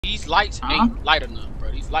these lights ain't light enough,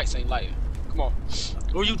 bro. These lights ain't light. Come on.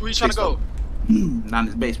 Where you trying to go? Not in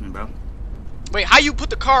this basement, bro. Wait, how you put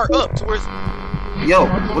the car up to where's... Yo,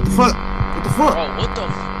 what the fuck? What the fuck? Bro, what the...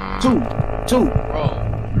 Two. Bro.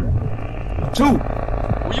 Two.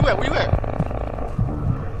 Where you at?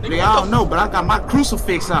 Nigga, I don't know, but I got my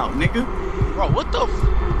crucifix out, nigga. Bro, what the...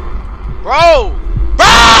 Bro!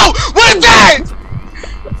 What is that?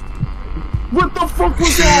 What the fuck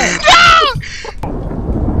was that?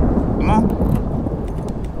 Come on.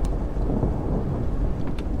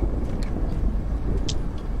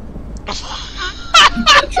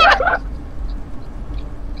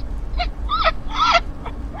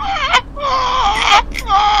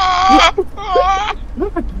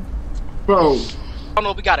 Bro. I don't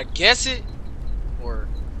know if we gotta guess it or...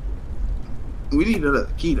 We need another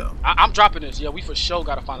key though. I'm dropping this. Yeah, we for sure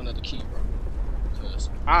gotta find another key, bro. Cause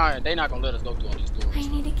they not gonna let us go through all these doors. I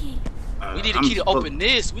need a key. We need a key to open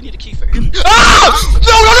this. We need a key for everything. Ah!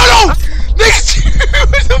 No! Nigga!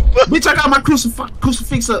 Bitch, I got my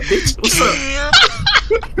crucifix up, bitch. What's up?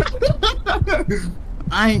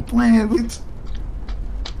 I ain't playing, bitch.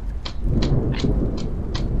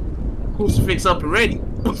 Crucifix up and ready.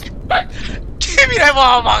 Give me that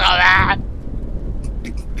motherfucker, man!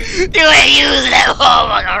 You ain't using that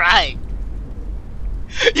motherfucker right!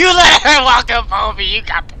 You let her walk up on me, you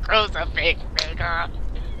got the crucifix, nigga!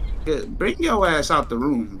 Good. Bring your ass out the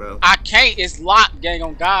room, bro. I can't, it's locked, gang,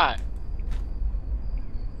 on God.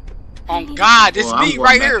 On God, this me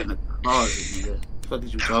right here! Closet, nigga. What the fuck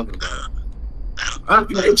is you talking about?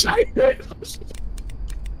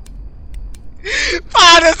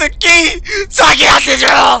 Find us a key so I get out this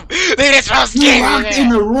room! Nigga, this room's You scary, locked in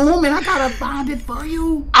the room and I gotta find it for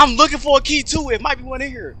you? I'm looking for a key too, it might be one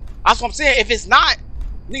in here. That's what I'm saying, if it's not,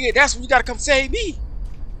 nigga, that's when you gotta come save me.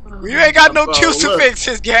 You ain't got no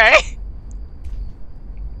crucifixes, gang.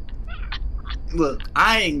 Look,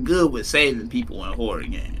 I ain't good with saving people in horror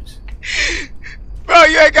games. Bro,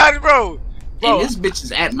 you ain't got it, bro. And this bitch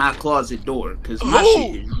is at my closet door, cause my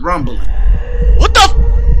shit is rumbling. What the?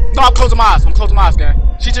 No, I'm closing my eyes, gang.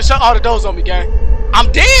 She just shut all the doors on me, gang.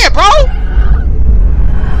 I'm dead, bro.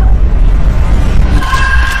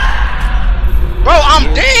 Bro,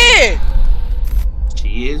 I'm dead.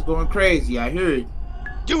 She is going crazy, I hear it.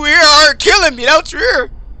 You hear her killing me, don't you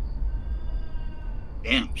hear?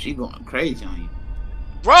 Damn, she going crazy on you.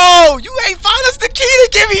 Bro, you ain't find us the key to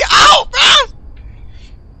get me out, bro.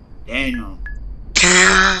 Damn.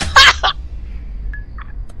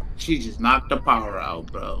 She just knocked the power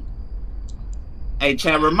out, bro. Hey,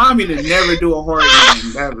 Chad, remind me to never do a horror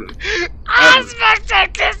game, ever. I'm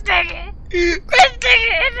spectating this nigga. This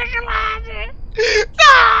nigga is a closet.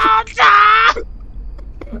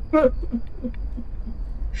 No.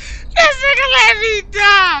 This nigga let me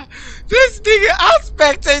die. This nigga, I'm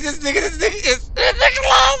spectating this nigga. This nigga is in the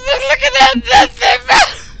closet. Look at that thing, man.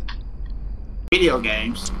 Video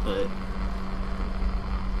games, but...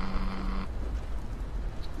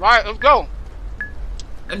 Right, let's go.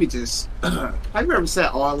 Let me just... have you ever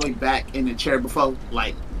sat all the way back in the chair before?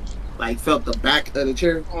 Like felt the back of the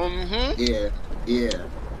chair? Mm-hmm.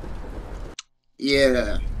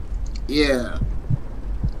 Yeah.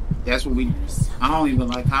 That's what we... I don't even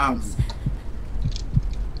like how I'm...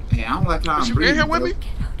 Hey, I don't like how I'm you breathing, in here with me?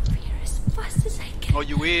 Get out of here as fast as I can. Oh,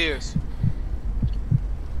 you is.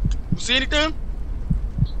 You see anything?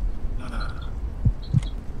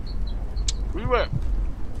 Where you at?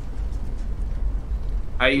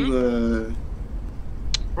 How you,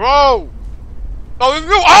 Bro! Oh, it's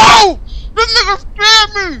you! Oh! This nigga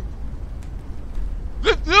scared me!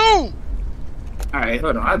 It's you! Alright,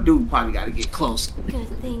 hold on. I do probably gotta get close. Good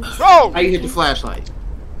things. Bro! How you hit the flashlight?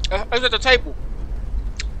 It's at the table.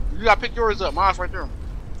 You gotta pick yours up. Mine's right there.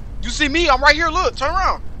 You see me? I'm right here. Look. Turn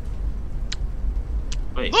around.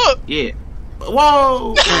 Wait. Look! Yeah.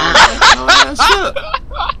 Whoa! That's up.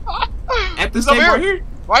 At this table right here?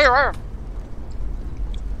 Right here.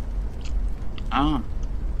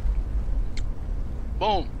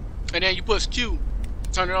 Boom. And then you push Q.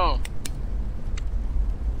 Turn it on.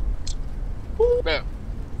 Bam.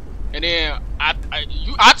 And then I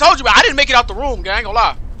told you, but I didn't make it out the room, gang. I ain't gonna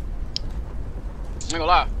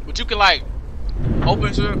lie. But you can like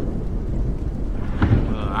open shit.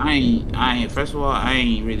 I ain't. First of all, I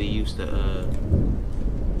ain't really used to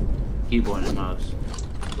keyboard and mouse.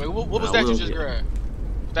 Wait, what was that you just grabbed?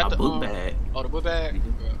 That the book bag. Oh, the book bag.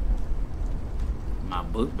 Yeah. My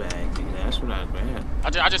book bag, nigga. That's what I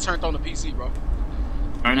grabbed. I just turned on the PC, bro.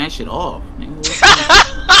 Turn that shit off, nigga.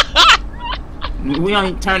 We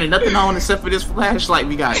ain't turning nothing on except for this flashlight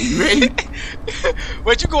we got. You ready?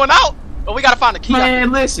 Wait, you going out? Oh, we gotta find the key.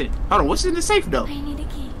 Man, listen. Hold on. What's in the safe though? I need a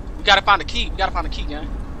key. We gotta find the key. We gotta find the key, gang.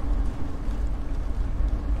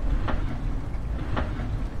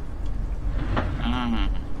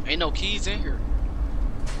 Ain't no keys in here.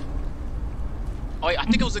 Oh, yeah, I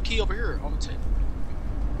think it was a key over here on the table.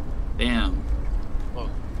 Damn. Oh.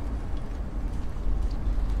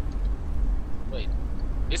 Wait.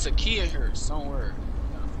 It's a key in here somewhere.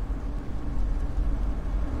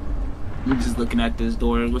 We're just looking at this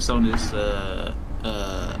door. What's on this? Alright,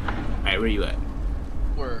 where you at?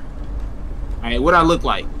 Where? Alright, what I look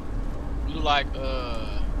like? You look like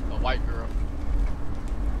a white girl.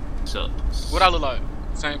 So. What I look like?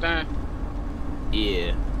 Same thing?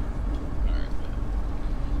 Yeah. Alright.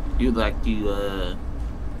 You like you,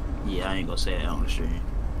 yeah, I ain't gonna say that on the stream.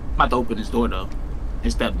 I'm about to open this door though.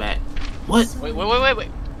 And step back. What? Wait.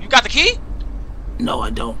 You got the key? No,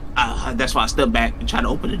 I don't. That's why I step back and try to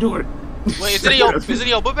open the door. Wait, is it in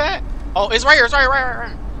your book bag? Oh, it's right here. It's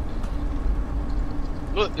right.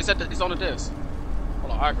 Look, it's on the desk.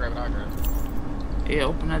 Hold on, I'll grab it. Yeah,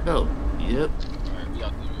 open that door. Yep. Alright, we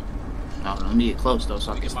out there. No, let me get close though,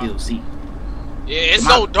 so I can still see. Yeah, it's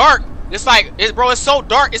so dark. It's like, bro, it's so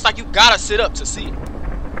dark. It's like you gotta sit up to see it.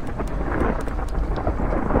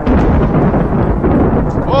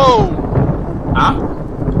 Whoa. Huh?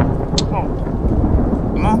 Come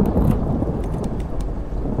on. Come on.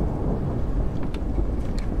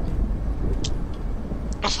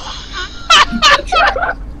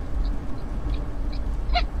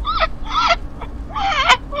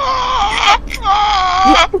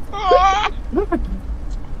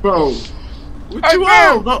 Bro, what you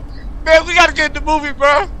on, bro? Man, we gotta get in the movie,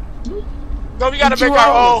 bro. No, we gotta make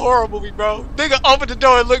our own horror movie, bro. Nigga open the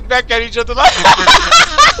door and look back at each other like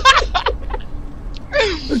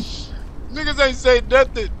niggas ain't say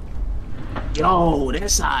nothing. Yo, that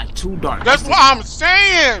side too dark. That's what I'm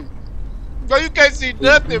saying. Bro, you can't see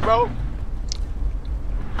nothing, bro.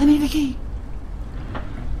 I need a key.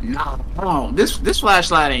 Nah, bro, this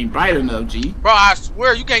flashlight ain't bright enough, G. Bro, I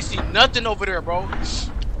swear you can't see nothing over there, bro.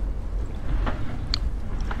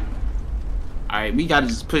 Alright, we gotta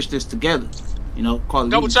just push this together. You know, call it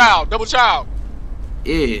Double child.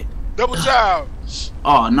 Yeah. Double child.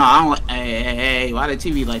 Oh no, I don't. Hey, why the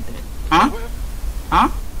TV like that? Huh? Huh?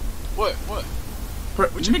 What?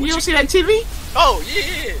 Nigga, you don't see that TV? Oh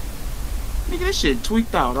yeah. Nigga, this shit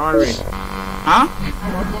tweaked out already. Huh?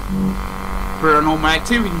 Paranormal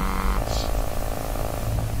activity.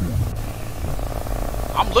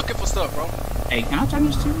 I'm looking for stuff, bro. Hey, can I turn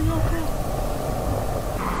this TV off, bro?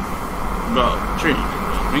 Bro, Trinity,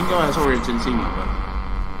 bring your ass over here to the TV, bro.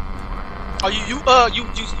 Oh, you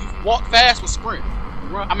walk fast with sprint.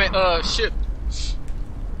 I mean, shift.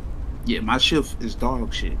 Yeah, my shift is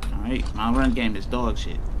dog shit. All right, my run game is dog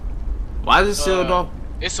shit. Why is it still dog?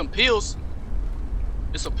 It's some pills.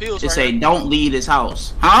 It's some pills. It right say here. don't leave this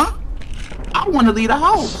house, huh? I want to leave the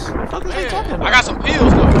house. What the fuck is they talking about? I got some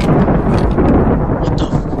pills though. What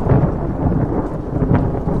the?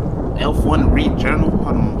 F1 read journal.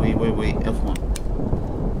 Hold on, wait.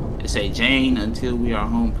 F1. It say Jane. Until we are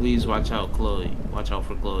home, please watch out, Chloe. Watch out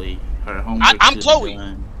for Chloe. Her homework. I'm Chloe.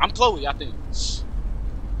 I'm Chloe. I think.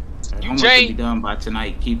 Her You homework Jane. will be done by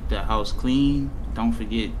tonight. Keep the house clean. Don't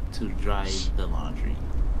forget to dry the laundry.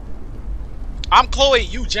 I'm Chloe.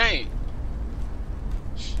 You Jane.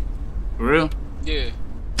 For real? Yeah.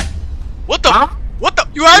 What the? Huh? What the?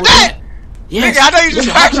 You heard that? Yes. Nigga, I know you just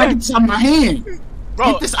heard like that. it's out my hand.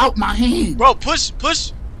 Bro, Get this out my hand. bro, push,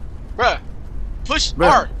 bruh. Push Bruh.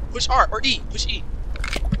 R. Push R or E. Push E.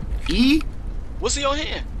 E? What's in your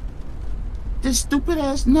hand? This stupid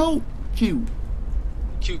ass note. Q.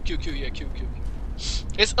 Q. Yeah, Q.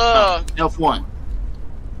 It's F1.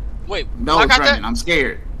 Wait. No, I it's got running. that? I'm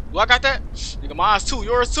scared. Do I got that? Nigga, mine's too.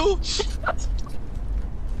 Yours too?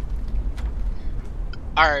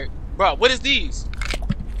 Alright. Bro, what is these?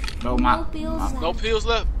 Bro, No pills No pills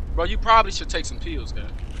left? Bro, you probably should take some pills, guy.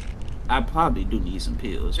 I probably do need some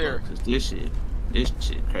pills, bro, Here. because this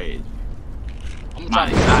shit crazy. I'm My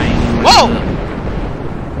gonna try to. anxiety. Whoa!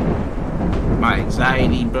 My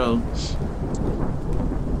anxiety, bro.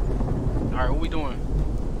 Alright, what we doing?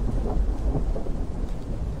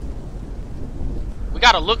 We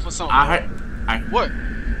gotta look for something. I heard. What?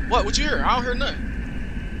 What you hear? I don't hear nothing.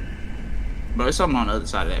 Bro, it's something on the other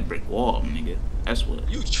side of that brick wall, nigga. That's what.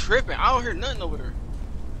 You tripping. I don't hear nothing over there.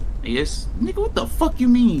 Yes, nigga. What the fuck you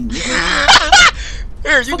mean? Nigga?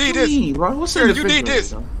 Here, you Fuck need this. mean, bro? What's Here, in the you need refrigerator,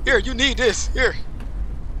 this. bro? Here, you need this. Here.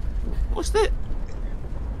 What's that?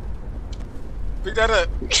 Pick that up.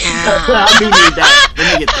 I do need that.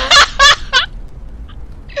 Let me get that.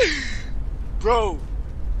 Bro.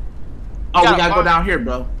 Oh, we gotta gotta go find- down here,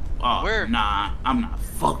 bro. Oh, Where? nah, I'm not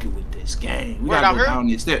fucking with this game. We Where, gotta down go here? down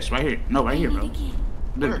these steps right here. No, right I here, need bro. a key.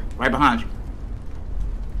 Literally, right behind you.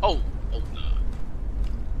 Oh, nah.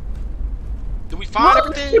 Did we find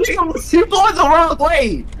everything? You're going the wrong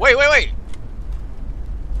way. Wait.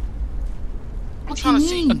 I'm What trying you to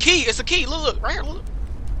see. mean? A key. It's a key. Look, right here. Look.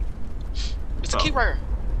 It's a key Oh. right here.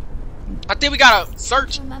 I think we gotta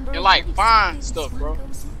search Remember and like how find excited stuff, this bro, one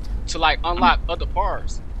goes into? to like unlock other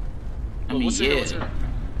parts. I mean, What's in yeah. here? What's in here?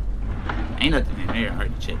 Ain't nothing in there.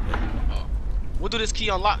 Hard to check that. What do this key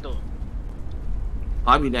unlock though?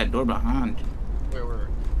 Probably that door behind you. Where?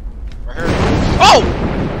 Right here. Oh!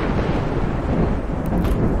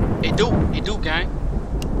 It do, gang.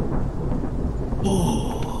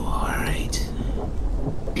 Oh, alright.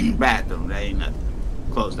 Bathroom, that ain't nothing.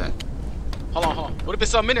 Close that. Hold on. What if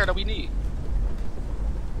it's something in there that we need?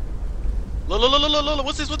 Look.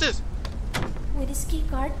 What's this? With this key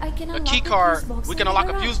card, I can A unlock key the card. fuse box We in can the unlock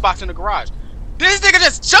a garage. fuse box in the garage. This nigga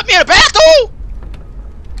just shut me in the bathroom?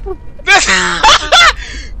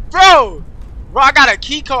 Bro, I got a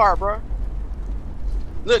key card, bro.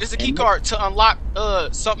 Look, this is a key card to unlock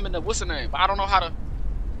something in the what's the name? But I don't know how to.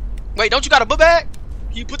 Wait, don't you got a book bag?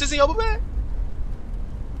 Can you put this in your book bag?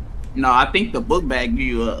 No, I think the book bag give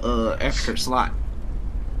you a extra slot.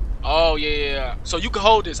 Oh yeah. So you can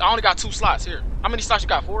hold this. I only got 2 slots here. How many slots you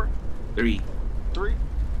got? 4? 3. 3?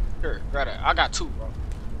 Here, grab that. I got 2, bro.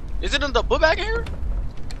 Is it in the book bag in here?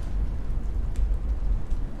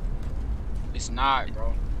 It's not,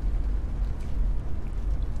 bro.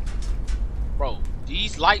 Bro,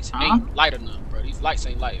 these lights ain't light enough, bro. These lights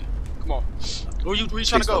ain't light. Come on. Where you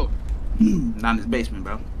trying to go? Down this basement,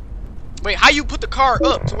 bro. Wait, how you put the car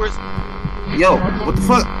up to where it's... Yo, what the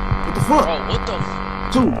fuck? What the fuck? Bro, what the...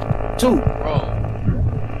 2. Bro.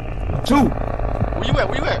 2. Where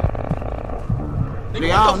you at? Nigga,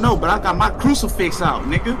 Nigga, I don't know, but I got my crucifix out,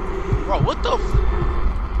 nigga. Bro, what the...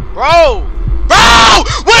 Bro!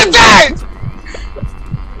 What is that?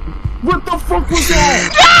 What the fuck was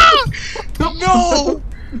that?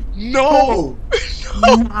 No!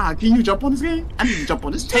 Nah, can you jump on this game? I need to jump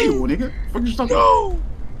on this table, nigga. What you talking about?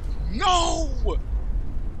 No!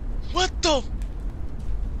 What the...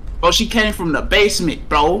 Bro, she came from the basement,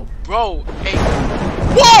 bro. Bro, hey.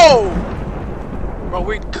 Whoa! Bro,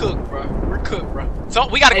 we're cooked, bro. So,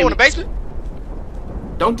 we gotta go in the basement?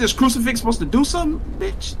 Don't this crucifix supposed to do something,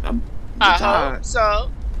 bitch? So...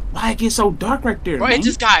 Why it get so dark right there, Bro, man? it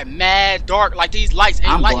just got mad dark. Like, these lights ain't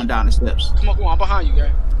I'm lighting. going down the steps. Come on, I'm behind you, guy.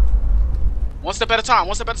 One step at a time.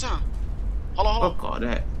 Hold on. Fuck all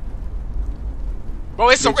that. Bro,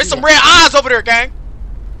 it's some red eyes over there, gang.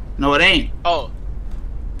 No, it ain't. Oh,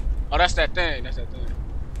 that's that thing.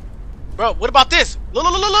 Bro, what about this? Look.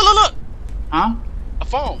 Huh? A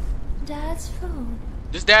phone. Dad's phone.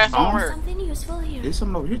 This dad phone Oh. here. Something useful here. There's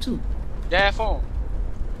something over here too. Dad phone.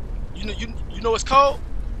 You know it's cold?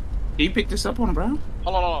 Can you pick this up on the ground?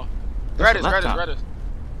 Hold on. That's Grab a this. laptop.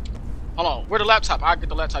 Hold on. Where the laptop? I get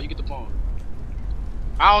the laptop. You get the phone.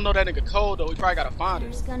 I don't know that nigga cold though. We probably gotta find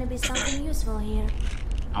There's it. gonna be something useful here.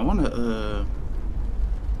 I wanna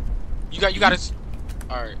You got it.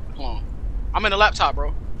 All right. Hold on. I'm in the laptop,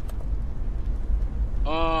 bro.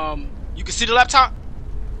 You can see the laptop.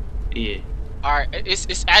 yeah. All right.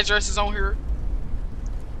 It's addresses on here.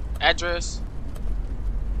 Address.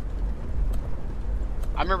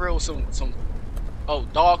 I remember it was some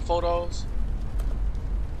dog photos.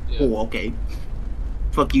 Yeah. Oh, okay.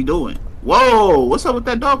 Fuck you doing? Whoa, what's up with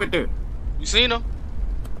that dog right there? You seen him?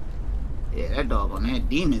 Yeah, that dog on that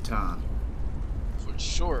demon time. For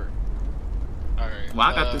sure. Alright. Well,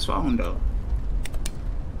 I got this phone though.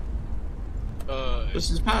 What's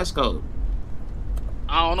his passcode?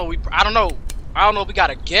 I don't know. I don't know if we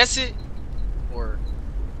gotta guess it or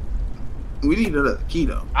We need another key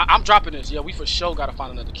though. I'm dropping this. Yeah, we for sure gotta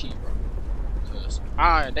find another key, bro. Cause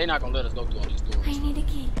they not gonna let us go through all these doors. I need a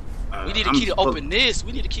key. We need a key to open this.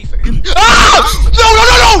 We need a key for everything. Ah!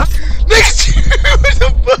 No! Nigga! What the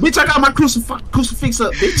fuck? Bitch, I got my crucifix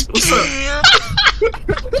up, bitch. What's up?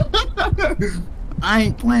 I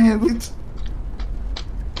ain't playing, bitch.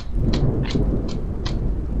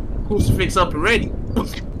 Crucifix up and ready.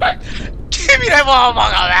 Give me that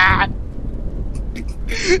motherfucker, man!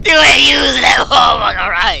 You ain't using that motherfucker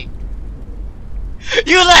right.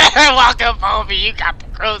 You let her walk up on me. You got the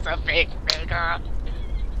crucifix, nigga.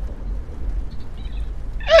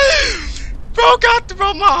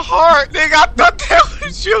 Bro, my heart, nigga. I thought that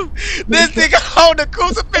was you. This nigga on the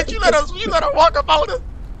crucifix. You let her walk up on us.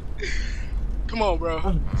 Come on,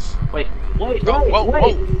 bro. Wait.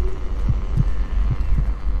 Whoa.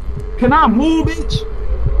 Can I move, bitch?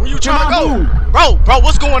 Where you trying to Can I go? move? Bro,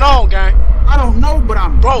 what's going on, gang? I don't know, but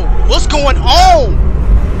I'm. Bro, what's going on?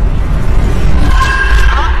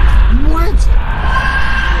 What?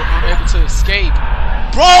 I'm able to escape.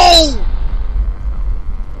 Bro!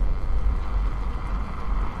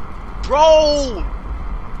 Bro!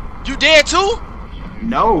 You dead too?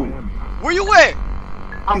 No. Where you at?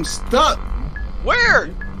 I'm stuck. Where?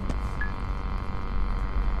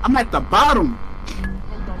 I'm at the bottom.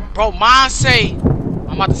 Bro, mine say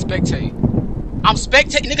I'm about to spectate. I'm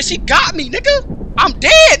spectating, nigga. She got me, nigga. I'm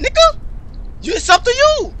dead, nigga. It's up to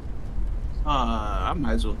you. I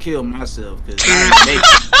might as well kill myself because I ain't make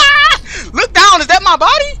it. Look down. Is that my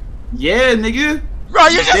body? Yeah, nigga. Bro,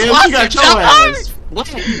 you just Damn, watched you got it your jump on me. ass. What?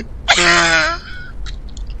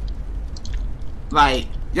 Like,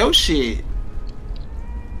 yo shit.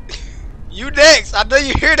 You next. I know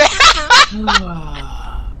you hear that.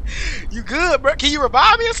 You good, bro? Can you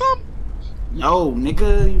revive me or something? No,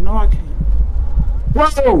 nigga, you know I can't.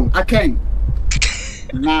 Whoa, I can't.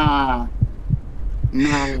 Nah.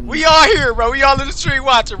 We all here, bro. We all in the street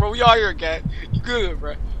watching, bro. We all here, gang. You good,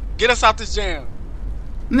 bro? Get us out this jam.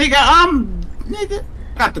 Nigga, nigga.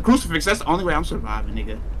 Got the crucifix. That's the only way I'm surviving,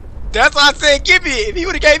 nigga. That's why I said give me it. If he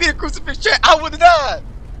would have gave me the crucifix check, I would have died.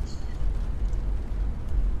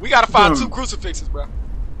 We gotta find 2 crucifixes, bro.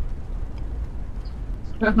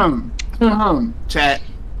 Chat.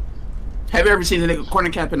 Have you ever seen a nigga corner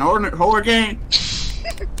cap in a horror game?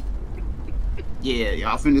 Yeah,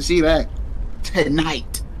 y'all finna see that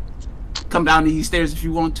tonight. Come down these stairs if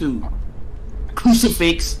you want to.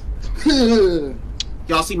 Crucifix.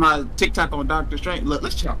 Y'all see my TikTok on Doctor Strange? Look,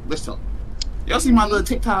 let's talk. Y'all see my little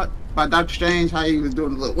TikTok by Doctor Strange? How he was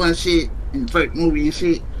doing the little one shit in the first movie and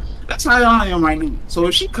shit. That's how I am right now. So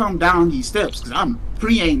if she come down these steps, because I'm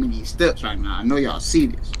pre-aiming these steps right now. I know y'all see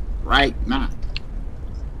this right now.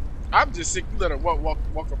 I'm just sick. You let her walk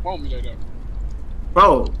up on me like that.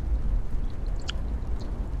 Bro.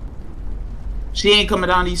 She ain't coming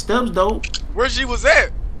down these steps though. Where she was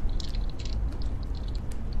at?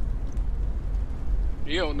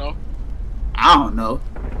 You don't know. I don't know.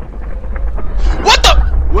 What the?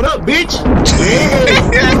 What up, bitch?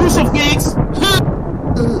 Hey, crucifix.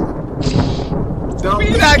 We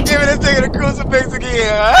not giving this nigga the crucifix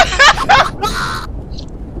again, huh?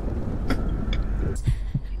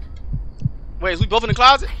 Wait, is we both in the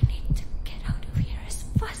closet? I need to get out of here as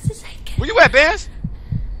fast as I can. Where you at, Benz?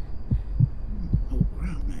 Oh, where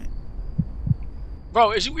I'm at?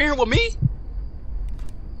 Bro, is you here with me?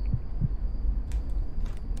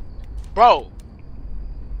 Bro.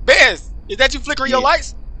 Benz, is that you flickering your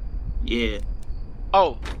lights? Yeah.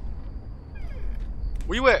 Oh.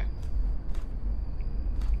 Where you at?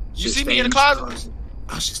 You see me in the closet?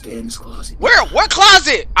 I should stay in this closet. Where? What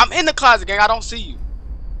closet? I'm in the closet, gang. I don't see you.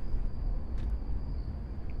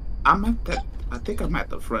 I'm at that. I think I'm at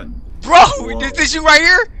the front. Bro, Whoa. this you right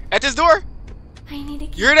here? At this door? I need a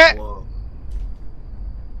key. You hear that? Whoa.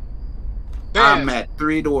 Benz. I'm at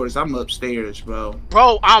 3 doors. I'm upstairs, bro.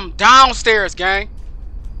 Bro, I'm downstairs, gang.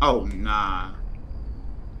 Oh, nah.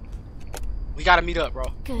 We gotta meet up,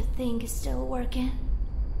 bro. Good thing it's still working.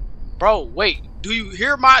 Bro, wait. Do you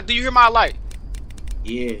hear my light?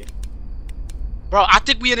 Yeah. Bro, I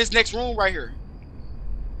think we in this next room right here.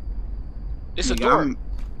 It's a Nigga, door. I'm-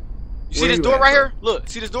 You see Where this you door at, right bro? here? Look,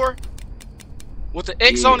 see this door? With the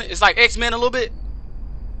X Yeah. on it? It's like X-Men a little bit.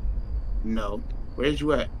 No. Where's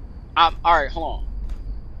you at? Alright, hold on.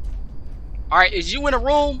 Alright, is you in a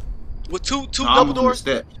room with two No, double I'm on the doors?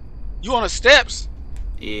 steps. You on the steps?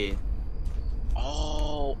 Yeah.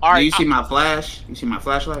 Oh, Do alright. you see my flash? You see my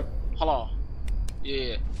flashlight? Hold on.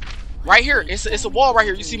 Yeah. Right here. It's a wall right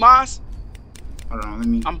here. You see mine? Hold on, let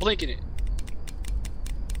me. I'm blinking it.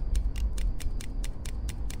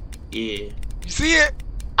 Yeah. You see it?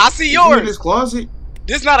 I see Is you in yours. this closet?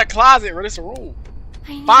 This not a closet, bro. This a room.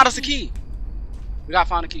 I need Find us a key. We gotta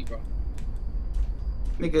find a key, bro.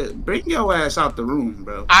 Nigga, bring your ass out the room,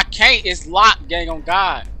 bro. I can't. It's locked, gang. On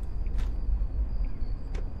God.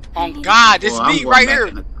 On God. This Well, I'm me going right back here.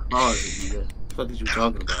 in the closet, nigga. What the fuck is you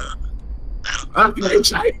talking about? I'm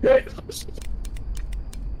excited.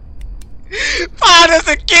 Find us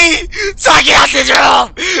a key so I get out this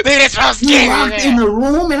room. Leave this room You scared. locked in the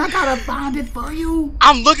room and I gotta find it for you.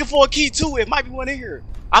 I'm looking for a key too. It might be one in here.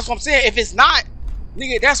 That's what I'm saying. If it's not,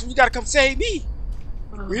 nigga, that's when you gotta come save me.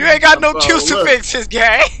 You ain't got no Bro, crucifixes,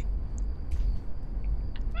 gang.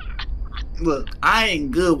 Look, I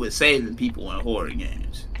ain't good with saving people in horror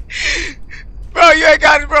games. Bro, you ain't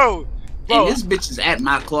got it, bro. And this bitch is at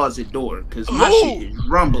my closet door because my Who? shit is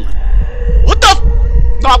rumbling. What the?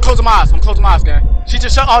 No, I'm closing my eyes. I'm closing my eyes, gang. She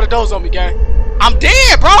just shut all the doors on me, gang. I'm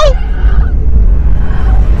dead, bro.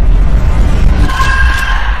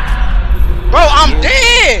 Bro, I'm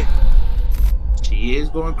dead. She is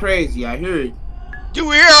going crazy. I hear it.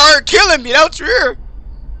 You hear her killing me, don't you hear?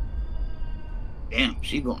 Damn,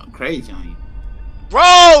 she going crazy on you.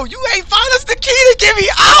 Bro, you ain't find us the key to get me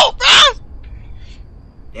out, bro.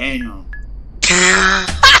 Damn.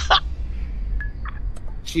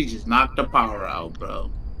 She just knocked the power out,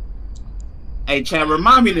 bro. Hey, Chad,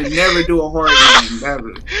 remind me to never do a horror game,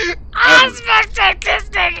 ever. I'm spectating this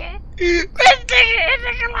nigga. This nigga in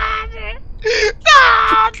the closet.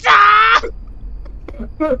 No,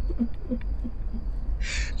 no.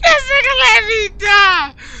 This nigga let me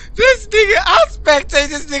die. This nigga, I'm spectating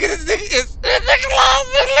this nigga. This nigga is in the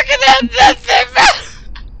closet looking at this man.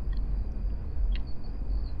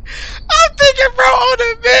 I'm thinking, bro, on a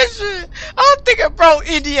mission. I'm thinking, bro,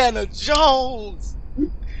 Indiana Jones.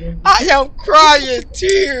 I am crying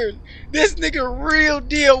tears. This nigga real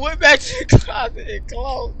deal went back to the closet and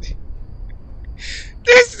closed it.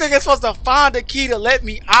 This nigga supposed to find the key to let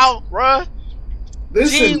me out, bruh.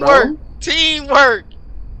 Listen, Teamwork. bro. Teamwork.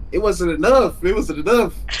 It wasn't enough. It wasn't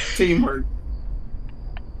enough teamwork.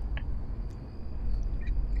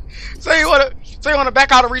 So you wanna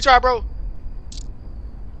back out and retry, bro?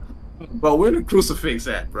 Bro, where the crucifix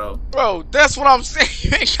at, bro? Bro, that's what I'm saying.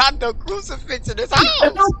 You ain't got no crucifix in this house.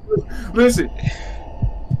 Listen.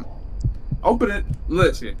 Open it.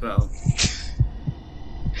 Listen, bro.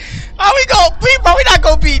 How we not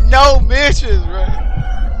gonna beat no missions, bro.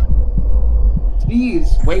 He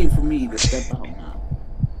is waiting for me to step out now.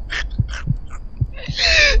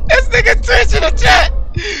 This nigga Twitch in the chat.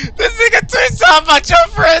 This nigga Twitch talking about your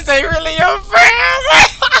friends ain't really your friends.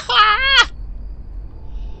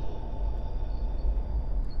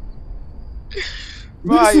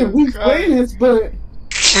 Listen, we friends, but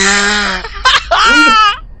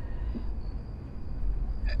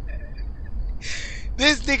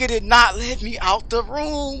this nigga did not let me out the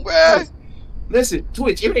room, bruh. Listen,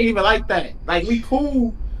 Twitch, it ain't even like that. Like, we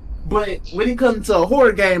cool, but when it comes to a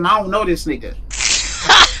horror game, I don't know this nigga.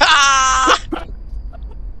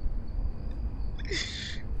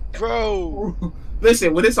 Bro.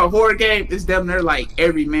 Listen, when it's a horror game, it's damn near like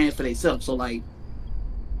every man for themselves. So, like,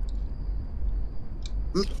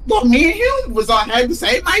 well, me and him had the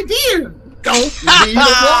same idea. Don't leave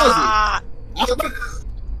the closet.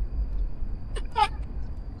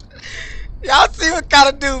 Y'all see what kind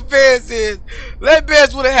of dude Bez is. Let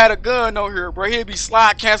Bez would have had a gun on here, bro. He'd be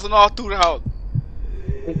slide canceling all through the house.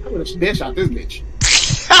 I would have dead shot this bitch.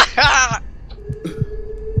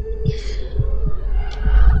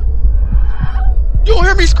 You don't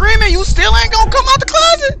hear me screaming? You still ain't gonna come out the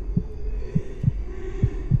closet?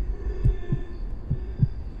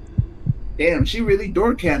 Damn, she really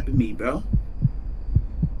door camping me, bro.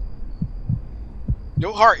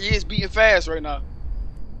 Your heart is beating fast right now.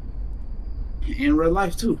 In real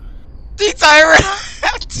life too.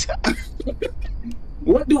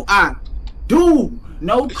 What do I do?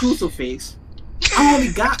 No crucifix. I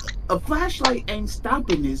only got a flashlight. Ain't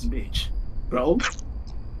stopping this bitch, bro.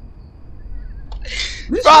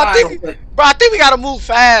 Bro, I think we gotta move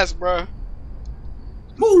fast, bro.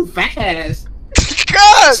 Move fast.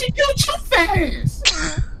 Cuz She do too fast.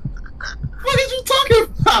 What are you talking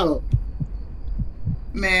about?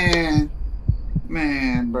 Man,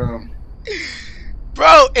 bro.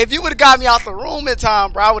 Bro, if you would have got me out the room in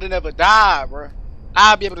time, bro, I would have never died, bro.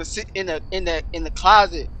 I'd be able to sit in the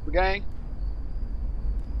closet, gang.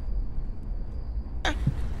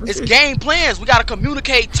 It's game plans. We gotta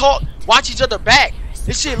communicate, talk, watch each other back.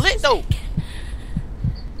 This shit lit though.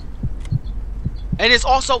 And it's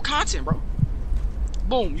also content, bro.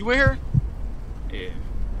 Boom, you in here? Yeah.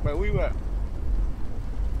 Where we at?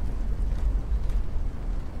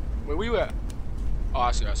 Where we at? Oh,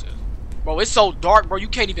 I see. Bro, it's so dark, bro. You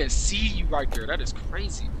can't even see you right there. That is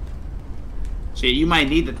crazy. Shit, you might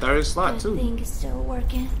need the third slot The too. thing is still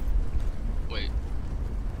working. Wait.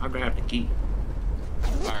 I'll grab the key.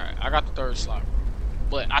 Alright, I got the third slot.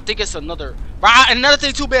 But I think it's another. Bro, and another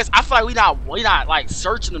thing too, Best, I feel like we not like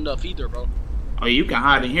searching enough either, bro. Oh, you can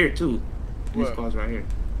hide in here too. This What? close right here.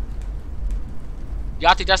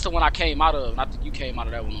 Yeah, I think that's the one I came out of. And I think you came out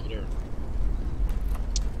of that one over there.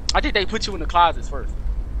 I think they put you in the closets first.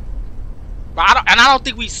 But I don't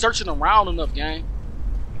think we searching around enough, gang.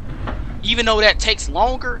 Even though that takes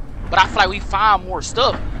longer, but I feel like we find more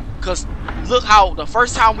stuff. Cause look how the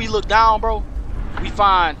first time we look down, bro, we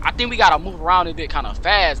find. I think we gotta move around a bit, kind of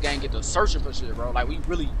fast, gang. Get to searching for shit, bro. Like we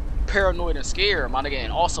really paranoid and scared, my nigga,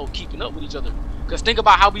 and also keeping up with each other. Cause think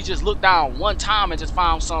about how we just looked down one time and just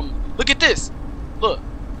found some. Look at this. Look,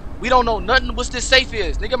 we don't know nothing. What this safe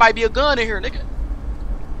is? Nigga might be a gun in here, nigga.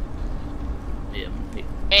 Yeah.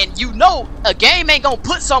 And you know, a game ain't gonna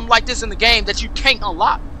put something like this in the game that you can't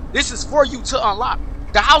unlock. This is for you to unlock.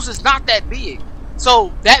 The house is not that big.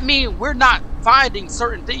 So that means we're not finding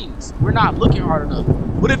certain things. We're not looking hard enough.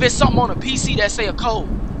 What if it's something on a PC that say a code?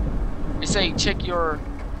 It say check your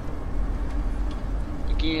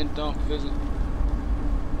again dump visit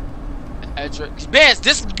address. Bands,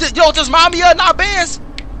 this yo just remind me of not bands.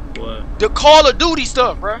 What? The Call of Duty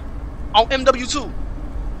stuff, bruh. On MW2.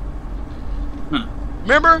 Huh.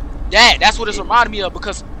 Remember? Yeah, that's what it's reminding me of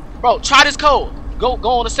because, bro, try this code. Go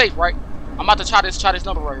on the safe, right? I'm about to try this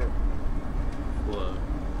number right here.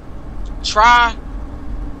 What? Try.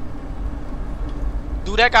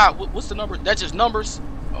 Do that guy? What's the number? That's just numbers.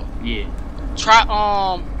 Oh. Yeah. Try.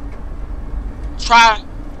 Try.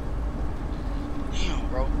 Damn,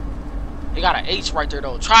 bro. They got an H right there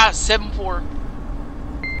though. Try 74.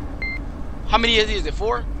 How many is it?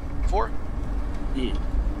 4? 4? Yeah.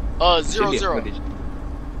 0 0.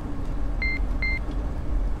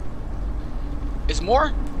 It's more?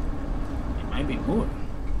 It might be more.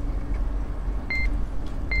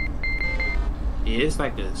 Yeah, it's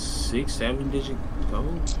like a 6-7 digit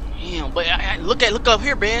code. Damn, but look up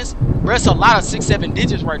here, Benz. Bro, it's a lot of 6-7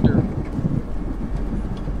 digits right there.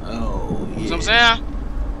 Oh, yeah. You know what I'm saying?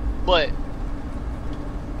 But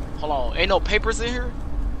hold on, ain't no papers in here.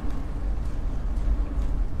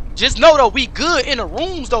 Just know though, we good in the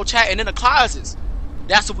rooms though, chat, and in the closets.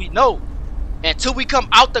 That's what we know. Until we come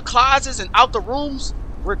out the closets and out the rooms,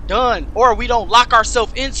 we're done. Or we don't lock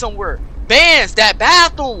ourselves in somewhere. Bands, that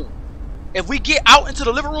bathroom. If we get out into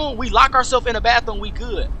the living room, we lock ourselves in a bathroom, we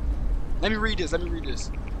good. Let me read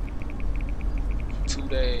this. 2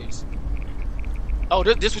 days. Oh,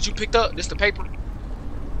 this what you picked up? This the paper?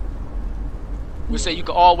 We say you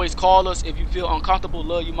can always call us if you feel uncomfortable.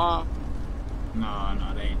 Love you, mom. No,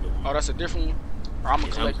 they ain't doing it. Oh, that's a different one? Or I'm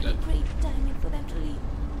gonna collect that. Great timing for them to leave.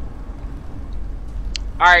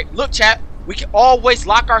 Alright, look, chat. We can always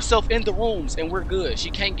lock ourselves in the rooms and we're good. She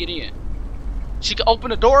can't get in. She can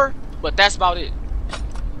open the door, but that's about it.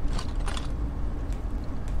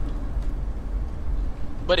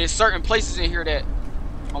 But there's certain places in here that...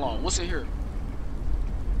 Hold on, what's in here?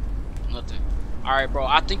 Nothing. Alright, bro,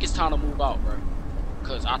 I think it's time to move out, bro.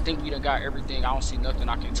 Because I think we done got everything. I don't see nothing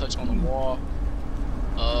I can touch on the wall.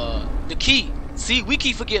 The key. See, we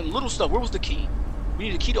keep forgetting little stuff. Where was the key? We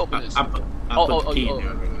need a key to open this. I put the key in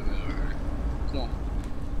there. Come on.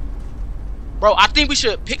 Bro, I think we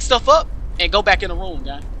should pick stuff up and go back in the room,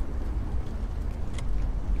 guy.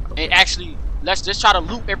 Okay. And actually, let's just try to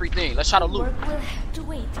loot everything. Let's try to loot. Work will have to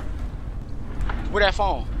wait. Where that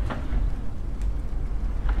phone?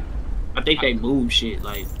 I think they move shit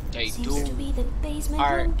like. They Seems to do. be the basement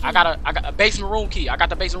Alright, room key. I got a basement room key. I got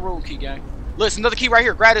the basement room key, gang. Look, it's another key right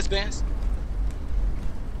here. Grab this, Benz.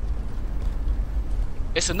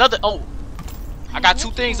 It's another. Oh, I got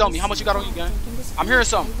 2 things on me. How much you got on you, gang? I'm hearing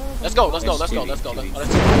something. Let's go. Let's go.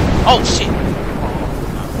 Oh shit.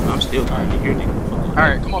 I'm still trying to hear nigga. All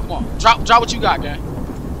right, come on. Drop what you got, gang.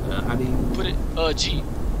 How do you Put it G.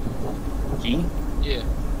 G? Yeah.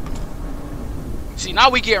 See, now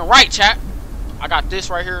we getting right, chat. I got this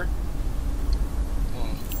right here.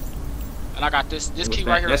 And I got this key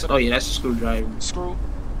right here. That's, oh yeah, that's a screwdriver. Screw.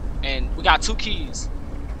 And we got 2 keys.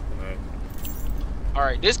 Right.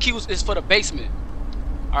 Alright, this key is for the basement.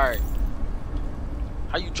 Alright.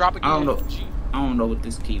 How you drop again? I don't know. G. I don't know what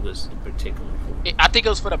this key was in particular for. I think it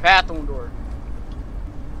was for the bathroom door.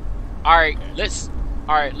 Alright, let's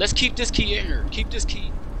keep this key in here. Keep this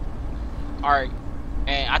key. Alright.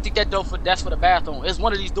 And I think that's for the bathroom. It's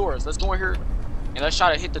one of these doors. Let's go in here and let's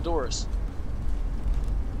try to hit the doors.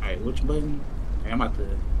 Alright, which button? Okay, I'm about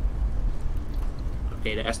to.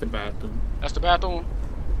 Okay, that's the bathroom. That's the bathroom.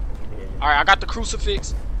 Yeah. Alright, I got the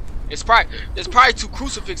crucifix. There's probably 2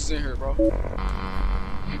 crucifixes in here, bro.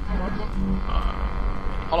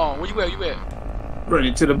 Hold on, where you at?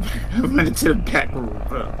 Running to the back room,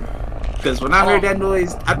 bro. Because when I heard that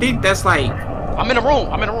noise, I think that's like. I'm in the room.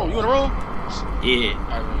 You in the room? Yeah.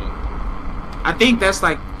 Alright, I think that's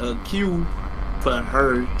like a cue for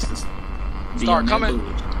her to be start on that coming?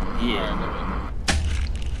 village. Yeah.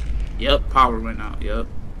 Alright, Yep, power went out. Yep.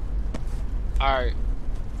 Alright.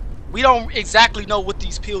 We don't exactly know what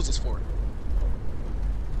these pills is for.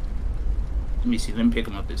 Let me see. Let me pick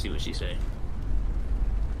them up and see what she say.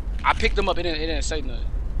 I picked them up, it didn't say nothing.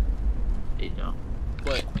 There you go.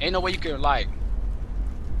 But ain't no way you can like.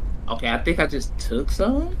 Okay, I think I just took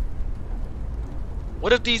some.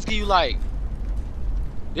 What if these give you like?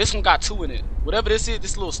 This one got 2 in it. Whatever this is,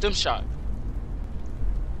 this little stem shot.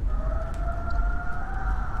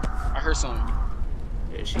 I heard something.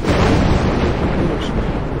 There she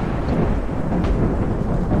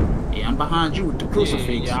I'm behind you with the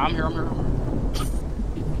crucifix. Yeah, I'm here.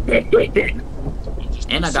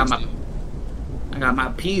 And I got my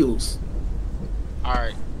pills. All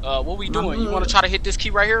right. What we doing? You want to try to hit this key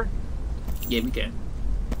right here? Yeah, we can.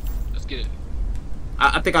 Let's get it.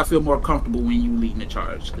 I think I feel more comfortable when you leading the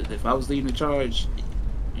charge. Because if I was leading the charge,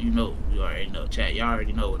 you already know, chat. Y'all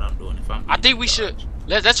already know what I'm doing. If I'm, I think we should.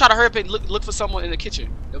 Let's try to hurry up and look for someone in the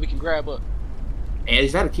kitchen that we can grab up. Hey,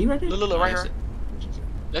 is that a key right there? Look, right here.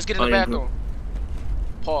 Let's get in the bathroom.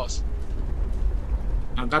 Pause.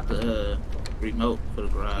 I got the remote for the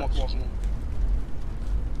garage. Come on.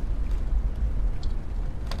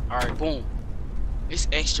 Alright, boom. It's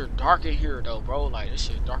extra dark in here though, bro. Like this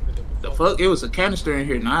shit darker than before. The fuck? It was a canister in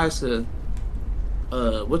here. Now it's a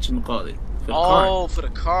whatchamacallit? For the car. For the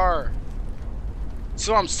car.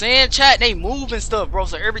 So I'm saying, chat, they moving stuff, bro.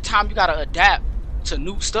 So every time you gotta adapt to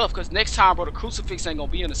new stuff, cause next time, bro, the crucifix ain't gonna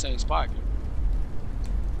be in the same spot.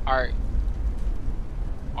 Alright,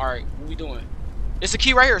 what we doing? It's a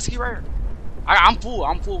key right here. I'm full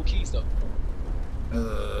with keys though.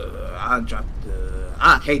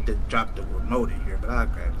 I hate to drop the remote in here, but I'll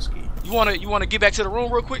grab this key. You wanna get back to the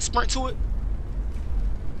room real quick, sprint to it?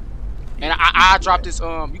 And I dropped this,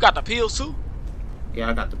 you got the pills too? Yeah,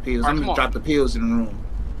 I got the pills. Right, I'm gonna drop the pills in the room.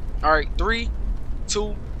 Alright, 3,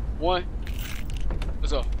 2, 1.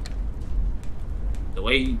 Let's go. The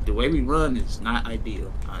way we run is not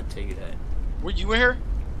ideal. I'll tell you that. Were you in here?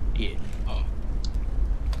 Yeah. Oh.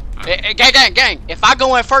 Hey, gang. If I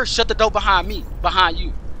go in first, shut the door behind me. Behind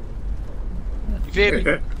you. You feel me?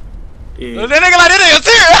 Yeah. That nigga like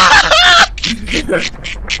this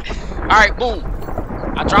here. Alright, boom.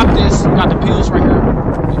 I dropped this. Got the pills right here.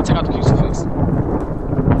 Let me take out the crucifix.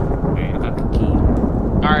 Okay, I got the key.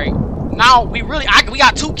 Alright. Now we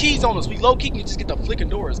got 2 keys on us. We low key can just get the flicking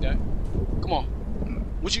doors, gang. Come on.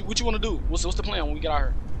 What you want to do? What's the plan when we get out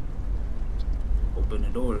here? Open the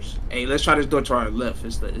doors. Hey, let's try this door to our left.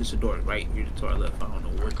 It's the door right here to our left. I don't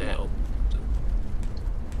know what that opens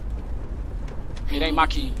to. It ain't my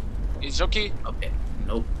key. It's your key? Okay.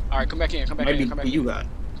 Nope. Alright, come back in. Maybe you got.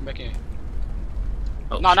 Come back in.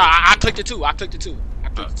 Oh, no, I clicked it too.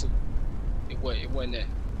 It wasn't there.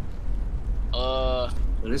 So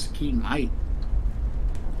this key might.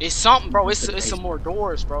 It's something, bro. It's some more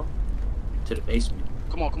doors, bro. To the basement.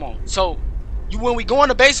 Come on. So, when we go in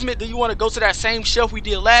the basement, do you want to go to that same shelf we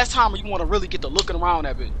did last time, or you want to really get the looking around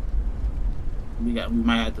that bit? We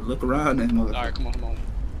might have to look around that motherfucker. All right, come on.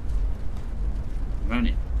 Run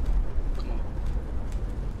it. Come on.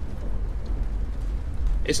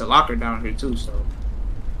 It's a locker down here too, so.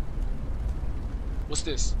 What's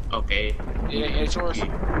this? Okay. Yeah, it's yours.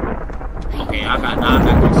 Okay, I got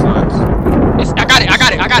these slots. I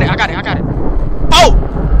got it. Oh!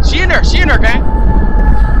 She in there, gang.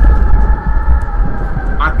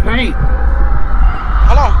 I can't.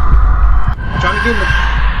 Hold on. I'm trying to get in the.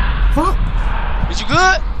 Fuck. Is you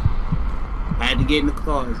good? I had to get in the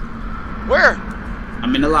closet. Where?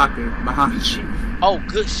 I'm in the locker behind you. Oh,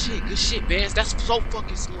 good shit, Benz. That's so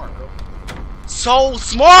fucking smart, bro. So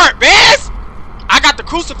smart, Benz! I got the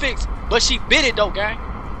crucifix, but she bit it though, gang.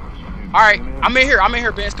 Alright, I'm in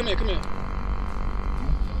here, Benz. Come here.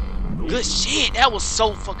 Good shit. That was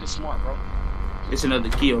so fucking smart, bro. It's another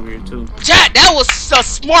key over here too. Chat, that was a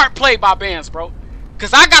smart play by Benz, bro.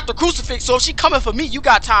 Cause I got the crucifix, so if she coming for me, you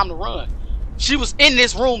got time to run. She was in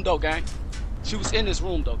this room though, gang. Ain't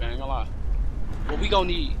gonna lie. What we gonna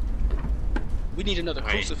need? We need another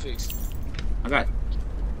crucifix. I got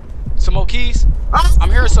some more keys. I'm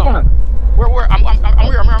hearing something. Where? I'm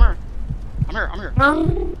here.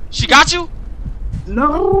 She got you?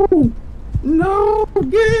 No,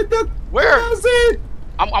 get the where? closet.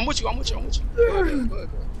 I'm with you. Go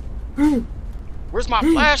ahead. Where's my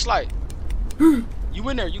flashlight? You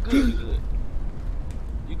in there? You good,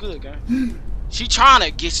 gang? She trying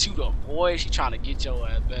to get you though, boy. She trying to get your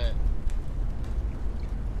ass back.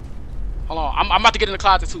 Hold on, I'm about to get in the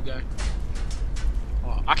closet too, gang.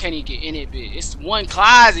 I can't even get in it, bitch. It's one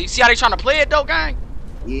closet. You see how they trying to play it though, gang?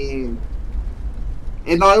 Yeah.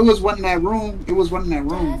 And no, it was one in that room. That we was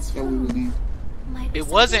in. It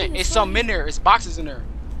wasn't. It's something in there. It's boxes in there.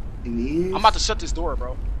 It is. I'm about to shut this door,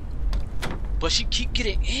 bro. But she keep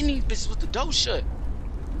getting in these bitches with the door shut.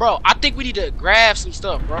 Bro, I think we need to grab some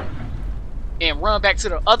stuff, bro. And run back to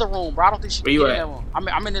the other room, bro. I don't think she can get in that room.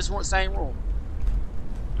 I'm in this room, same room.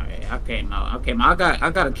 Alright, I came out.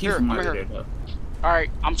 I got a key from over there though.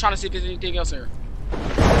 Alright, I'm trying to see if there's anything else in here.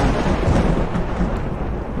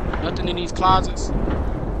 Nothing in these closets.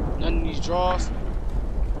 Nothing in these drawers.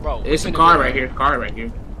 Bro, it's a car right here.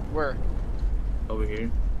 Where? Over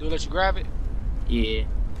here. Do it let you grab it? Yeah.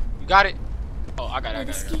 You got it? Oh, I got it. I With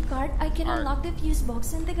got this it. key card, I can Alright. unlock the fuse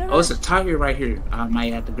box in the garage. Oh, it's a tire right here. I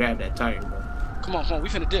might have to grab that tire, bro. Come on. We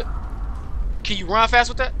finna dip. Can you run fast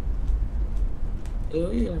with that? Oh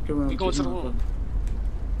yeah, I can run. We going to the room.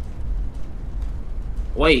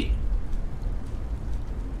 Wait.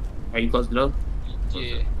 Are you close to the door?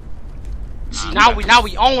 Yeah. See, Nah, now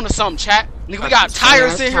we own to something, chat. Nigga, we got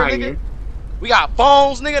tires in here, nigga. We got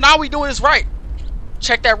phones, nigga. Now we doing this right.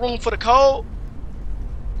 Check that room for the code.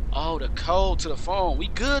 Oh, the code to the phone. We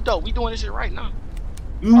good though. We doing this shit right now.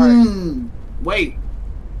 Wait.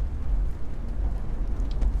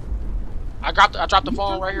 I dropped the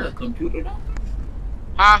phone right here. Computer down?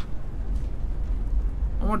 Huh?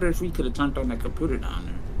 I wonder if we could have turned on that computer down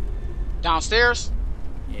there. Downstairs?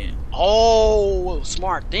 Yeah. Oh,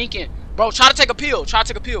 smart thinking. Bro, try to take a pill. Try to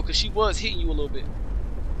take a pill, because she was hitting you a little bit.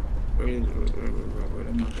 Where am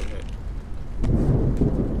I at?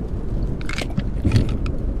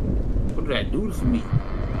 What did that do for me?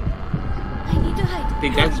 I need to hide. I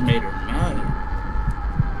think that just made her mad.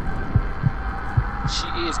 She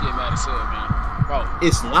is getting mad as hell, man. Bro.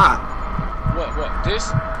 It's locked. What? This?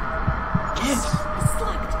 Yes. It's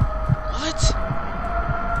locked. What?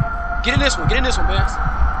 Get in this one, Vance.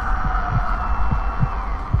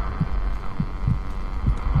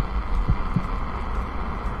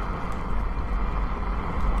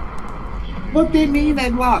 What they mean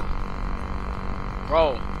that lock?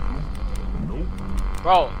 Bro.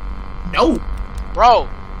 No. Bro.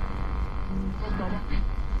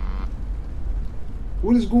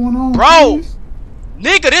 What is going on? Bro. Please?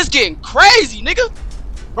 Nigga, this getting crazy, nigga.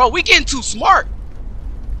 Bro, we getting too smart.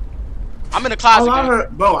 I'm in the closet, Oh, I man.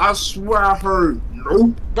 heard, bro, I swear I heard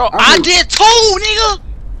nope. Bro, I heard- did too, nigga.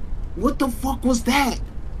 What the fuck was that?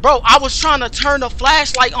 Bro, I was trying to turn the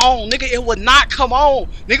flashlight on, nigga. It would not come on.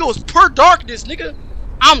 Nigga, it was pure darkness, nigga.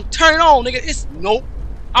 I'm turning on, nigga. It's nope.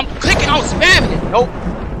 I'm clicking, I'm spamming it.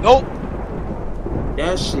 Nope.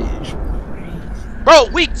 That shit is crazy. Bro,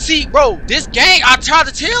 bro, this game, I tried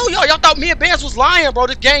to tell y'all. Y'all thought me and Vance was lying, bro.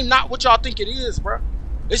 This game not what y'all think it is, bro.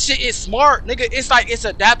 This shit is smart, nigga. It's like it's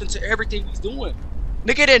adapting to everything he's doing.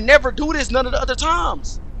 Nigga didn't never do this none of the other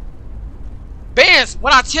times. Vance,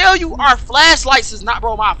 when I tell you our flashlights is not,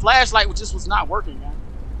 bro, my flashlight just was not working,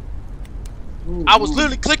 man. I was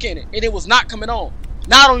literally clicking it, and it was not coming on.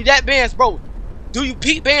 Not only that, Vance, bro, do you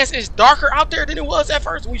peep, Vance, it's darker out there than it was at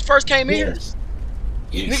first when we first came in? Yes.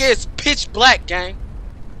 Nigga, it's pitch black, gang.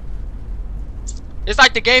 It's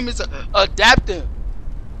like the game is adapting.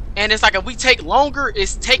 And it's like if we take longer,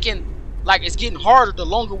 it's taking, like it's getting harder the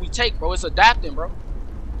longer we take, bro. It's adapting, bro.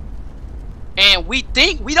 And we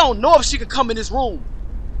don't know if she could come in this room.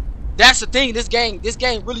 That's the thing. This game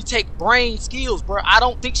really take brain skills, bro. I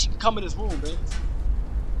don't think she can come in this room, Vance.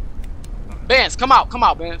 Vance, come out,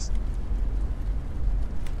 Vance.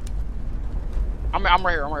 I'm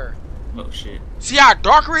right here. Oh shit. See how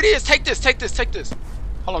darker it is? Take this.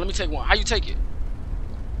 Hold on, let me take one. How you take it?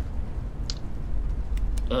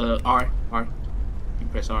 R. You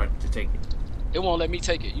press R to take it. It won't let me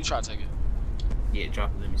take it. You try to take it. Yeah,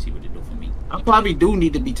 drop it. Let me see what it do for me. I probably do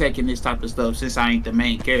need to be taking this type of stuff since I ain't the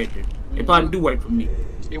main character. It probably do work for me.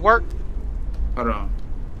 It worked? Hold on.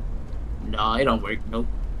 No, it don't work. Nope.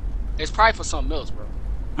 It's probably for something else, bro.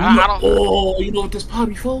 You I know, don't. oh, you know what this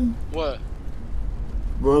probably for? What?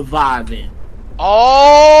 Reviving.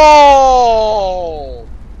 Oh,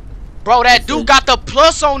 bro, that dude got the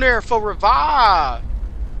plus on there for revive.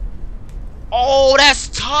 Oh, that's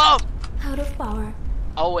tough. Out of power.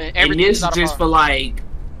 Oh, and And everything this is is out of just power. for like,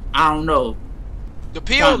 I don't know. The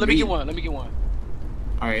pill. Let me me. get one.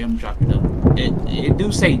 All right, I'm dropping it up. It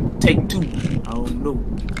do say take 2. I don't know.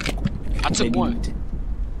 I took Maybe one.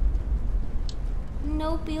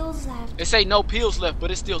 No pills left. It say no pills left,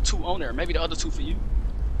 but it's still 2 on there. Maybe the other 2 for you.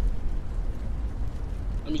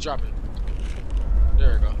 Let me drop it.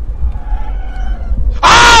 There we go.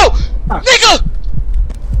 Oh! Nigga!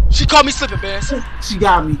 She caught me slipping, Vance. She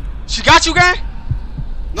got me. She got you, gang?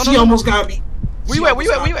 No, She almost got me. Where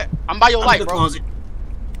you at? I'm by your light, bro. Closet.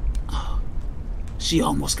 Oh, she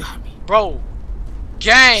almost got me. Bro. She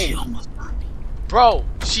Gang. almost got me. Bro,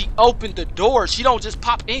 she opened the door. She don't just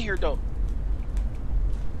pop in here, though.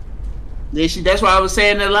 That's why I was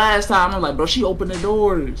saying the last time. I'm like, bro, she opened the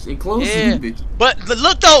doors and closed Yeah. them, bitch. But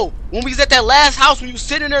look, though. When we was at that last house, when you was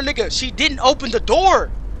sitting there, nigga, she didn't open the door.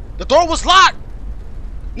 The door was locked.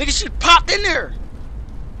 Nigga, she popped in there.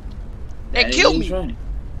 And That killed is me. right.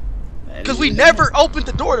 Because we never opened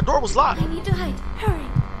the door. The door was locked. I need to hide. Hurry.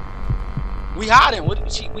 We hiding.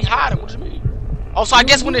 We hiding. What do you mean? Oh, so I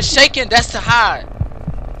guess when it's shaking, that's to hide.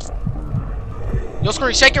 Your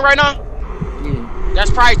screen shaking right now? Yeah.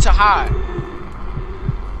 That's probably to hide.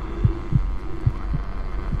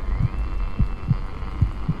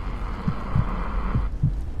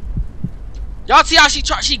 Y'all see how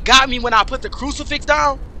she got me when I put the crucifix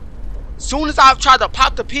down? Soon as I tried to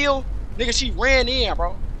pop the pill, nigga, she ran in,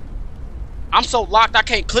 bro. I'm so locked I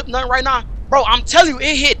can't clip nothing right now. Bro, I'm telling you,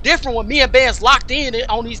 it hit different when me and Bands locked in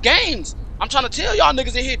on these games. I'm trying to tell y'all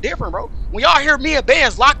niggas it hit different, bro. When y'all hear me and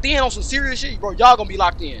Bands locked in on some serious shit, bro, y'all gonna be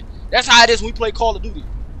locked in. That's how it is when we play Call of Duty.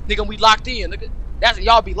 Nigga, we locked in, nigga. That's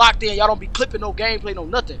y'all be locked in. Y'all don't be clipping no gameplay, no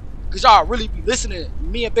nothing. Cause y'all really be listening.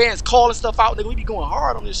 Me and Bands calling stuff out, nigga. We be going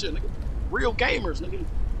hard on this shit, nigga. Real gamers, nigga.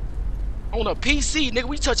 On a PC, nigga,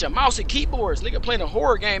 we touching mouse and keyboards. Nigga playing a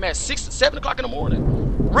horror game at 6 to 7 o'clock in the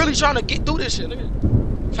morning. Really trying to get through this shit,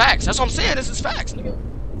 nigga. Facts. That's what I'm saying. This is facts, nigga.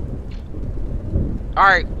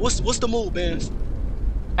 Alright, what's the move, Benz?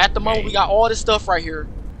 At the moment, we got all this stuff right here.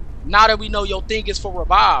 Now that we know your thing is for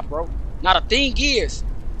revive, bro. Now the thing is,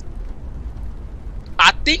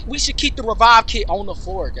 I think we should keep the revive kit on the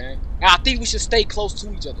floor, gang. And I think we should stay close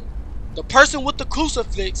to each other. The person with the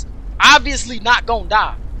crucifix obviously not gonna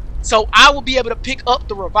die. So I will be able to pick up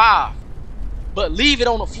the revive. But leave it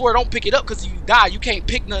on the floor. Don't pick it up because you die. You can't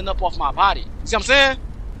pick nothing up off my body. You see what I'm saying?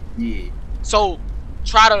 Yeah. So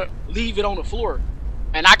try to leave it on the floor.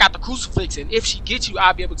 And I got the crucifix, and if she gets you,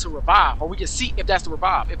 I'll be able to revive. Or we can see if that's the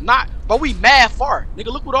revive. If not, but we mad far. Nigga,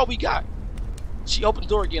 look what all we got. She opened the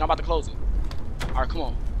door again. I'm about to close it. Alright, come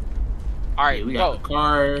on. Alright, Yeah, we go. got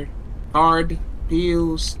the card,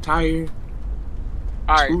 pills, tire,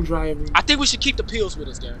 Alright. screwdriver. I think we should keep the pills with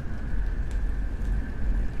us, gang.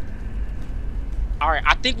 Alright,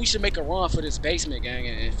 I think we should make a run for this basement, gang,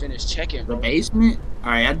 and finish checking, The bro. basement?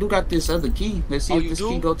 Alright, I do got this other key. Let's see Oh, if you this do?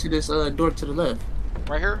 key go to this door to the left.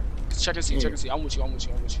 Right here? Check and see, Yeah. check and see. I'm with you, I'm with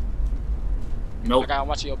you, I'm with you. Nope. I'm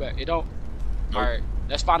watching your back. It don't? Nope. Alright,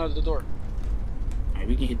 let's find under the door. Alright,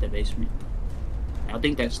 we can hit the basement. I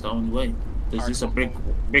think that's the only way. Cause Alright, it's a come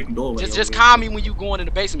on, brick doorway. Just calm me when you going in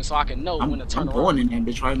the basement so I can know when to turn I'm around. going in that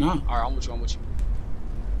bitch right now. Alright, I'm with you, I'm with you.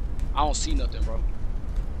 I don't see nothing, bro.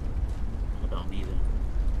 I don't either.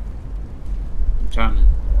 I'm trying to.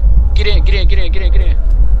 Get in, get in, get in, get in, get in.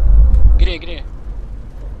 Get in, get in.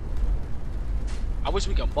 I wish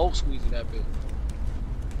we could both squeeze in that bit.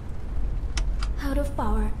 Out of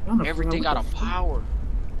power. Everything out of power.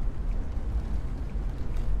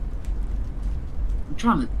 I'm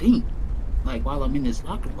trying to think. Like while I'm in this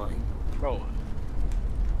locker, like. Bro,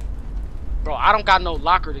 I don't got no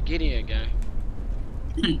locker to get in, gang.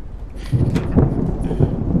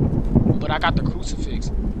 But I got the crucifix.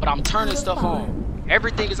 But I'm turning stuff on.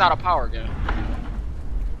 Everything is out of power, gang.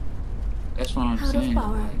 That's what I'm Out of saying.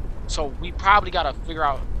 power. Like, So we probably gotta figure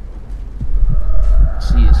out,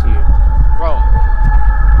 see us here. bro.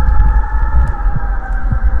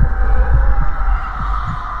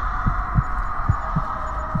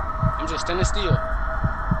 I'm just standing still.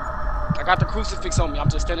 I got the crucifix on me. I'm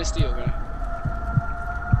just standing still, man.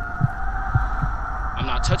 I'm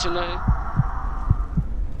not touching nothing.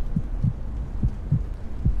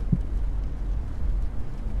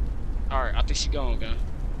 Alright, I think she gone, gang.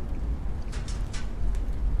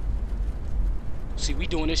 See, we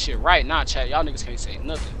doing this shit right now, chat. Y'all niggas can't say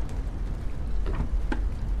nothing.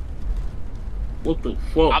 What the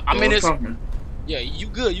fuck? I'm in this. Talking? Yeah, you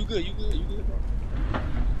good, you good, you good, you good, bro.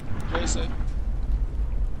 What you say?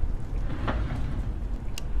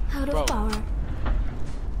 Out Bro. of power.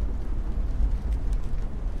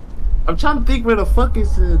 I'm trying to think where the fuck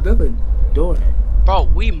is the other door at. Bro,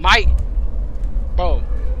 we might. Bro,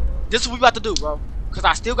 this is what we about to do, bro. Because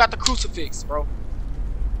I still got the crucifix, bro.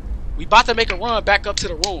 We about to make a run back up to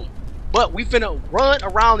the room. But we finna run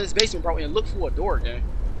around this basement, bro, and look for a door, gang.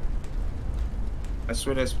 I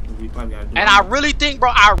swear that's what we probably gotta do. And I really think,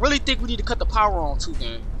 bro, we need to cut the power on too,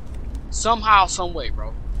 gang. Somehow, some way,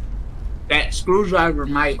 bro. That screwdriver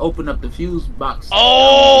might open up the fuse box.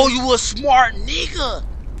 Oh, you a smart nigga.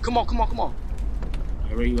 Come on, come on, come on.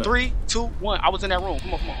 Alright, where you at? 3, 2, 1. I was in that room.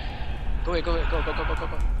 Come on, come on. Go ahead, go ahead. Go, go, go, go, go,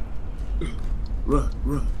 go. Run,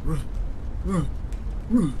 run, run, run,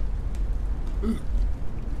 run.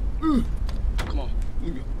 Come on.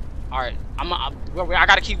 Alright, I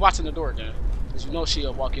gotta keep watching the door, gang. Cause you know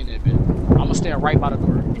she'll walk in there, bitch. I'm gonna stand right by the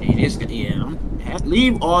door. Hey, this guy, yeah.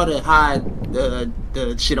 Leave all the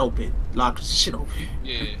the shit open. Lock the shit open.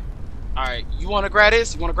 Yeah. Alright, you wanna grab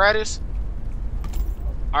this? You wanna grab this?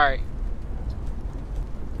 Alright.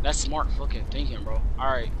 That's smart fucking thinking, bro.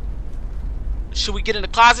 Alright. Should we get in the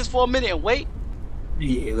closets for a minute and wait?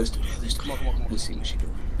 Yeah, let's do that. Let's do Come on, that. come on, come on. Let's see what she do.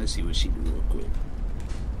 Let's see what she do real quick.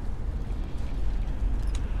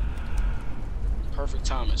 Perfect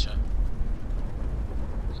timing, chat.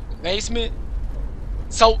 Basement.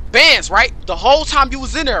 So, Bands, right? The whole time you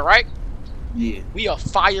was in there, right? Yeah. We a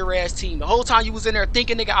fire ass team. The whole time you was in there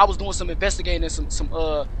thinking, nigga, I was doing some investigating and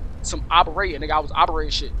some some operating. Nigga, I was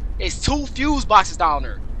operating shit. It's 2 fuse boxes down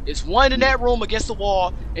there. It's one in that room against the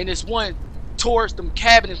wall, and it's one towards them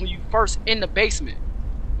cabinets when you first in the basement.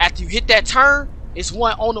 After you hit that turn, it's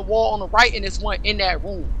one on the wall on the right, and it's one in that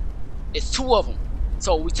room. It's 2 of them.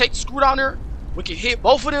 So we take the screw down there. We can hit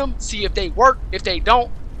both of them, see if they work. If they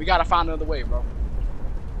don't, we gotta find another way, bro.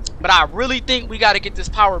 But I really think we gotta get this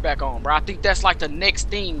power back on, bro. I think that's like the next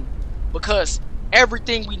thing, because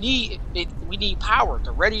everything we need, we need power.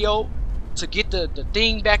 The radio, to get the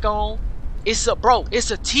thing back on. It's a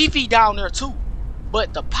TV down there too,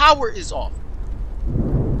 but the power is off.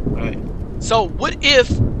 Right. So what if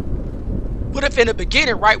in the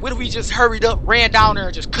beginning, right? What if we just hurried up, ran down there,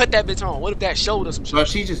 and just cut that bitch on? What if that showed us some shit? But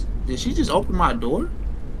did she just open my door?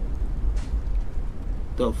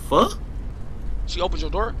 The fuck? She opens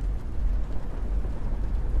your door?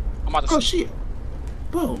 I'm about to. Oh shit,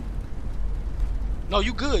 bro. No,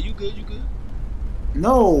 you good.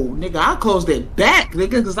 No, nigga, I closed it back,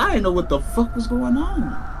 nigga, because I didn't know what the fuck was going on.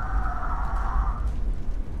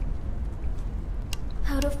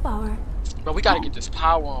 Out of power. Bro, we gotta get this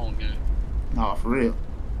power on, man. No, for real.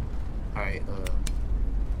 Alright,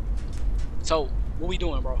 So, what we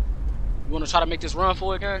doing, bro? You wanna try to make this run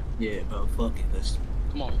for it, gang? yeah, bro, fuck it. Let's.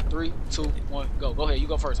 Come on, 3, 2, 1, go. Go ahead, you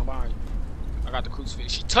go first. I'm behind you. I got the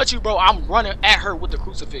crucifix. She touch you, bro. I'm running at her with the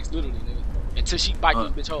crucifix, literally, nigga, until she bite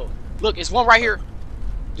this bitch hole. Look, it's one right here.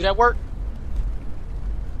 Do that work?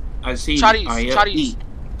 I see. Try these. Right, Try these.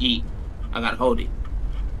 Eat. I gotta hold it.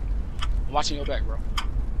 I'm watching your back, bro.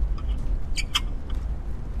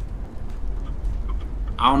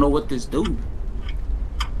 I don't know what this do.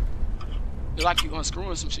 It's like you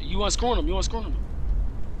unscrewing some shit. You unscrewing them.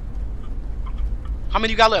 How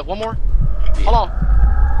many you got left? One more? Yeah. Hold on.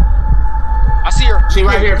 I see her. She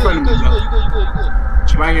right here in front of me. You good.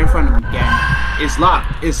 She right here in front of me, gang. It's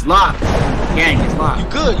locked. Gang, it's locked.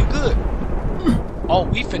 You good. Oh,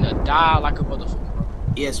 we finna die like a motherfucker, bro.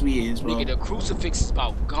 Yes, we is, bro. Nigga, the crucifix is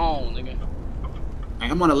about gone, nigga.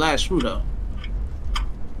 I'm on the last screw, though.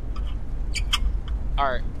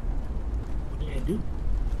 Alright. What did I do?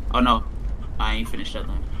 Oh, no. I ain't finished that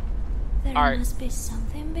one. There Alright. must be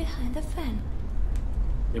something behind the fan.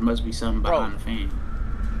 There must be something behind the fan.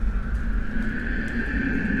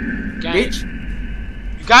 Gang.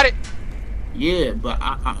 Bitch. You got it? Yeah, but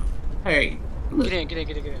hey. Look, Get in. let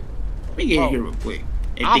me get in here real quick.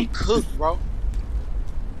 Hey, I'm cooked, bro.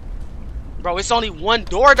 Bro, it's only one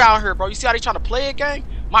door down here, bro. You see how they trying to play it, gang?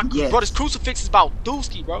 Yes. Bro, this crucifix is about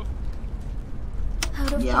dooski, bro.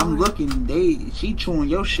 Out of Yeah, power. I'm looking. She chewing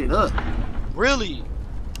your shit up. Really?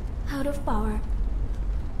 Out of power.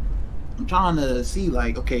 I'm trying to see,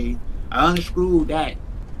 like, okay, I unscrewed that.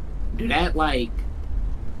 Do that, like,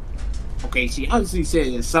 okay, she obviously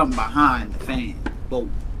said there's something behind the fan, but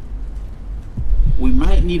we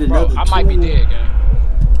might need Bro, another I might be tool. dead, gang.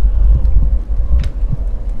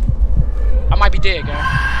 I might be dead, gang.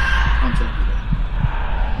 I'm telling you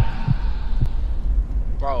that.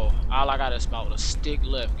 Bro, all I got is about a stick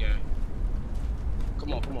left, gang.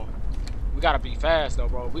 Come on. We gotta be fast, though,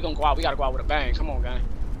 bro. We gotta go out with a bang. Come on, gang.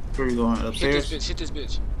 Where we going, upstairs? Hit this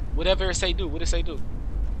bitch. Whatever it say do. What it say do?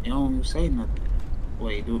 It don't even say nothing.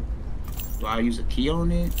 Wait, do I use a key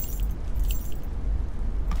on it?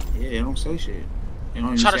 Yeah, it don't say shit. It don't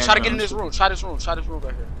even Try say to I get in can this room. Try this room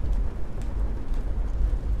right here.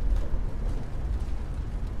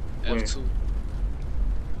 Where? F2.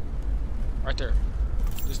 Right there.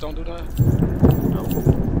 Just don't do that. No.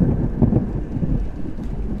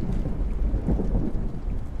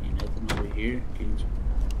 Ain't nothing over here.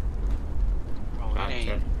 Bro, it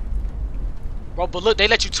ain't. Bro, but look, they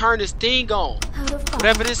let you turn this thing on. Out of power.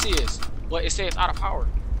 Whatever this is. But it says out of power.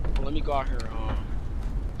 Well, let me go out here.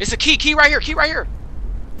 It's a key right here.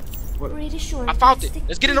 Pretty sure. I found that's it. the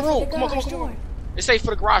Let's get in the key for room. Come on. garage door. It's safe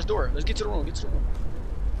for the garage door. Let's get to the room.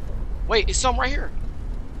 Wait, it's something right here.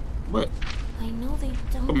 What? I know they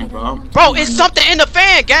don't. Come on, but I bro. don't Bro, know. it's something in the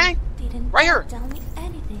fan, gang. Didn't right here. tell me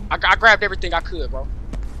anything. I grabbed everything I could, bro.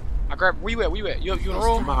 Where you at? You in the I'm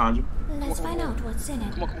room? behind you. Let's find out what's in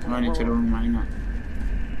it. Come on. Run into the room right now.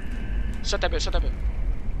 Shut that bitch.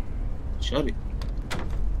 Shut it.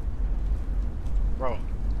 Bro.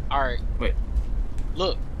 Alright. Wait.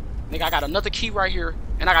 Look. Nigga, I got another key right here.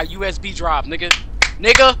 And I got USB drive, nigga.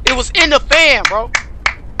 Nigga, it was in the fan, bro.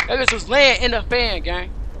 That bitch was laying in the fan,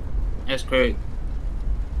 gang. That's crazy.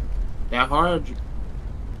 That hard?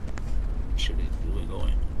 Should it do it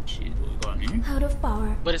going? Should it do it going in? Out of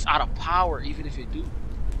power. But it's out of power, even if it do.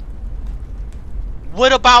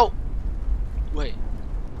 What about... Wait.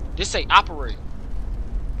 This say operate.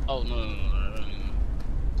 Oh, no.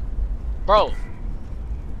 Bro.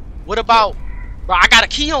 What about Bro, I got a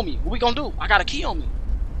key on me. What we gonna do? I got a key on me.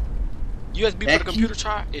 USB That for the computer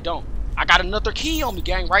try? It don't. I got another key on me,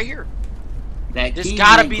 gang, right here. This key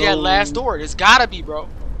gotta might be go- that last door. This gotta be, bro.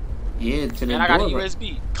 Yeah, to the And I got a door.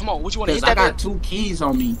 USB. Come on, what you wanna hit Because I that got bit? 2 keys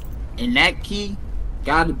on me, and that key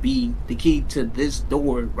gotta be the key to this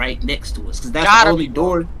door right next to us. Because that's Gotta the only be, bro.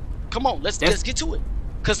 door. Come on, let's That's- get to it.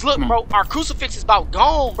 Cause look, Come on. bro, our crucifix is about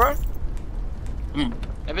gone, bro. Mm.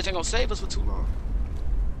 That bitch ain't gonna save us for too long.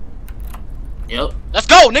 Yep. Let's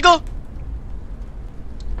go, nigga.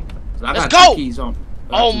 So I Let's got go. 2 keys on me.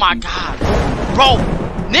 I got Oh 2 my keys. god. Bro,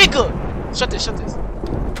 nigga. Shut this.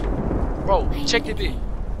 Bro, I check need this a bit.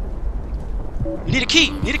 key.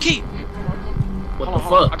 You need a key. What Hold the on.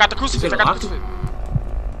 fuck? I got the Is crucifix. it I a got the locker?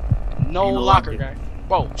 crucifix. No Ain't no locker, locker. guy.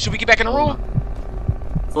 Bro, should we get back in the room?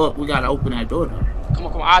 Fuck, we gotta open that door though. Come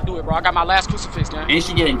on. I'll do it, bro. I got my last crucifix, gang. And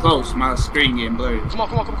she getting close. My screen getting blurry. Come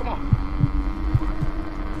on.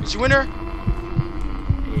 Is you in there?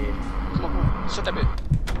 Yeah. Come on. Shut that bit.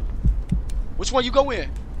 Which one you go in?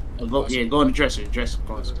 Go in the dresser. Dresser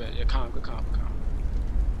closet. Yeah, calm.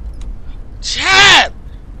 Chad!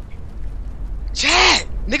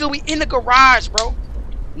 Nigga, we in the garage, bro.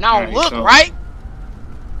 Now Alright, look, so- right?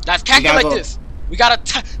 Let's calculate go. this. We gotta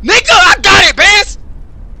nigga, I got it, Benz!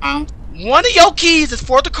 One of your keys is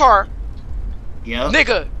for the car. Yep.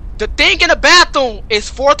 Nigga, the thing in the bathroom is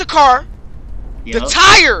for the car. Yep. The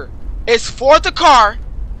tire is for the car.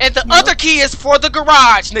 And the Yep. other key is for the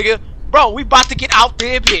garage, nigga. Bro, we about to get out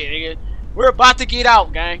there, nigga. We're about to get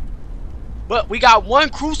out, gang. But we got one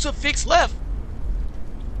crucifix left.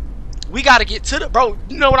 We gotta get to the... Bro,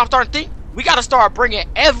 you know what I'm starting to think? We gotta start bringing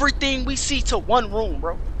everything we see to one room,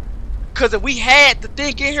 bro. Because if we had the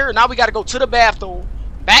thing in here, now we gotta go to the bathroom,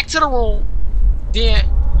 back to the room, then,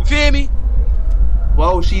 you feel me?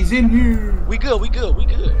 Whoa, she's in here. We good. Look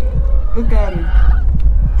at her.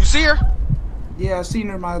 You see her? Yeah, I seen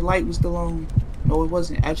her. My light was still on. No, it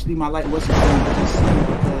wasn't. Actually, my light wasn't on. I just seen it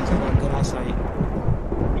because I got good eyesight.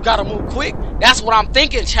 You gotta move quick. That's what I'm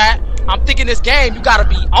thinking, chat. I'm thinking this game, you gotta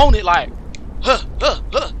be on it like,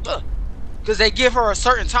 Because they give her a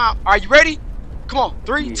certain time. Are you ready? Come on.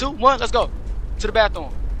 3, Yeah. 2, 1, let's go. To the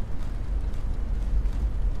bathroom.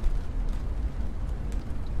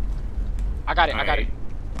 I got it.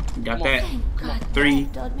 Got Come on. that. Thank God. 3.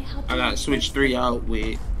 Dad taught me how to I got to use switch it. 3 out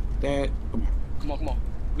with that. Come on. Come on.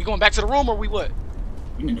 We going back to the room or we what?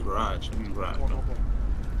 I'm in the garage. Come on.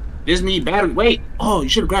 This me battery. Wait. Oh, you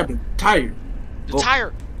should have grabbed the tire. The Go.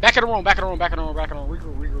 tire. Back in the room.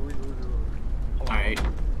 Regroup. Hold on. Alright.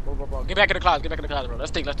 Bro. Get back in the closet, bro.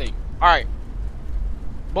 Let's think. Alright.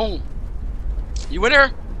 Boom. You in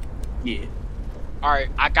there? Yeah. Alright,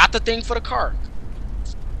 I got the thing for the car.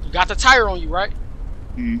 You got the tire on you, right?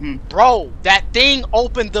 Mm-hmm. Bro, that thing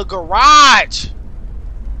opened the garage.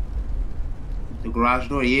 The garage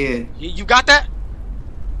door, yeah. You got that?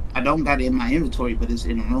 I don't got it in my inventory, but it's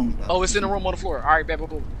in the room, though. Oh, it's in the room on the floor. Alright,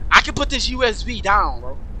 boom. I can put this USB down,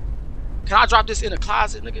 bro. Can I drop this in the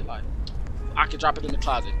closet, nigga? Like, I can drop it in the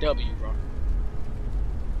closet. W, bro.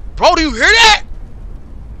 Bro, do you hear that?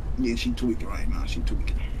 Yeah, she tweaking right now. She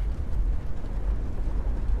tweaking.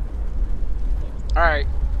 Alright.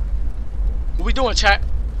 What we doing, chat?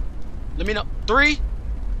 Let me know. 3?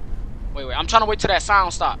 Wait. I'm trying to wait till that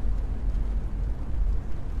sound stop.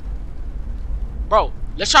 Bro,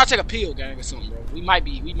 let's try to take a pill, gang, or something, bro. We might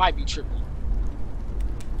be tripping.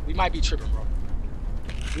 We might just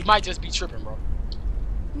be tripping, bro.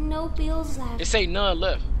 No pills left. It say none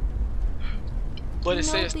left. But it no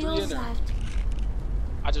says 3 in pills there. left.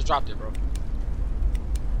 I just dropped it, bro.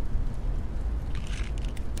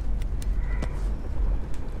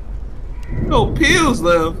 No pills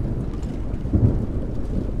left.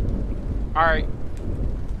 Alright,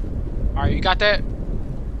 you got that?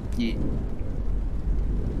 Yeah.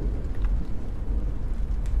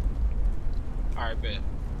 Alright, bet.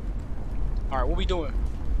 Alright, what we doing?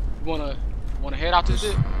 You wanna head out this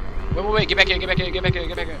bit? Wait, get back in, gang.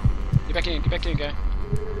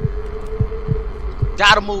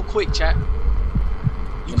 Gotta move quick, chat.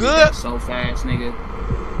 You good? So fast, nigga.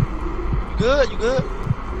 You good?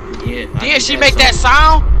 Yeah. Then she make that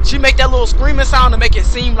sound. She make that little screaming sound to make it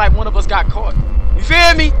seem like one of us got caught. You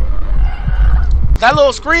feel me? That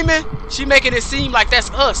little screaming, she making it seem like that's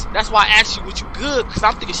us. That's why I asked you, what you good? Because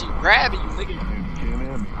I'm thinking she grabbing you, nigga.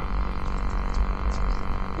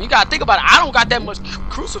 You gotta think about it. I don't got that much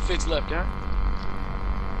crucifix left, gang.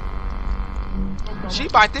 She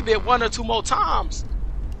bite that bit 1 or 2 more times.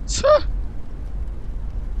 Well,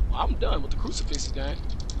 I'm done with the crucifixes, gang.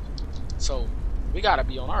 So we gotta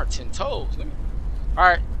be on our 10 toes.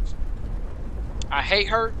 Alright. I hate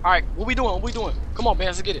her. Alright, what we doing? Come on, man,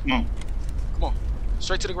 let's get it. Come on. Come on.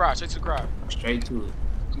 Straight to the garage. Straight to the garage. Straight to it.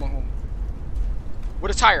 Come on home.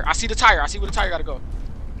 Where the tire? I see the tire. I see where the tire gotta go.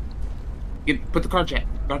 Put the car check.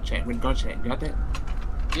 Car check. Where the car check? Got that?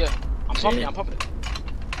 Yeah. I'm pumping it. I'm pumping it.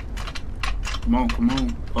 Come on, come on.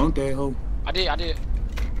 Pump that hoe. I did.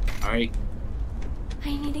 Alright.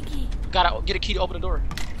 I need a key. Gotta get a key to open the door.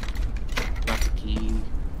 Got the key.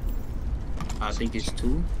 I think it's 2.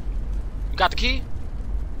 You got the key?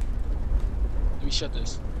 Let me shut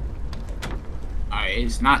this. Alright,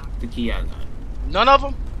 it's not the key I got. None of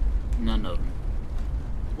them? None of them.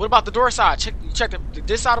 What about the door side? Check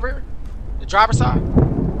this side over here? The driver's side?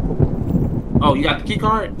 Oh, you got the key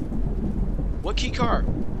card? What key card?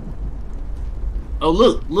 Oh,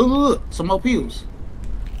 look. Some more pills.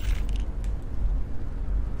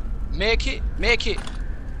 Med kit?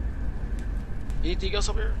 Anything else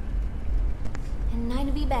over here? And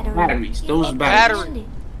 9V battery. Batteries. Those are Battery. batteries.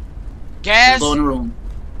 Gas? Go in the room.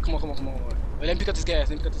 Come on. Wait, let me pick up this gas.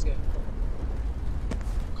 Come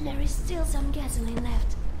on. There is still some gasoline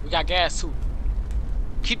left. We got gas too.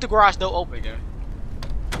 Keep the garage door open, gang.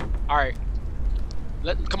 Alright.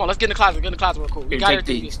 Come on, let's get in the closet. Real quick. We Here, got take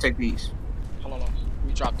everything. these. Take these. Hold on. Let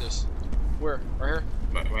me drop this. Where? Right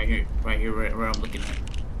here? Right here, where I'm looking at.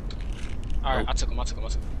 Alright, I took them.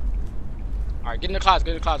 Alright, get in the closet.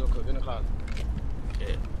 Real quick. Get in the closet.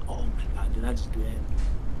 Yeah. Oh my god, did I just do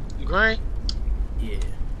that? You green? Yeah.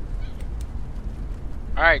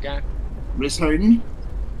 Alright, gang. Wrist hurting?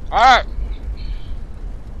 Alright.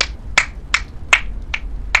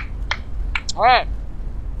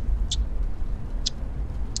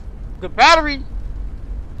 The battery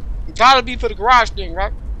gotta be for the garage thing,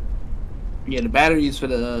 right? Yeah, the battery is for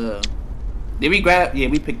the. Did we grab? Yeah,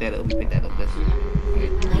 we picked that up. That's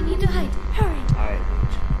it. I need to hide. Hurry.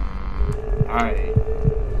 Alright.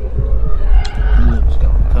 You just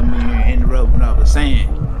gonna come in here and interrupt what I was saying.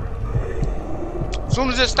 As soon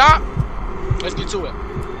as it stop, let's get to it.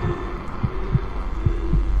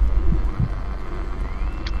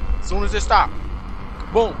 As soon as it stop,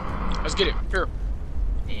 boom, let's get it. Here.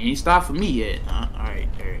 It ain't stopped for me yet. Alright,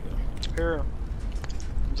 there you go. Here.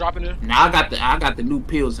 I'm dropping it. Now I got the new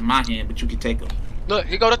pills in my hand, but you can take them. Look,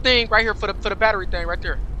 here go the thing right here for the battery thing right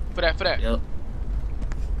there. For that. Yep.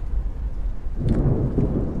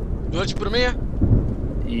 You let you put them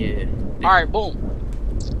in? Yeah. Alright, boom.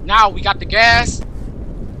 Now we got the gas.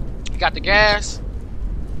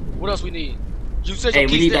 What else we need? You said Hey, your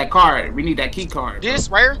we keys need there. that card. We need that key card. This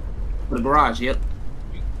right here? For the garage, yep.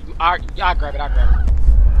 I'll grab it.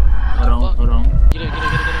 Hold on. Get in.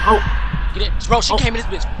 Oh, Get in. Bro, she came in this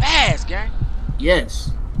bitch fast, gang.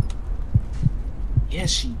 yes. Yes,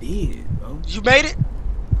 she did, bro. You made it?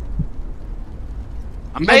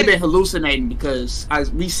 I might have been hallucinating because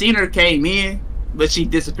we seen her came in, but she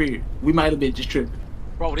disappeared. We might have been just tripping.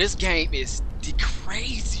 Bro, this game is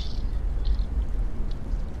crazy.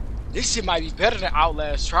 This shit might be better than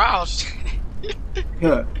Outlast Trials.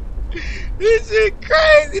 Yeah. This shit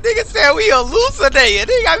crazy. Nigga said we hallucinating.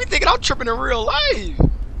 Nigga got me thinking I'm tripping in real life.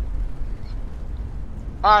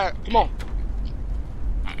 Alright, come on.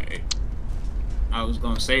 Alright. I was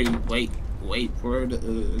gonna say, wait for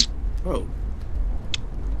the, bro.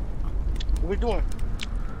 What we doing?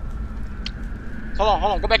 Hold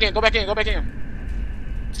on. Go back in.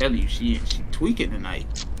 Tell you, she tweaking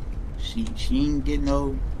tonight. She ain't getting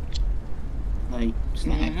no, like,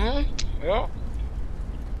 snack. Yeah.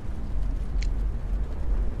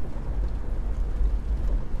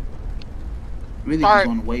 Really All just right.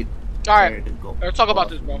 gonna wait All right. for her to go. Let's talk about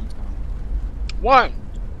this, bro. One.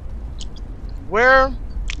 Where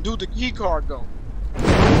do the key card go? They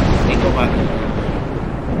go by.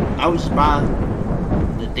 I was by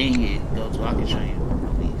the thing it goes so I can show you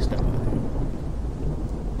the stuff out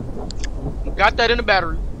there. Got that in the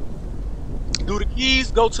battery. Do the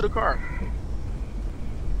keys go to the car?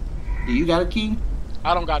 Do you got a key?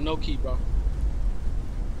 I don't got no key, bro.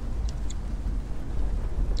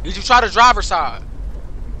 Did you try the driver's side?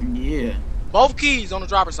 Yeah. Both keys on the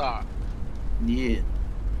driver's side. Yeah.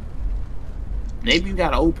 Maybe you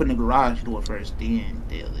gotta open the garage door first, then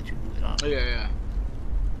they'll let you do it on. Yeah.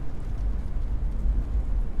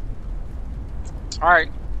 Alright.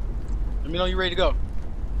 Let me know you ready to go.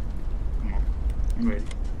 Come on. I'm ready.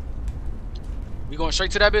 We going straight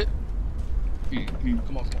to that bit? Mm-hmm.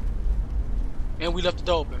 Come on. And we left the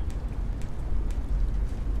door open.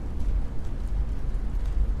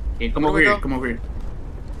 Yeah, come Where over do we here. go? Come over here.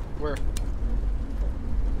 Where?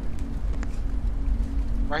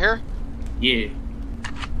 Right here? Yeah.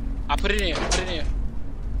 I put it in.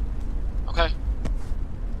 Okay.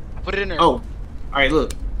 I put it in there. Oh. Alright,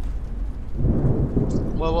 look.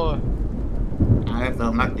 What? I have to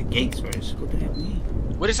unlock the gates first. What the hell, man?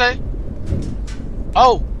 What'd it say?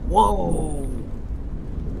 Oh, Whoa.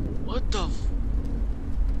 what the?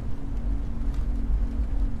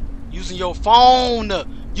 Using your phone.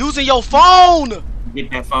 Using your phone.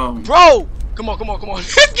 Get that phone. Bro, come on, come on, come on.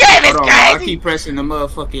 This game is Hold on, I crazy. keep pressing the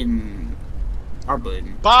motherfucking R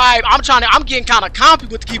button. Bye. I'm getting kind of compy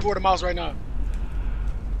with the keyboard and mouse right now.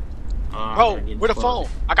 Bro, I'm getting where the fucked. phone?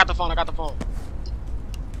 I got the phone. I got the phone.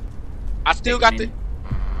 I still got the.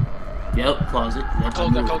 Yep, closet. Yep,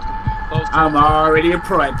 Close that. Close. I'm already a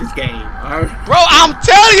pro at this game. All right. Bro, I'm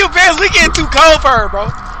telling you, Vince, we getting too cold for her, bro.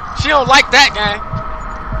 She don't like that game.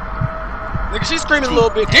 Nigga, she's screaming a little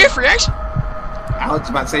bit different, ain't she? I was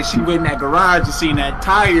about to say she went in that garage and seen that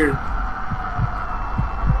tire.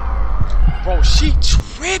 Bro, she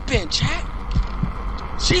tripping, chat.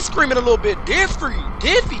 She screaming a little bit diffy.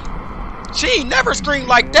 She ain't never screamed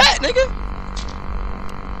like that, nigga.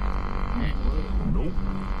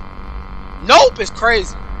 Nope, it's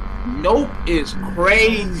crazy. Nope is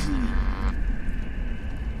crazy.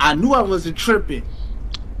 I knew I wasn't tripping.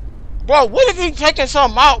 Bro, what if he taking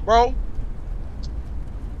something out, bro?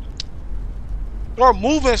 Or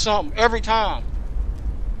moving something every time.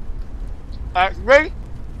 Alright, ready?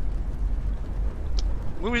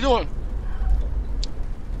 What we doing?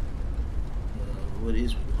 What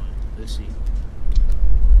is we doing? Let's see.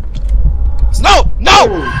 No!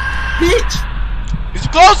 Oh, bitch! Did you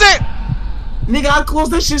close it? Nigga, I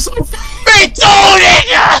closed that shit so fast. Me too,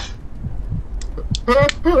 nigga!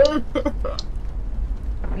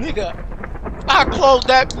 Nigga, I closed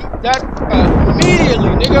that immediately,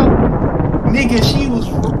 nigga.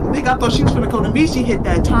 Nigga, I thought she was gonna come to me. She hit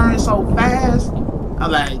that turn so fast.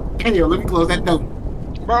 I'm like, hey, yo, let me close that door.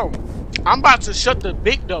 Bro, I'm about to shut the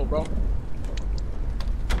big door, bro.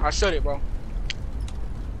 I shut it, bro.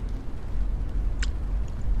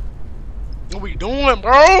 What we doing,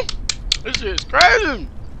 bro? This shit is crazy.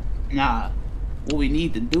 Nah, what we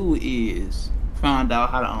need to do is find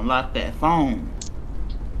out how to unlock that phone.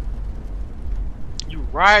 You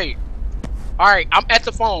right. Alright, I'm at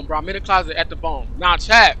the phone, bro. I'm in the closet at the phone. Now,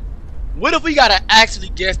 chat, what if we gotta actually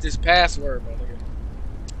guess this password, bro, nigga?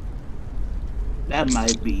 That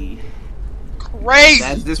might be Crazy.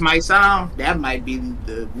 As this might sound, that might be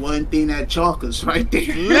the one thing that chalk us right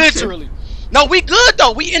there. Literally. No, we good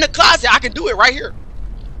though. We in the closet. I can do it right here.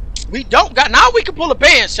 We don't got. Now we can pull a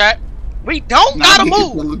band, chat. We don't gotta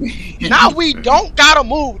move. Now we don't gotta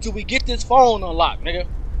move till we get this phone unlocked, nigga.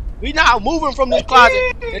 We not moving from this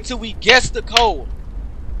closet until we guess the code.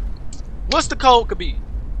 What's the code could be?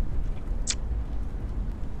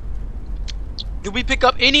 Did we pick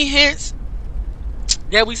up any hints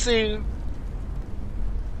that we seen?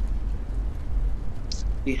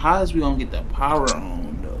 How is we gonna get the power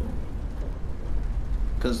on though?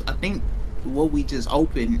 Cause I think what we just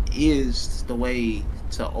opened is the way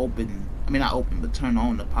to open. I mean, not open, but turn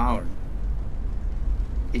on the power.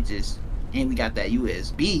 It just, and we got that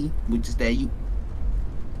USB, which is that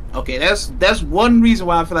Okay, that's one reason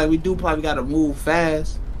why I feel like we do probably gotta move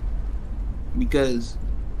fast, because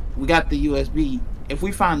we got the USB. If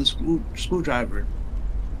we find the screwdriver,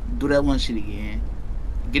 do that one shit again,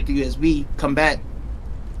 get the USB, come back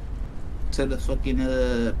to the fucking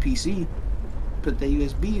PC, put the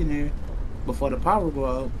USB in there before the power go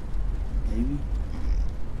out.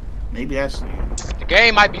 Maybe that's The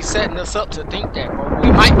game might be setting us up to think that, bro.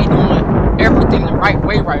 We might be doing everything the right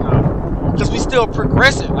way right now, because we still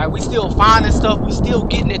progressing. Like, we still finding stuff. We still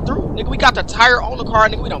getting it through. Nigga, we got the tire on the car.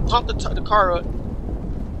 Nigga, we done pumped the car up.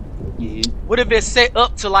 yeah. What if it's set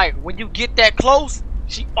up to, like, when you get that close,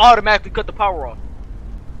 she automatically cut the power off?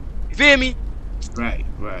 You feel me? Right.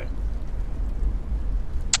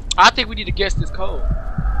 I think we need to guess this code.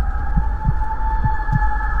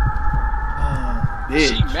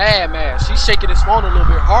 She mad. She's shaking his phone a little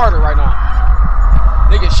bit harder right now.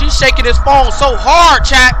 Nigga, she's shaking his phone so hard,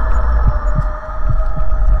 chat.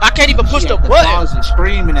 I can't even push the button. And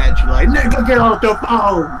screaming at you like, nigga, get off the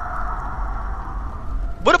phone.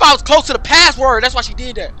 What if I was close to the password? That's why she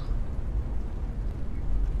did that.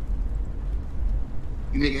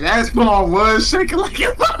 Nigga, that phone was shaking like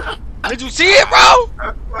your mother. Did you see it, bro?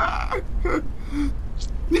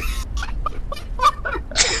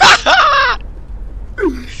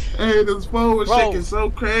 Hey, this phone was Bro. shaking so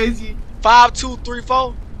crazy.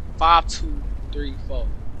 5234. 5234.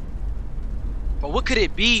 But what could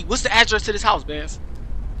it be? What's the address to this house, Vance?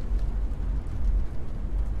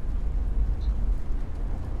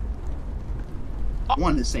 I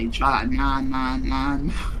want to say try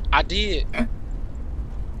 999. I did.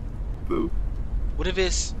 Boo. What if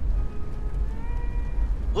it's...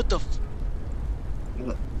 What the f...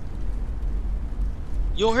 What?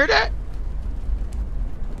 You don't hear that?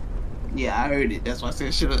 Yeah, I heard it. That's why I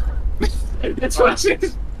said shut up. That's what I said.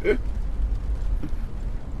 Bro,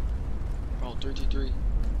 333.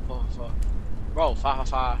 4 Bro,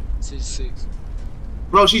 555 66.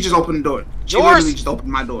 Bro, she just opened the door. She Yours? literally just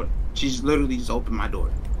opened my door. She just literally just opened my door.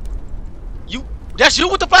 That's you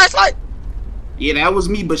with the flashlight? Yeah, that was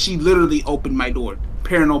me, but she literally opened my door.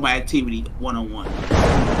 Paranormal Activity 101.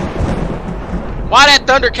 Why that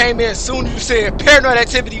thunder came in as soon as you said Paranormal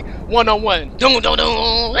Activity 101? Doom, doom,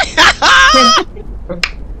 doom.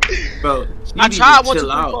 Bro, I tried 1, 2, 3,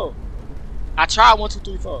 chill out. 4. I tried 1, 2,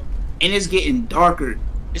 3, 4. And it's getting darker.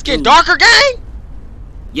 It's getting darker, gang?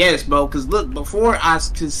 Yes, bro, because look, before I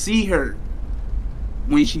could see her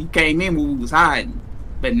when she came in when we was hiding.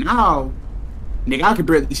 But now, nigga, I could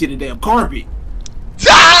barely see the damn carpet.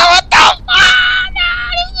 What the fuck? Nah,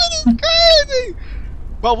 this shit is crazy.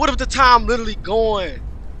 Bro, what if the time literally going?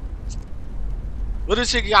 What if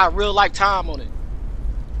shit got real life time on it?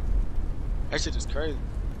 That shit is crazy.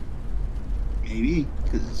 Maybe,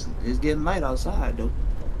 because it's getting light outside, though.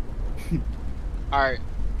 Alright.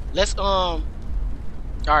 Let's, alright,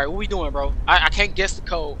 what we doing, bro? I can't guess the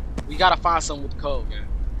code. We gotta find something with the code, man.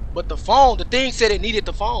 But the phone, the thing said it needed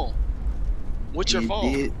the phone. What's your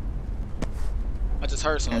phone? Did. I just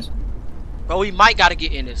heard something. Bro, we might gotta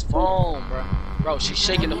get in this phone, bro. Bro, she's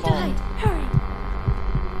shaking the phone. Hurry.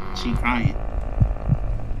 She crying.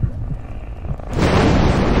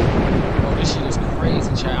 Bro, this shit is crazy,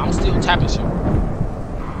 chat. I'm still tapping shit.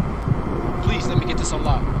 Please, let me get this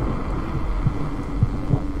unlocked.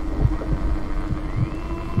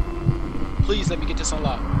 Please, let me get this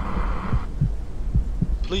unlocked.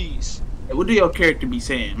 Please. Hey, what do your character be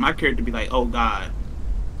saying? My character be like, oh God.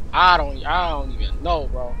 I don't even know,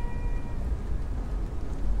 bro.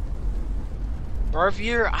 Birth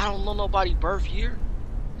year? I don't know nobody birth year.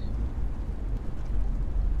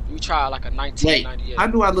 You try like a Wait, 1998. how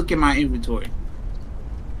do I look at my inventory?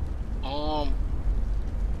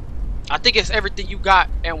 I think it's everything you got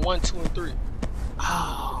and 1, 2, and 3.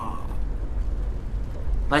 Oh.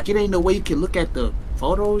 Like it ain't no way you can look at the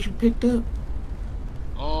photos you picked up?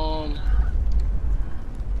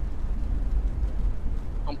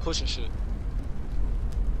 I'm pushing shit.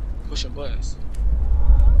 Pushing buttons.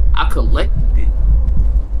 I collected it.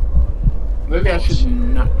 Maybe I should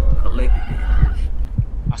not collect it.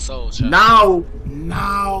 I sold, chat.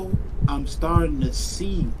 Now I'm starting to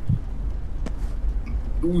see.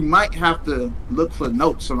 We might have to look for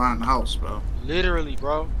notes around the house, bro. Literally,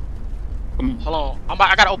 bro. Come on. Hold on.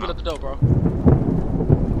 I gotta open up the door, bro.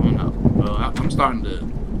 Oh no, bro. I'm starting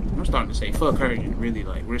to say fuck her and really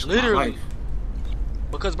like risk my Literally. life.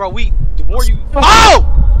 Because, bro, the more you. Oh!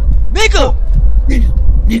 Nigga!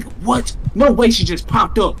 Nigga, what? No way she just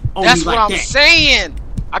popped up on That's me what like I'm that. saying.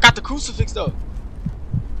 I got the crucifix, though.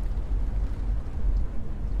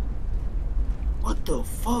 What the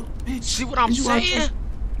fuck, bitch? See what I'm saying?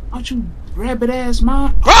 Aren't you rabbit ass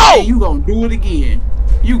mine? Bro! Hey, you gonna do it again.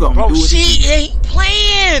 You gonna Bro, do it she again. ain't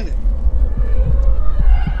playing.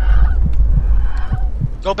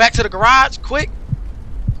 Go back to the garage, quick.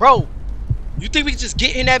 Bro, you think we can just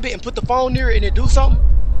get in that bit and put the phone near it and then do something?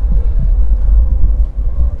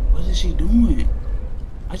 What is she doing?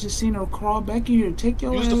 I just seen her crawl back in here. Take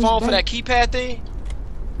your Use ass the phone back. for that keypad thing.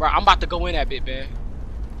 Bro, I'm about to go in that bit, man.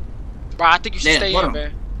 Bro, I think you should stay hold in, on.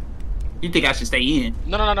 man. You think I should stay in?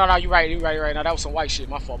 No, you right. Now that was some white shit.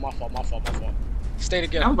 My fault. Stay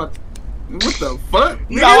together. I'm about to, what the fuck?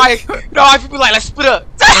 You know why people like, let's split up.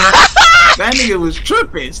 That nigga was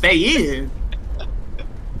tripping. Stay in.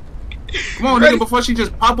 Come on, Ready? nigga, before she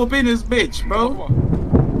just pop up in this bitch, bro. Come on.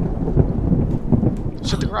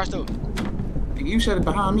 Shut the garage door. Nigga, you shut it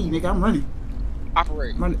behind me, nigga. I'm running.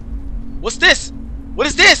 Operate. I'm running. What's this? What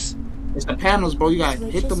is this? It's the panels, bro. You gotta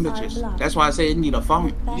hit them bitches. That's why I said you need a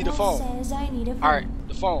phone. Need a phone. Says I need a phone. Alright,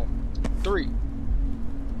 the phone. 3.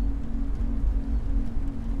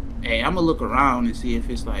 Hey, I'm gonna look around and see if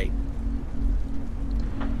it's like.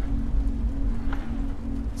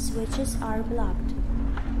 Switches are blocked.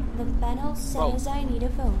 The panel Bro. says I need a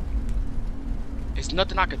phone. There's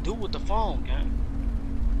nothing I can do with the phone, gang.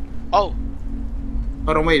 Oh,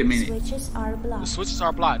 Hold on, wait a minute. Switches are the blocked. switches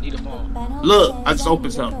are blocked. Need a The phone. panel Look, says I just opened need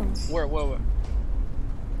a something. phone.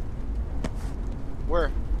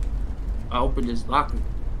 Where? I opened this locker.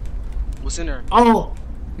 What's in there? Oh,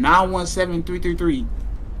 917333.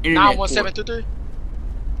 91733?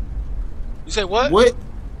 You say what?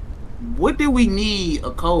 What did we need a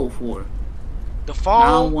code for? The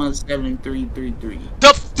phone? 917333.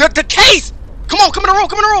 The case! Come in the room,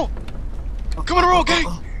 Come in the room, gang!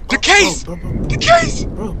 The case! Bro. The case!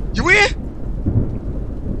 Bro. You in?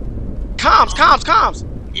 Comms!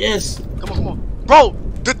 Yes. Come on. Bro,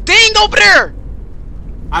 The thing over there.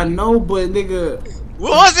 I know, but nigga.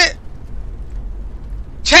 What was it?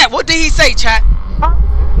 Chat, what did he say, chat?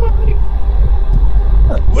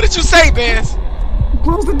 What did you say, Vance?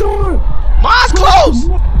 Close the door. Mine's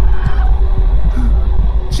closed.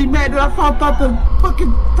 She mad that I found out the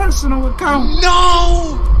fucking personal account.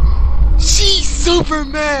 No. She's super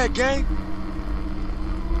mad, gang.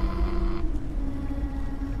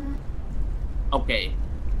 Okay.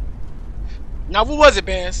 Now, what was it,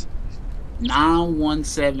 Vance?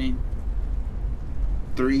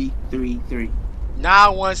 917333.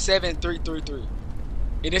 917333.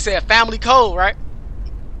 And it said family code, right?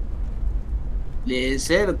 Yeah, it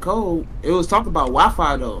said a code. It was talking about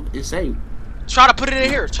Wi-Fi though. It say. Try to put it in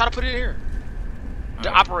here. Try to put it in here. To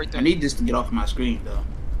Alright. operate I them. need this to get off my screen though.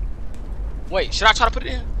 Wait, should I try to put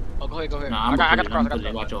it in? Oh, go ahead, go ahead. No, I got the cross.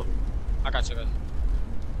 Watch over. I got you.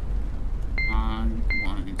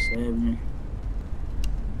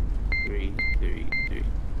 917333.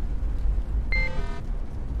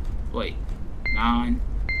 Wait,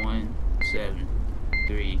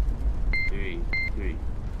 917333.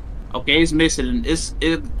 Okay, it's missing. It's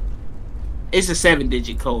a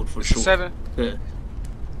 7-digit code for sure. 7. Yeah.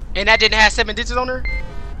 And that didn't have 7 digits on there.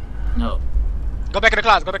 No. Go back in the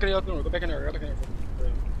closet. Go back in the other room. Go back in there. Go back in there.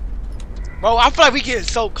 Bro, I feel like we getting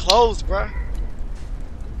so close, bro.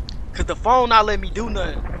 Cause the phone not letting me do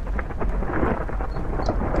nothing.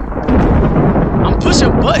 I'm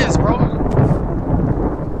pushing buttons, bro.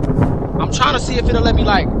 I'm trying to see if it'll let me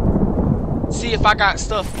like see if I got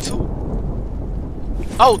stuff too.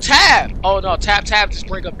 Oh, tab. Oh no, tab just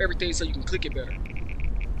bring up everything so you can click it better.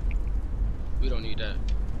 We don't need that.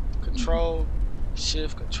 Control,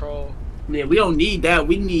 shift, control. Yeah, we don't need that.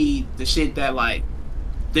 We need the shit that like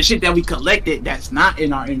the shit that we collected that's not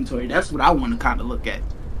in our inventory. That's what I want to kind of look at.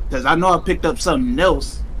 Cause I know I picked up something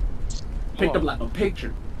else. Picked up like a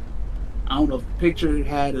picture. I don't know if the picture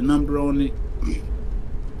had a number on it.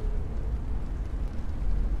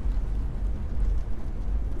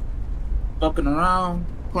 Fucking around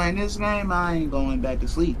playing this game, I ain't going back to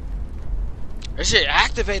sleep. That shit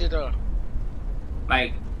activated though.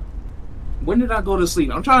 Like, when did I go to sleep?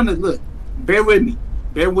 I'm trying to look. Bear with me.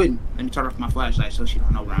 Bear with me. Let me turn off my flashlight so she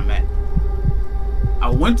don't know where I'm at. I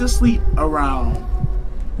went to sleep around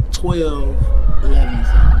 12, 11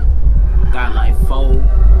 something. Got like 4.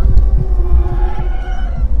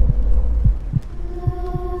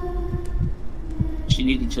 She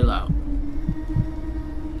need to chill out.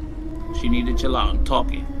 She need to chill out. I'm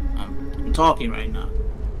talking. I'm talking right now.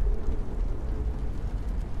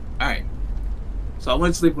 Alright. So I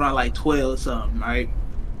went to sleep around like 12 something, right?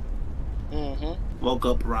 Woke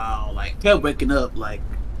up around like, kept waking up like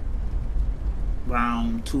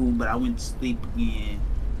around 2, but I went to sleep again.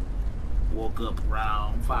 Woke up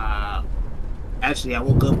around 5. Actually, I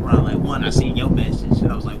woke up around like 1. I seen your message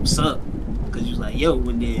and I was like, what's up? Because you was like, yo,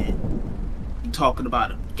 and then you talking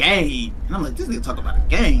about a game. And I'm like, this nigga talking about a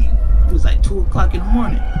game. It was like 2 o'clock in the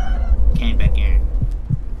morning. Came back in.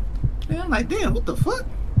 And I'm like, damn, what the fuck?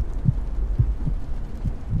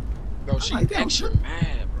 Bro, she like, damn, extra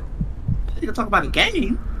mad, bro. Nigga talk about a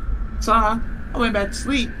game. So I went back to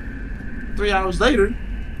sleep. 3 hours later,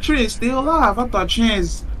 Trent's still alive. I thought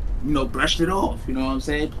Trent's, brushed it off. You know what I'm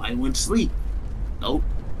saying? Probably went to sleep. Nope.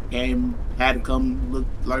 Came, had to come look,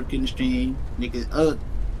 lurk in the stream. Nigga,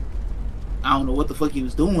 I don't know what the fuck he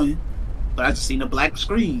was doing, but I just seen a black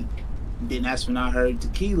screen. And then that's when I heard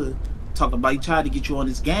Tequila talk about he tried to get you on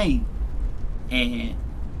this game. And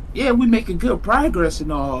yeah, we making good progress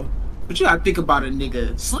and all, but you gotta think about a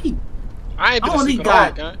nigga sleep. I ain't been only asleep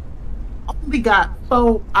at all, only got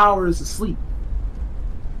 4 hours of sleep.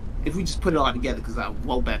 If we just put it all together, because I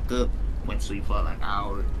woke back up, went to sleep for like an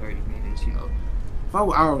hour, 30 minutes,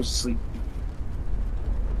 4 hours of sleep.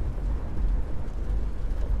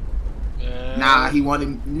 Nah, he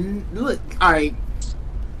wanted. Look, all right.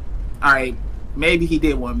 Maybe he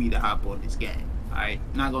did want me to hop on this game. All right,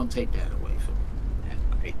 not gonna take that away from that.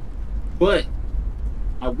 All right, but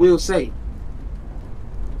I will say,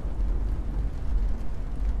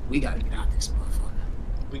 we gotta get out of this motherfucker.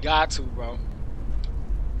 We got to, bro.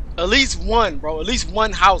 At least one, bro. At least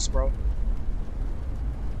one house, bro.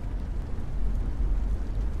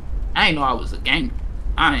 I ain't know I was a gamer.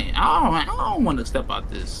 I don't want to step out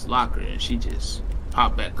this locker and she just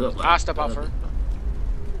pop back up. Like I'll step out first.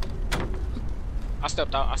 I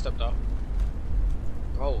stepped out.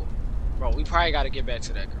 Bro, we probably got to get back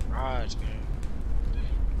to that garage, man.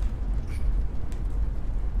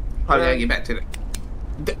 Probably gotta get back to that.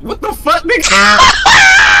 What the fuck, nigga?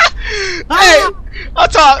 Hey, I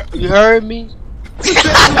talk. You heard me?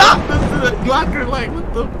 Locker, like,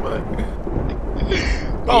 what the fuck?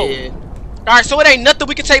 Bro. Yeah. Alright, so it ain't nothing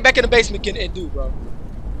we can take back in the basement and do, bro.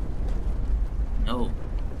 No.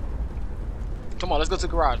 Come on, let's go to the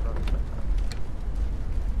garage, bro.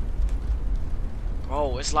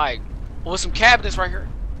 Bro, it's like, with some cabinets right here.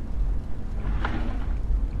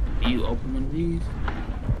 Can you open one of these?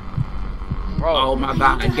 Bro. Oh my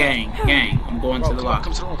god, gang. I'm going Bro, to the lock.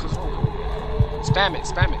 come to the room, Spam it.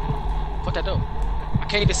 Fuck that door. I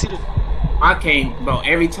can't even see the... I can't, bro.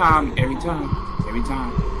 Every time.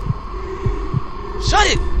 Shut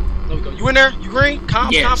it! There we go. You in there? You green?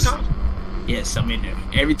 Comms? Yes, I'm in there.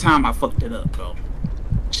 Every time I fucked it up, bro.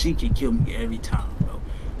 She can kill me every time, bro.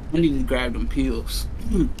 I need to grab them pills.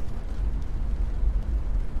 Bro,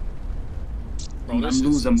 I'm this is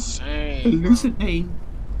losing insane, hallucinating.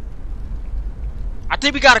 I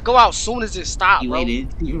think we gotta go out as soon as it stops, You bro. waited.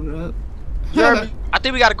 You're up. You heard me? I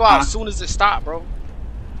think we gotta go out as soon as it stops, bro.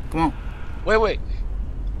 Come on. Wait.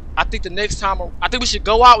 I think the next time, I think we should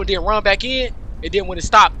go out and then run back in, and then when it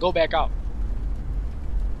stops, go back out.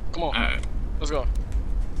 Come on. Alright. Let's go.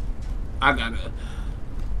 I gotta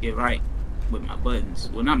get right with my buttons.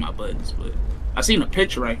 Well, not my buttons, but I seen a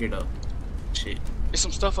picture right here though. Shit. There's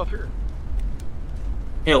some stuff up here.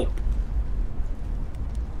 Help.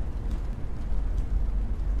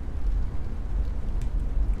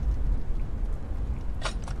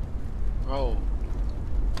 Bro.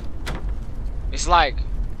 It's like,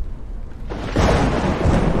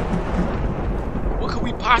 what could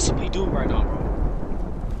we possibly do right now, bro?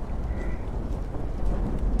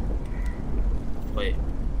 Wait.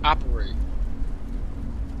 Operate.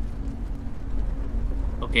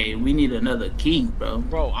 Okay, we need another key, bro.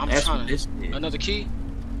 Bro, I'm That's trying what this is. Another key?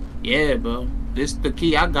 Yeah, bro. This the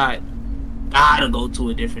key I got. Gotta go to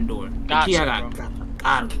a different door. The Gotcha, key I got. bro.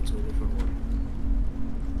 Gotta go to a different door.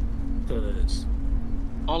 Cause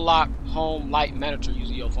Unlock home light manager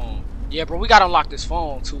using your phone. Yeah, bro, we gotta unlock this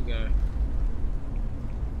phone too, gang.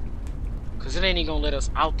 Cause it ain't even gonna let us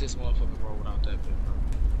out this motherfucker, bro, without that bit, bro.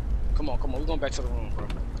 Come on, we're going back to the room, bro.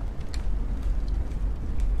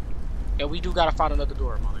 Yeah, we do gotta find another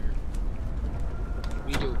door, motherfucker.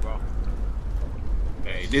 We do, bro.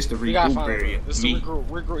 hey, this the We gotta regroup find area. This is a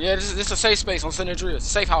regroup. Yeah, this is a safe space on San Andreas.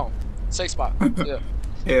 Safe home. Safe spot. Yeah.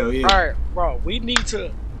 Hell yeah. Alright, bro. We need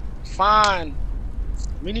to find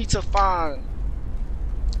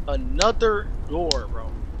another door,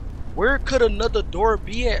 bro. Where could another door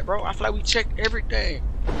be at, bro? I feel like we checked everything.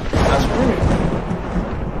 That's weird.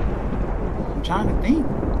 I'm trying to think.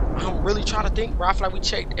 I'm really trying to think, bro. I feel like we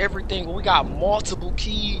checked everything, but we got multiple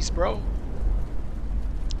keys, bro.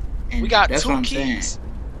 And We got that's what 2 I'm keys. saying.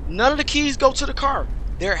 None of the keys go to the car.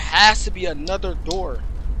 There has to be another door.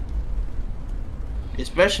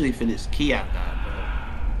 Especially for this key I got, bro.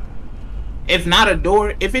 If not a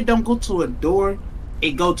door, if it don't go to a door,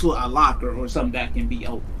 it go to a locker or something that can be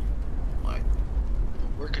open. Like,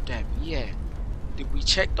 Where could that be at? Did we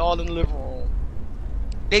checked all in the living room?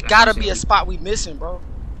 There gotta be a spot we missing, bro.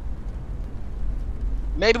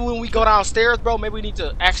 Maybe when we go downstairs, bro, maybe we need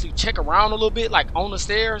to actually check around a little bit, like on the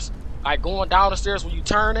stairs, like going down the stairs when you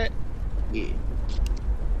turn it. yeah.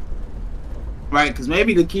 Right, because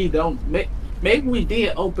maybe the key don't. Maybe we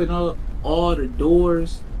did open up all the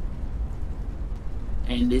doors,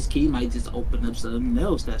 and this key might just open up something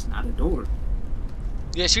else that's not a door.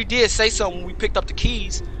 Yeah, she did say something when we picked up the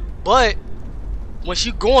keys, but when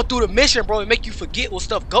she going through the mission, bro, it make you forget what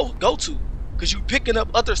stuff go to. Cause you picking up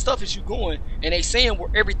other stuff as you going, and they saying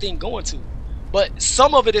where everything going to. But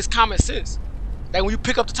some of it is common sense. Like when you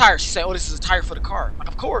pick up the tire, she say, "Oh, this is a tire for the car." Like,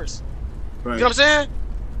 of course. Right. You know what I'm saying?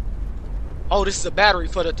 Oh, this is a battery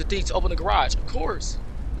for the thing to open the garage. Of course.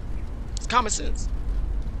 It's common sense.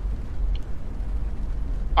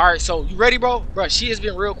 All right, so you ready, bro? Bro, she has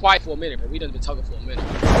been real quiet for a minute, bro. We done been talking for a minute.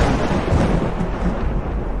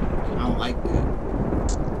 I don't like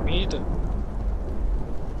that. Me either.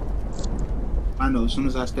 I know as soon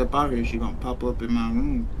as I step out here, she gonna pop up in my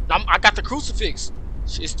room. I got the crucifix.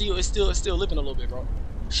 It's still living a little bit, bro.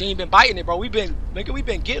 She ain't been biting it, bro. We been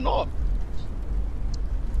getting off.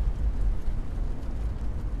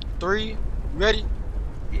 3, you ready?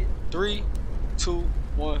 Yeah. 3, 2,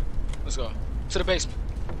 1, let's go to the basement.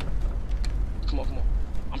 Come on.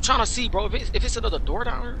 I'm trying to see, bro. If it's another door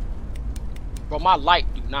down here, bro, my light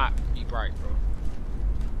do not be bright, bro.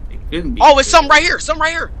 It couldn't be. Oh, it's something right here. Something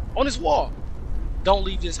right here on this wall. Don't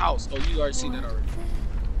leave this house. Oh, you already seen that already.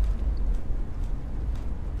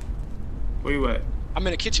 Where you at? I'm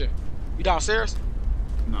in the kitchen. You downstairs?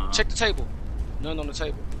 Nah. Check the table. None on the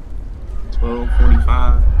table.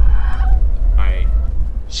 12:45. Alright.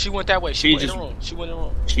 She went that way. She went in the room. She went in the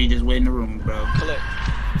room. She just went in the room, bro. Collect.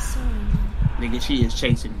 Sorry. Nigga, she is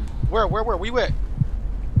chasing me. Where? We at?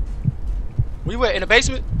 Where you at? In the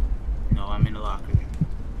basement? No, I'm in the locker.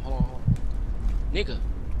 Hold on. Nigga.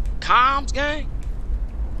 Comms, gang?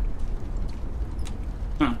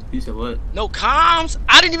 Huh? You said what? No comms?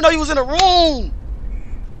 I didn't even know you was in the room.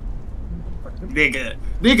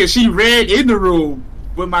 Nigga, she ran in the room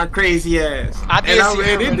with my crazy ass. I did and see I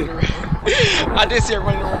her ran in running there. around. I did see her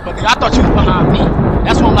running around, but nigga, I thought you was behind me.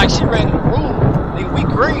 That's why I'm like, she ran in the room. Nigga, we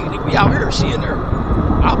green. Nigga, we out here. She in there.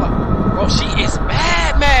 I'm like, bro, she is mad.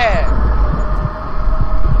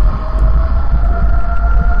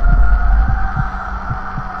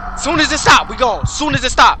 Soon as it stop, we gone. Soon as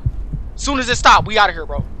it stop, we out of here,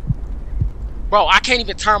 bro. Bro, I can't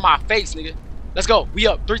even turn my face, nigga. Let's go. We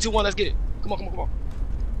up. 3, 2, 1, let's get it. Come on.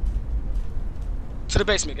 To the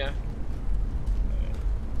basement, gang.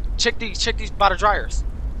 Check these by the dryers.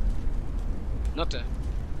 Nothing.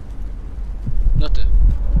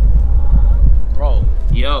 Bro.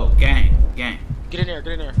 Yo, gang. Get in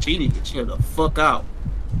there. She need to chill the fuck out.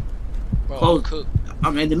 Bro, Close. I'm cooked. I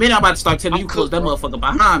mean, the minute I'm about to start telling I'm you, close cooked, that bro. motherfucker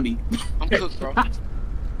behind me. I'm cooked, bro.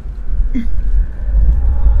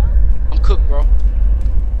 I'm cooked, bro.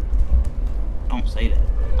 Don't say that.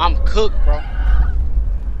 I'm cooked, bro.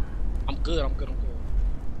 I'm good.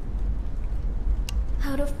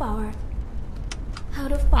 Out of power.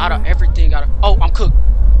 Out of everything, oh, I'm cooked.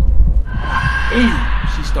 Damn,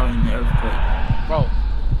 she's starting the earthquake.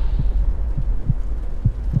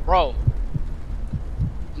 Bro.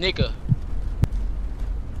 Nigga.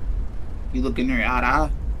 You looking her eye to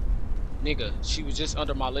Nigga, she was just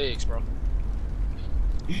under my legs, bro.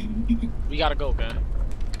 We gotta go, man.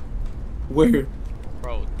 Where?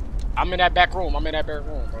 Bro, I'm in that back room, bro.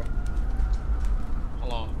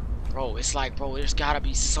 Hold on. Bro, it's like, bro, there's gotta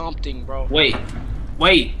be something, bro. Wait.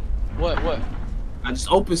 What? I just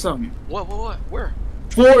opened something. What? Where?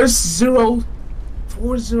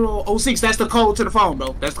 4006. That's the code to the phone,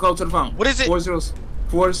 bro. That's the code to the phone. What is it?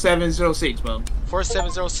 4706, bro.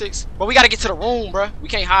 4706. But we gotta get to the room, bro. We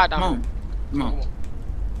can't hide down here. Come on.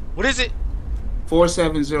 What is it?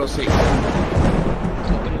 4706. Come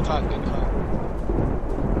on, get in the car.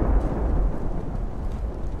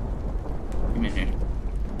 Come in here.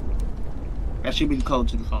 That should be the code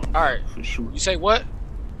to the phone. Alright. For sure. You say what?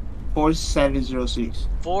 4706.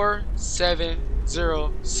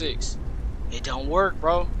 4706. It don't work,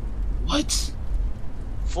 bro. What?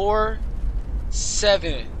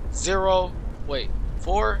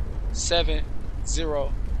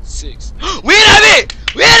 4706. We in that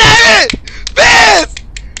bitch! Bitch!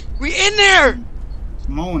 We in there!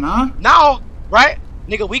 Come on, huh? Now, right?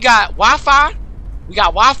 Nigga, we got Wi-Fi.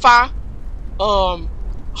 Home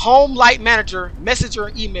light manager, messenger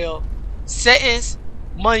and email, settings,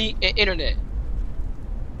 money, and internet.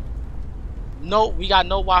 No, we got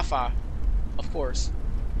no Wi-Fi. Of course.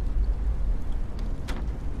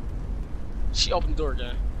 She opened the door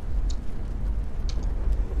again.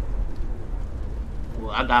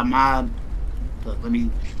 Well, I got my. Look, let me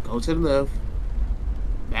go to the left.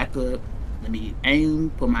 Back up. Let me aim.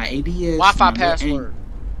 Put my ADS. Wi-Fi password.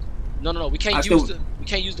 No. We can't use still...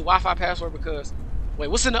 the Wi-Fi password because. Wait,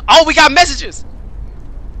 what's in the? Oh, we got messages.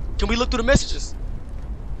 Can we look through the messages?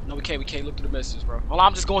 No, we can't. We can't look through the messages, bro. Hold on,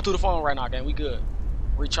 I'm just going through the phone right now, gang. We good.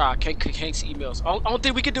 Retry. Can't see emails. Only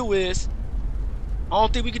thing we could do is.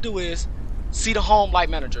 See the home light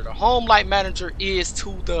manager. The home light manager is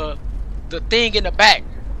to the thing in the back.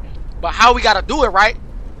 But how we gotta do it, right?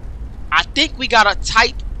 I think we gotta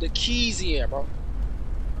type the keys in, bro.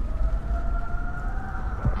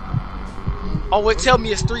 Oh, it tell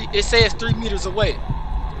me it's 3. It says 3 meters away.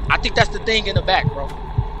 I think that's the thing in the back, bro.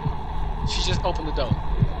 She just opened the door.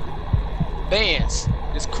 Bands.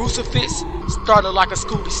 This crucifix started like a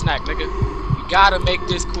Scooby snack, nigga. You gotta make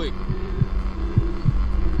this quick.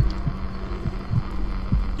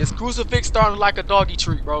 This crucifix started like a doggy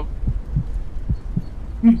treat, bro.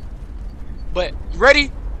 But you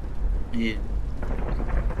ready? Yeah.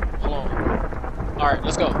 Hold on. All right,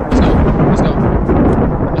 let's go. To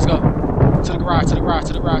the garage.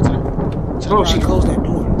 Bro, she closed that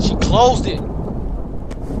door. She closed it.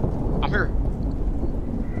 I'm here.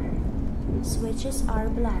 Switches are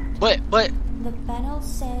blocked. But The panel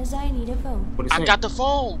says I need a phone. What it I say? got the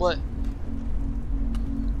phone, but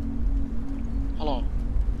hold on.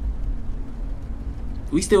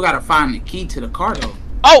 We still gotta find the key to the car though.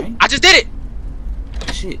 Oh, right? I just did it.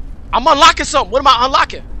 Shit. I'm unlocking something. What am I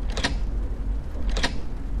unlocking?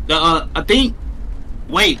 I think.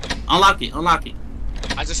 Wait. Unlock it.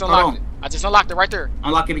 I just unlocked it. I just unlocked it right there.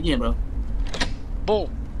 Unlock it again, bro.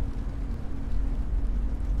 Boom.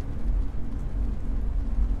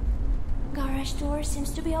 Garage door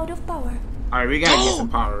seems to be out of power. All right, we gotta get some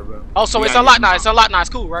power, bro. Oh, so We it's gotta unlocked get now. some It's unlocked now. It's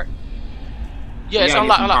cool, right? Yeah, it's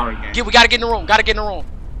unlocked. We gotta get in the room. Gotta get in the room.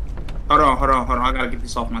 Hold on. I gotta get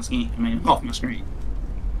this off my skin. Off my screen.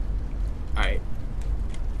 All right.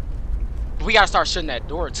 We gotta start shutting that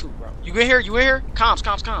door too, bro. You in here? You in here? Comms.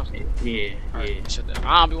 Yeah. Right, shut that.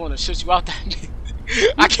 I don't be wanting to shoot you out that.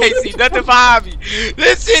 I can't see nothing behind me.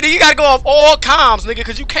 Listen, you gotta go off all comms, nigga,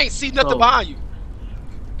 cause you can't see nothing behind you.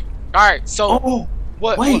 All right, so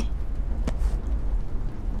what? Wait.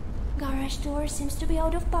 Garage door seems to be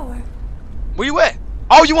out of power. Where you at?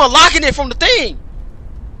 Oh, you unlocking it from the thing,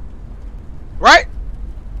 right?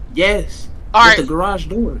 Yes. All right. The garage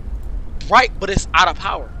door. Right, but it's out of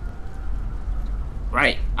power.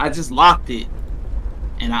 Right. I just locked it,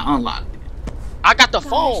 and I unlocked it. I got the Garage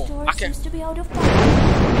phone. door I can. seems to be out of power.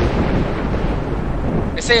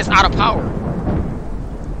 It says out of power.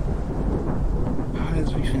 How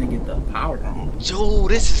is we finna get the power on? Yo,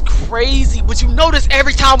 this is crazy. But you notice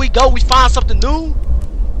every time we go, we find something new.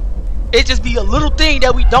 It just be a little thing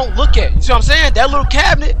that we don't look at. You see what I'm saying? That little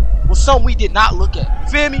cabinet was something we did not look at.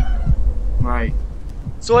 You feel me? Right.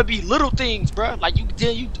 So it be little things, bro. Like you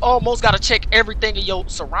almost gotta check everything in your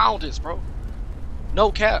surroundings, bro.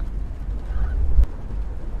 No cap.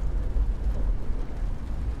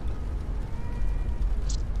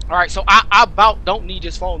 All right, so I about don't need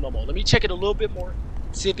this phone no more. Let me check it a little bit more.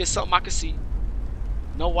 See if it's something I can see.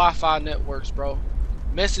 No Wi-Fi networks, bro.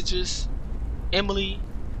 Messages. Emily,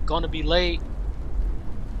 gonna be late.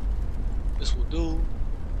 This will do.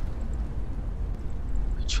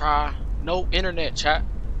 Try. No internet, chat.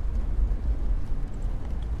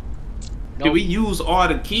 No. Did we use all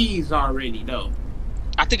the keys already, though?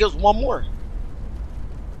 I think it was one more.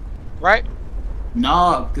 Right?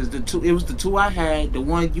 No, because it was the two I had, the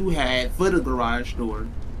one you had for the garage door.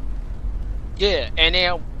 Yeah, and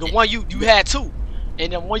then the one you had too.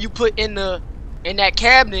 And then one you put in that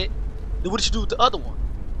cabinet, then what did you do with the other one?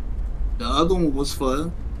 The other one was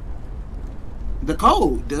for the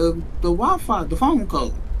code, the Wi-Fi, the phone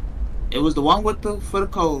code. It was the one for the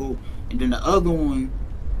code, and then the other one.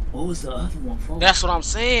 What was the other one for? That's what I'm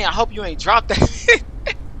saying. I hope you ain't dropped that.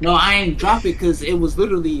 No, I ain't drop it because it was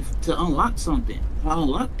literally to unlock something. I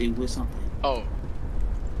unlocked it with something. Oh.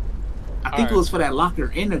 I think it was for that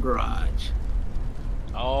locker in the garage.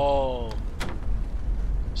 Oh.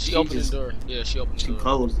 She opened the door. Yeah, she opened the door. She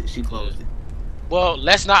closed it. She closed it. Well,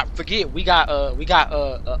 let's not forget we got a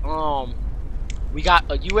USB.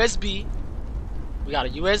 We got a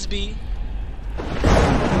USB.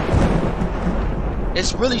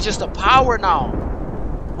 It's really just a power now.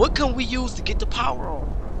 What can we use to get the power on?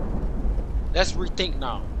 Let's rethink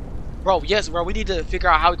now. Bro, yes, bro, we need to figure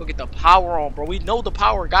out how we gonna get the power on, bro. We know the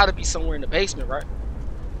power gotta be somewhere in the basement, right?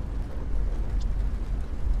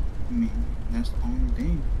 I mean, that's the only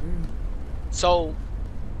thing. Yeah. So,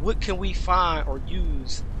 what can we find or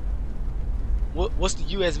use? What's the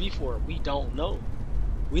USB for? We don't know.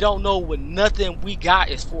 We don't know what nothing we got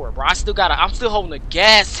is for, bro. I'm still holding a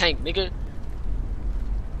gas tank, nigga.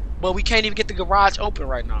 But we can't even get the garage open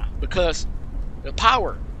right now because the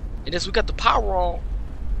power. And as we got the power on,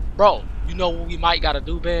 bro, you know what we might gotta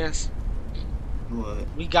do, Benz? What?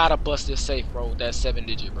 We gotta bust this safe, bro, with that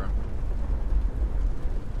 7-digit, bro.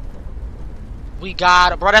 We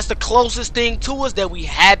gotta, bro. That's the closest thing to us that we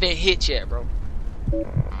haven't hit yet, bro. You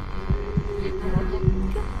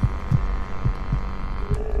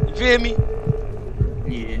feel me?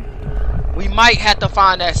 Yeah. We might have to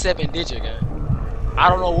find that 7-digit, guy. I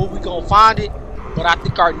don't know where we gonna find it, but I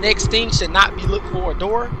think our next thing should not be look for a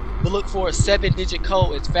door, but look for a 7-digit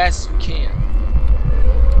code as fast as we can.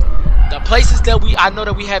 The places that I know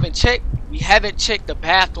that we haven't checked the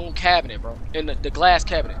bathroom cabinet, bro, in the glass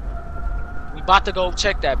cabinet. We about to go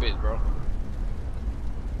check that bit, bro.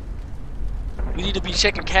 We need to be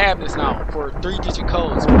checking cabinets now for 3-digit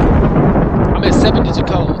codes. I mean 7-digit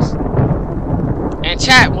codes. And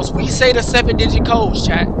chat, once we say the 7-digit codes,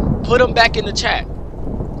 chat, put them back in the chat.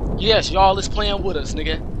 Yes, y'all is playing with us,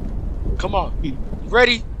 nigga. Come on. You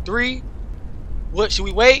ready? 3. What, should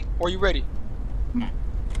we wait? Or you ready? Come on.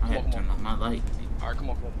 I have to turn on my light. Alright,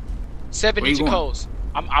 come on. 7-digit codes.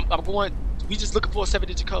 I'm going. We just looking for a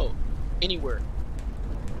 7-digit code. Anywhere.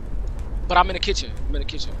 But I'm in the kitchen. I'm in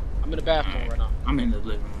the bathroom right now. I'm in the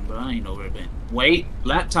living room, but I ain't know where it been. Wait,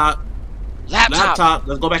 laptop. Laptop.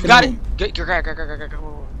 Let's go back in got the room.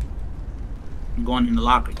 Go. I'm going in the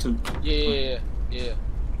locker too. Yeah.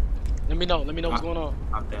 Let me know what's going on.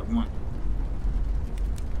 Out that one.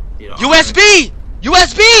 USB!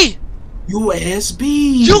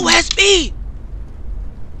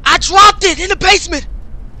 I dropped it in the basement.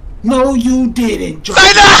 No, you didn't. Drop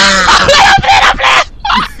Say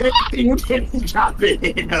it. You didn't drop it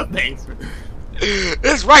in the basement.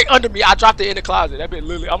 It's right under me. I dropped it in the closet. That bit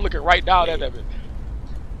literally. I'm looking right down at that bit.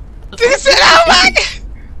 This is oh my God.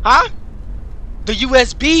 Huh? The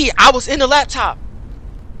USB. I was in the laptop.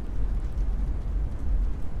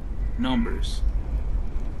 Numbers.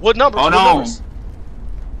 What numbers? Hold what on. numbers?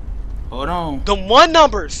 Hold on. The one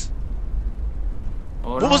numbers.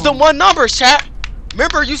 Hold What was on. the one numbers, chat?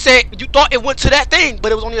 Remember you said you thought it went to that thing,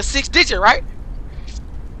 but it was only a 6-digit, right?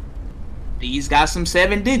 These got some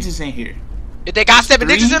 7 digits in here. If they got 7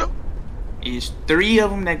 digits in them? It's 3 of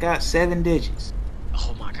them that got 7 digits.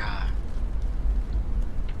 Oh my God.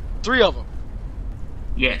 3 of them.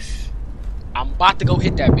 Yes. I'm about to go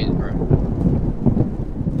hit that bitch, bro.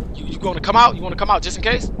 You gonna come out? You wanna come out just in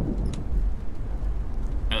case?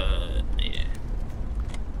 Yeah.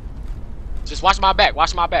 Just watch my back.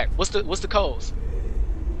 Watch my back. What's the codes?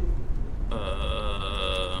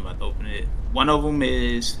 I'm about to open it. One of them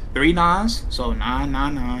is 3 nines, so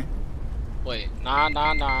 999. Wait,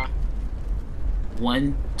 999.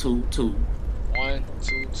 122.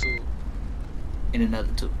 122 And another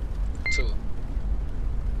 2. 2.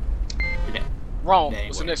 That- Wrong. that ain't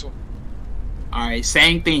What's the work. next one? Alright,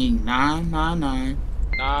 same thing. 999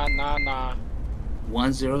 999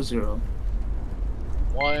 100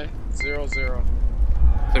 100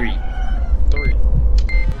 3. 3.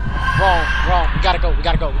 Wrong. We gotta go. We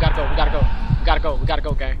gotta go,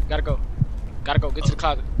 gang. Gotta go. Get to the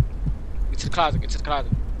closet. Get to the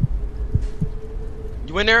closet.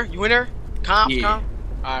 You in there? Calm. Yeah.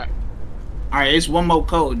 Alright. Alright, it's one more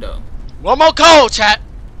code though. One more code, chat.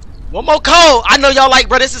 One more code. I know y'all like,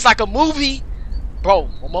 bro, this is like a movie. Bro,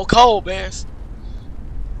 one more code, man.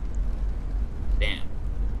 Damn.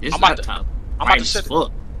 This I'm about to- laptop. I'm about to bright shut as it.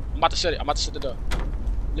 fuck. I'm about to shut the door.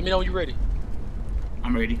 Let me know when you're ready.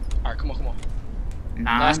 I'm ready. Alright, come on.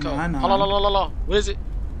 Last code. 999. Hold on. What is it?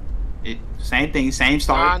 Same thing, same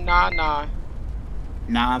start. 999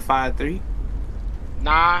 953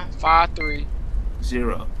 953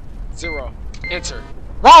 0. 0. Enter.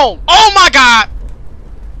 Wrong. Oh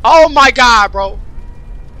my god, bro.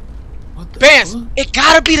 What the Vance, fuck? it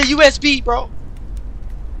gotta be the USB, bro.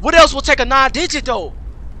 What else will take a 9-digit though?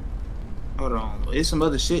 Hold on. There's some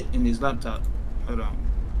other shit in this laptop. Hold on.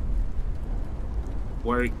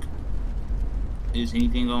 Work. Is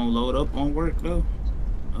anything gonna load up on work though?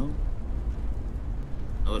 No.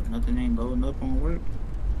 Oh, nothing ain't loading up on work.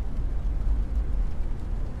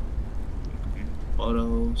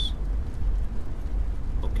 Photos.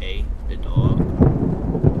 Okay, the dog.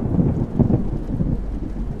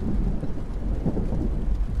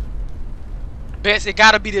 Vance, it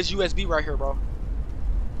gotta be this USB right here, bro.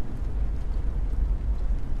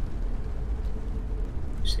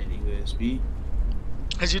 You said USB.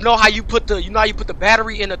 Cause you know how you put the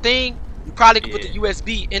battery in the thing? You probably could put the Yeah.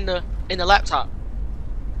 USB in the laptop.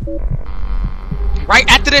 Right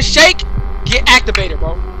after this shake, get activated,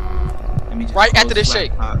 bro. Let me just Right close after this the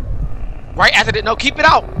shake. laptop. Right after that, no, keep it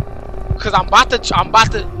out. Cause I'm about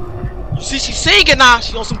to. You see, she's singing now.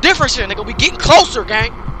 She on some different shit, nigga. We getting closer,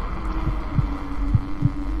 gang.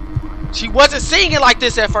 She wasn't singing like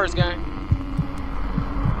this at first, gang.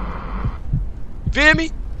 Feel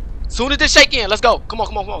me? Soon as this shake in, let's go. Come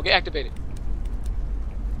on, get activated.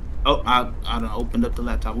 Oh, I done opened up the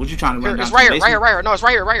laptop. What you trying to Here, run down? it's to right the here. basement? No, it's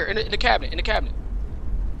right here. In the cabinet.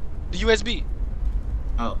 The USB.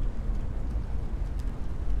 Oh.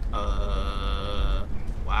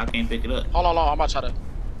 Well, I can't pick it up. Hold on, I'm about to try to.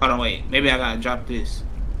 Hold on, wait. Maybe I gotta drop this.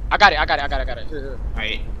 I got it. Here.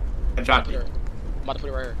 Alright. I dropped Put it it. here. I'm about to put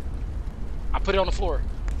it right here. I put it on the floor.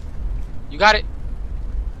 You got it?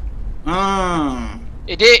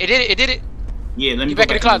 It did it. Yeah, let me Get back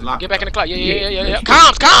in the closet. lock Get back in the closet. Yeah. Yeah.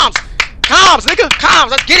 Comms, nigga. Comms.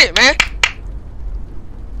 Let's get it, man.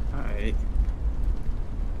 Alright.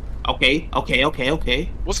 Okay.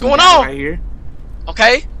 What's So going I got it on? right here.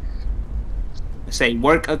 Okay. Say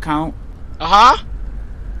work account. Uh-huh.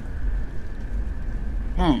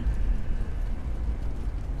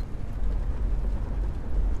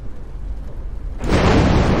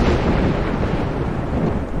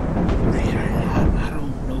 I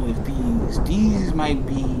don't know if these might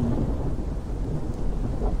be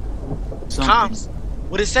something. Comms.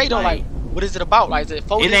 What it say though? Like, what is it about? Like, is it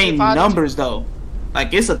 4 It digit, ain't 5 digit? numbers though.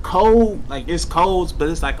 Like it's a code, like it's codes, but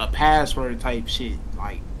it's like a password type shit.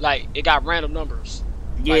 Like, it got random numbers.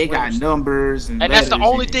 Yeah, Like it got letters. numbers and And that's the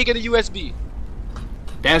letters only in it. thing in the USB.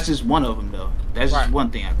 That's just one of them though. That's Right. just one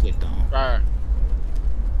thing I clicked on. Right.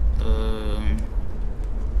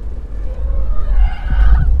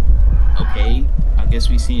 Okay. I guess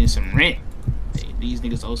we seeing some rent. These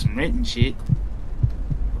niggas owe some rent and shit.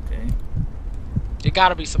 Okay. It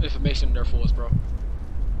gotta be some information in there for us, bro.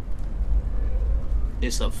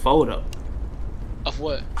 It's a photo Of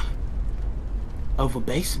what? of a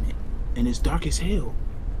basement, and it's dark as hell.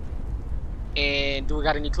 And do we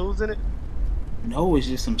got any clues in it? No, it's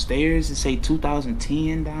just some stairs. It say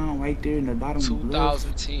 2010 down right there in the bottom.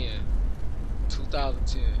 2010.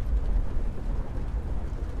 2010.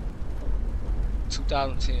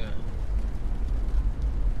 2010.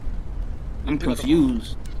 I'm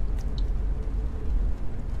confused.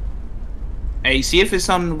 Hey, see if it's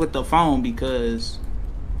something with the phone because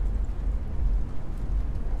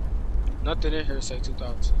Nothing in here say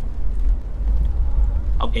 2010.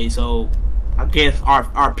 okay, so I guess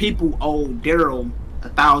our people owe Daryl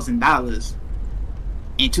 $1,000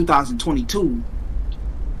 in 2022,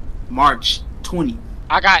 March 20.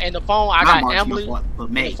 I got in the phone. I Not got March, Emily. my fault, but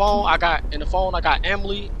In May the phone, 20. I got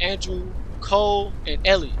Emily, Andrew, Cole, and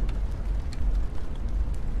Ellie.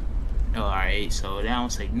 Oh, alright, so they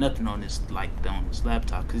don't say nothing on this on this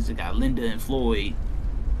laptop because it got Linda and Floyd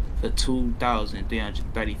for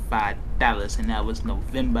 $2,335, and that was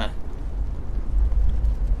November.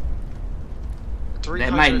 300.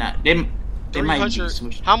 That might not. They might be 300.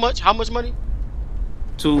 switched. How much? How much money?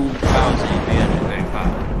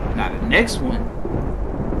 2,335. Now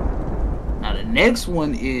the next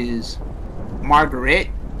one is Margaret,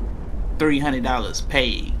 $300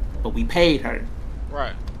 paid, but we paid her,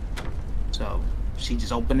 Right. so she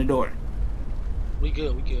just opened the door. We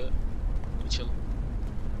good. We good. We chillin'.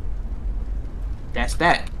 That's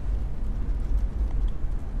that.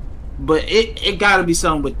 But it gotta be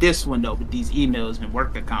something with this one though, with these emails and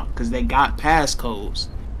work account, because they got passcodes.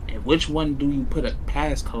 And which one do you put a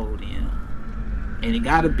passcode in? And it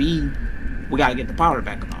gotta be, we gotta get the power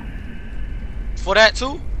back on. For that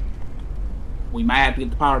too? We might have to get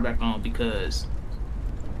the power back on, because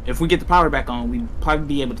if we get the power back on, we'd probably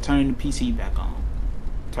be able to turn the PC back on.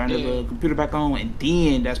 Turn the computer back on, and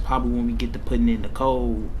then that's probably when we get to putting in the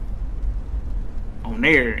code on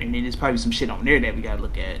there, and then there's probably some shit on there that we gotta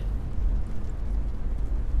look at.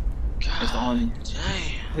 That's the only.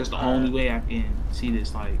 Damn. That's the only way I can see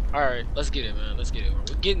this. Like, All right, let's get it, man. Let's get it.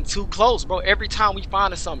 We're getting too close, bro. Every time we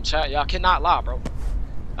find something, chat, y'all cannot lie, bro.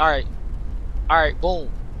 All right, boom.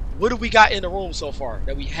 What do we got in the room so far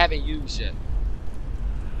that we haven't used yet?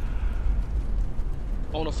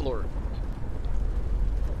 On the floor.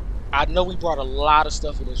 I know we brought a lot of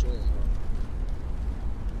stuff in this room, bro.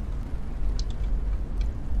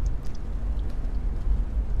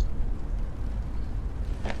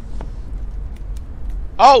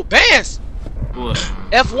 Oh, bands! what?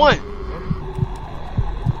 F1.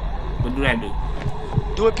 What do that do?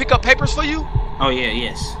 Do it pick up papers for you? Oh yeah,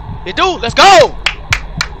 yes. It do. Let's go.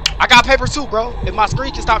 I got papers too, bro. If my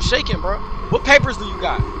screen can stop shaking, bro. What papers do you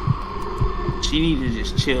got? She need to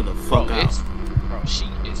just chill the fuck out. Bro, she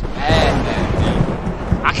is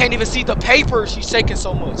mad. I can't even see the paper. She's shaking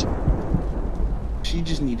so much. She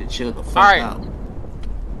just need to chill the fuck Alright. out.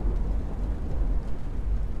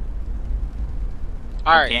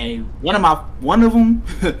 All right. Okay, one of them.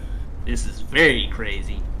 This is very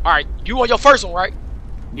crazy. All right. You on your first one, right?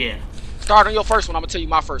 Yeah. Start on your first one. I'm gonna tell you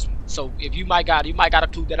my first one. So if you might got a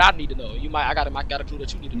clue that I need to know. I got a clue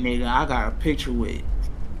that you need to know. Nigga, I got a picture with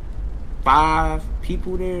 5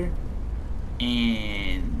 people there,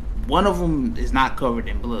 and one of them is not covered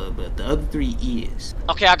in blood, but the other 3 is.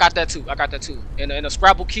 Okay, I got that too. And a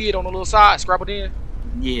Scrabble kid on the little side, scrabbled in.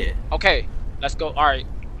 Yeah. Okay, let's go. All right.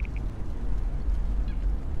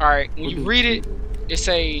 When you read it, it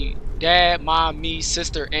say dad, mom, me,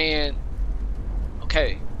 sister, and.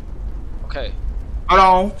 Okay. Hold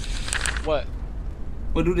on. What?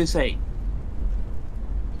 What do they say?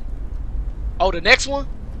 Oh, the next one?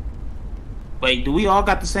 Wait, do we all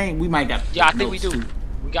got the same? We might got. Yeah, I think we notes, do.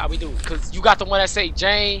 too. We do. Cause you got the one that say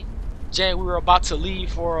Jane, we were about to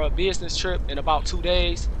leave for a business trip in about 2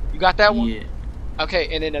 days. You got that one? Yeah. Okay,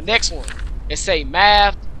 and then the next one, it say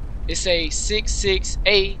math. It say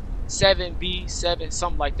 6A, 7B, 7,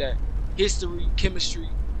 something like that. History, chemistry,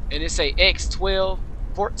 and it say X, 12,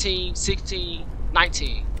 14, 16,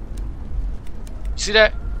 19. You see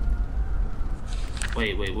that?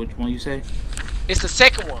 Wait, which one you say? It's the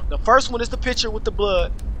second one. The first one is the picture with the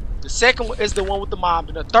blood. The second one is the one with the mom.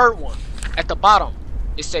 And the third one, at the bottom,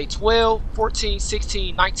 it say 12, 14,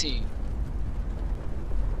 16, 19.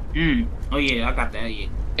 Oh yeah, I got that. Yeah.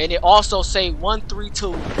 And it also say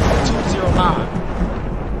 132 209.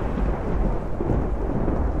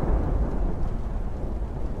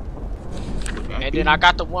 And then I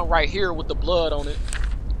got the one right here with the blood on it.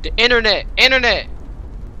 The internet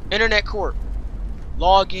court.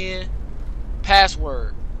 Login,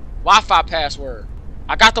 password, Wi-Fi password.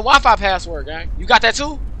 I got the Wi-Fi password, gang. You got that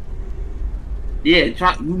too? Yeah,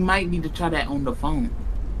 try. You might need to try that on the phone.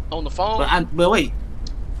 On the phone? But wait.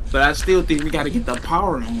 But I still think we gotta get the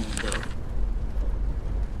power on though.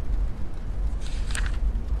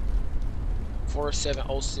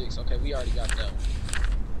 4706. Okay, we already got that.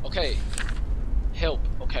 Okay. Help.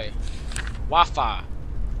 Okay. Wi-Fi.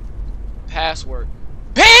 Password.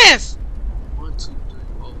 Bands! 1, 2, 3,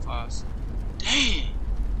 4, 5, 6. Damn.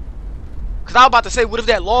 Cause I was about to say, what if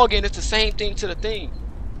that login is the same thing to the thing?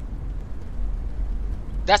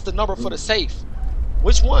 That's the number for the safe.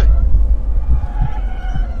 Which one?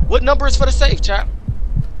 What number is for the safe, chap?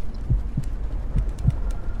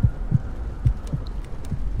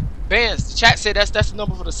 Bands, the chat said that's the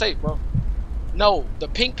number for the safe, bro. No, the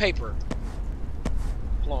pink paper.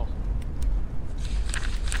 Hold on.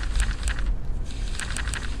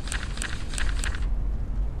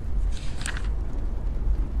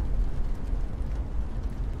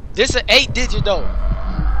 This is an 8-digit though,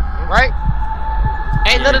 right?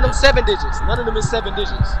 Ain't none of them 7 digits. None of them is 7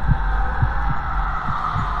 digits.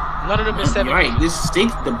 None of them is 7 Right, digits. this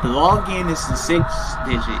 6. The login is the 6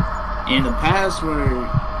 digit, and the password.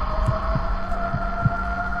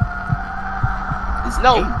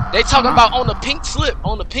 No, 8. they talking about on the pink slip.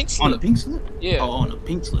 On the pink slip. On the pink slip? Yeah. Oh, on the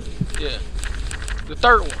pink slip. Yeah. The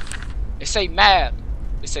third one. It say map.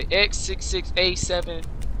 It say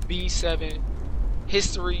X66A7B7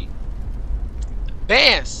 history.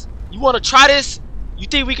 Vance, you want to try this? You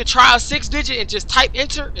think we could try a 6-digit and just type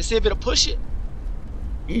enter and see if it'll push it?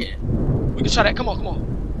 Yeah. We can try that. Come on, come on.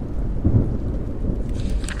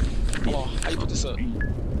 Hold on. How you put this up?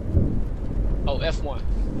 Oh, F1.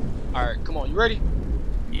 All right, come on. You ready?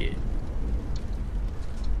 Yeah.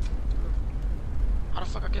 How the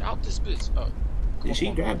fuck I get out this bitch? Oh. Did she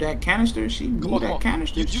grab that canister? She moved that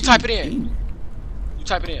canister. You She type it in. beat. You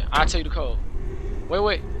type it in. I'll tell you the code.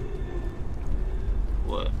 Wait.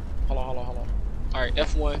 What? Hold on. Alright,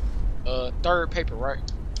 F1. Third paper, right?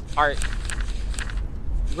 Alright.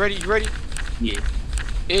 You ready? Yeah.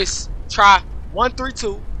 It's try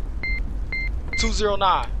 132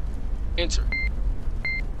 209. Enter.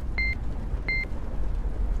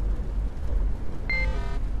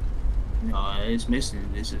 No, it's missing.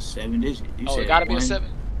 This is 7 digit. You Oh, said it gotta be a one- 7.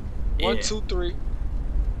 Yeah. 1, 2, 3.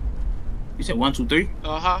 You said 1, 2, 3?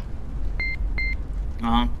 Uh-huh.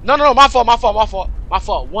 Uh-huh. No, my fault.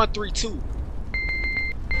 132.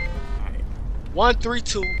 Alright.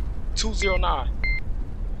 132 209.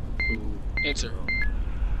 Enter.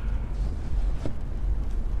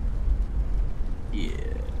 Yeah.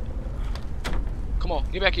 Come on,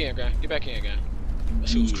 get back in, gang. That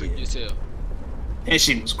shit was creepy as hell. That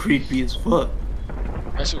shit was creepy as fuck.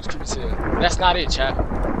 That's not it, chat.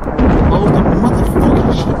 What was the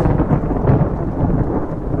motherfucking shit?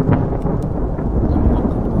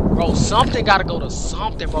 Bro, something gotta go to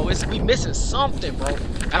something, bro. We missing something, bro.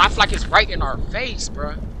 And I feel like it's right in our face,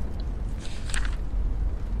 bro.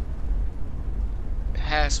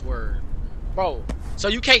 Password. Bro, so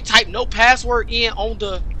you can't type no password in on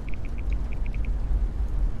the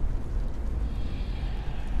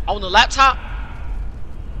laptop?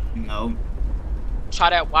 No. Try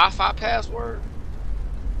that Wi-Fi password.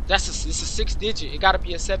 It's a 6-digit. It gotta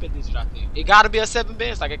be a 7-digit, I think. It gotta be a 7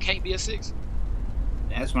 bits, like it can't be a 6.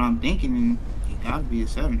 That's what I'm thinking. It gotta be a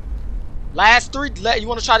 7. Last 3, you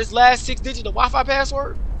wanna try this last 6-digit, the Wi-Fi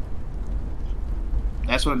password?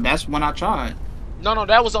 That's when I tried. No,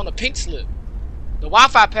 that was on the pink slip. The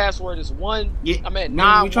Wi-Fi password is 1. Yeah, I meant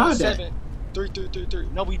no, we tried that.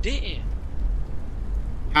 917-3333. No, we didn't.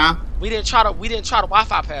 Huh? We didn't try the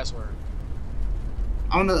Wi-Fi password.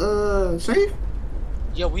 On the safe?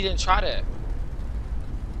 Yeah, we didn't try that.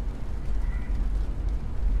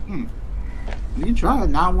 We tried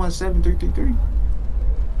 917333.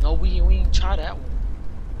 No, we didn't try that one.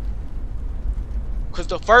 Cause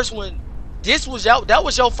the first one, that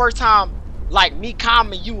was your first time, like me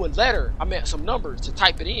commenting you a letter. I meant some numbers to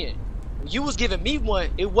type it in. When you was giving me one,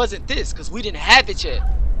 it wasn't this, cause we didn't have it yet.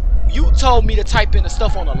 You told me to type in the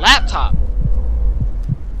stuff on the laptop.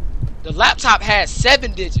 The laptop had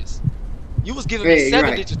 7 digits. You was giving me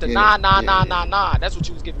 7 digits, the 99999. That's what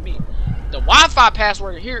you was giving me. The Wi-Fi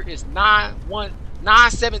password here is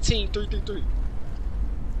 917-333. You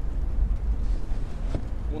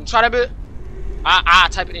wanna try that bit? I'll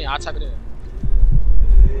type it in. After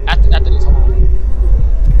this, hold on.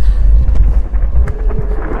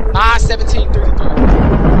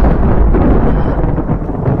 917-333.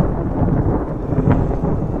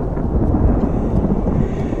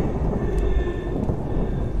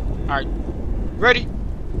 Alright. Ready?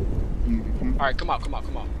 Mm-hmm. Alright, come on. I'm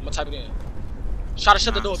gonna type it in. Try to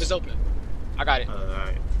shut the door if it's open. I got it.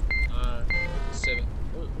 Alright. 7.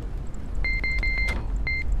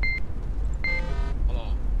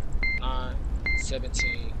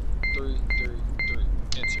 17 3 3 3.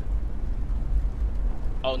 Enter.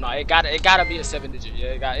 Oh no, it gotta be a 7-digit.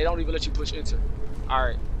 Yeah, it don't even let you push enter. All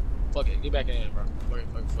right, fuck it, get back in, bro. Fuck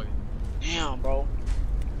it. Damn,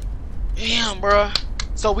 bro.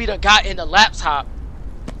 So we done got in the laptop.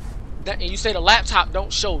 And you say the laptop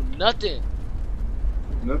don't show nothing.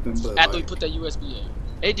 Nothing but after like, we put that USB in.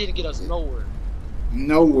 It didn't get us nowhere.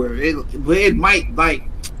 Nowhere. It might like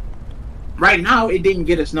right now it didn't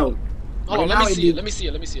get us nowhere. Hold on, let me see it. Let me see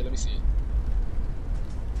it.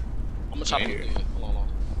 I'm gonna try to Right do it. Hold on.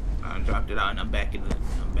 I dropped it out and I'm back in there.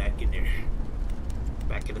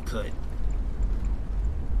 Back in the cut.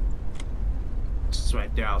 It's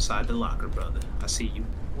right there outside the locker, brother. I see you.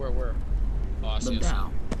 Where? Oh, I see Look it.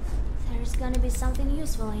 down. There's gonna be something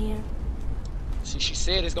useful here. See, she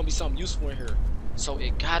said it's gonna be something useful in here. So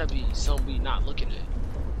it gotta be something we not looking at.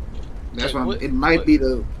 That's Okay, why it might be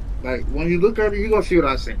the like when you look at it, you gonna see what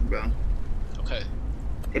I saying, bro. Okay.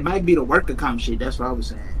 It might be the work account shit. That's what I was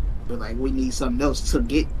saying. But like we need something else to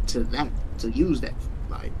get to that to use that.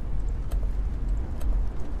 Like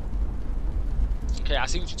Okay, I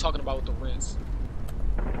see what you're talking about with the rinse.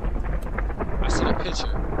 I see the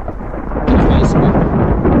picture. In the basement.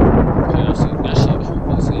 Okay, I see that shit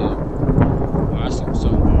creepy as hell. Oh, I see what's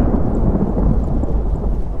up.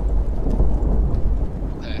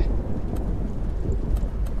 Okay.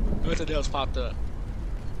 Nothing else popped up.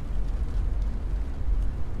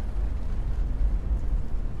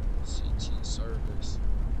 CT service.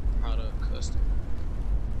 Product custom.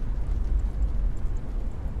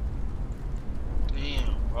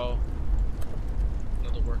 Damn, bro.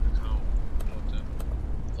 Another work account. What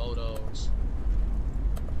the photos.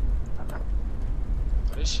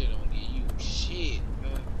 But this shit don't give you shit,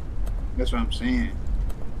 man. that's what I'm saying.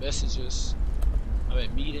 Messages. I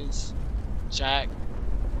mean meetings. Jack.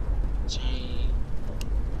 Jane.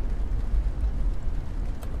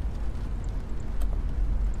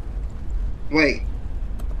 Wait.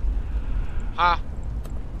 Huh?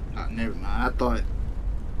 Oh, never mind. I thought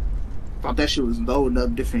that shit was loading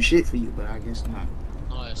up different shit for you, but I guess not.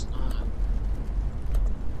 No, it's not.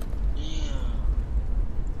 Damn.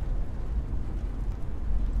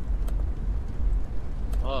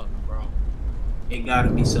 Fuck, bro. It gotta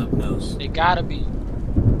be something else. It gotta be.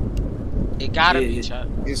 It gotta be, chat.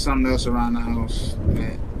 It's something else around the house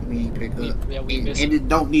that we ain't pick up. We missing. And it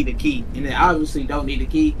don't need a key. And it obviously don't need a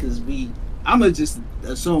key because I'ma just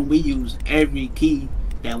assume we use every key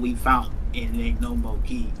that we found and there ain't no more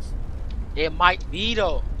keys. It might be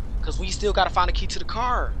though, cause we still gotta find a key to the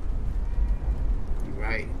car. You're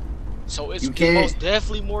right. So it's You can't- most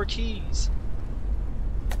definitely more keys.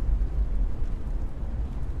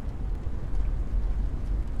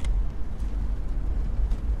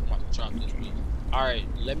 I'm about to drop this beat. Alright,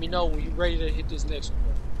 let me know when you're ready to hit this next one,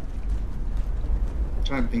 bro. I'm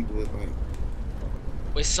trying to think of it like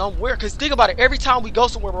It's somewhere, cause think about it, every time we go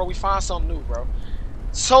somewhere, bro, we find something new, bro.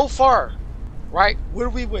 So far, right, where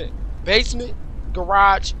we went? Basement,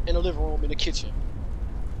 garage, and the living room, and the kitchen.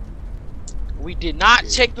 We did not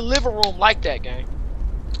check the living room like that, gang.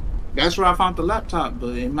 that's where I found the laptop,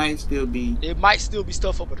 but it might still be It might still be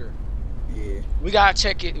stuff over there. yeah. We gotta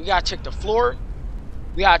check it. We gotta check the floor.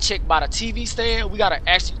 We gotta check by the TV stand. We gotta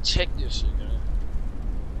actually check this shit, man.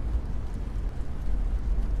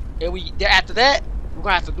 And after that, we're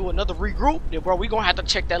gonna have to do another regroup. Then, bro, we gonna have to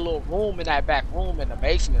check that little room in that back room in the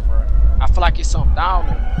basement, bro. I feel like it's something down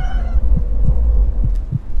there.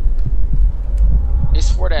 It's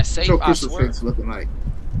for that safe, What's your I swear. crucifix looking like?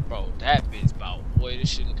 Bro, that bitch about, boy, this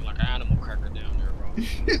shit looking like an animal cracker down there,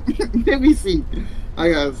 bro. Let me see. I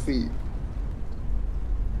gotta see.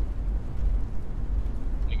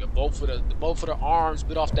 Nigga, both of the arms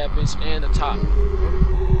bit off that bitch and the top.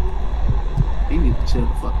 You need to chill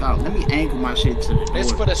the fuck out. Let me angle my shit to the door.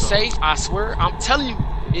 It's for the so- safe, I swear. I'm telling you,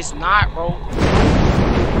 it's not, bro.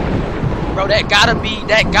 Bro, that gotta be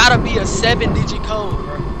a 7-digit code,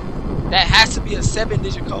 bro. That has to be a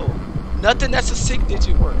 7-digit code. Nothing that's a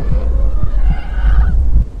 6-digit word.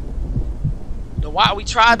 We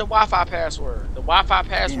tried the Wi-Fi password. The Wi-Fi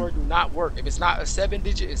password do not work. If it's not a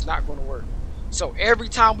 7-digit, it's not gonna work. So every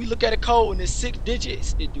time we look at a code and it's 6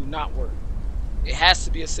 digits, it do not work. It has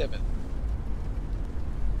to be a 7.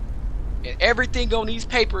 And everything on these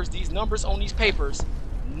papers, these numbers on these papers,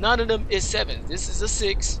 none of them is 7. This is a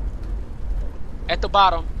 6 at the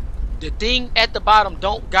bottom. The thing at the bottom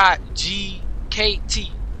don't got G, K,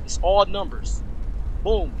 T. It's all numbers.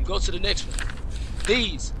 Boom, you go to the next one.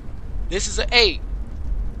 This is an 8.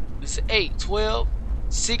 This is an 8, 12,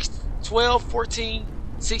 6, 12, 14,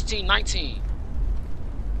 16, 19.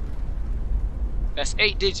 That's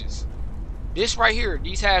 8 digits. This right here,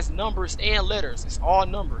 these has numbers and letters. It's all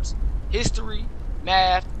numbers. History,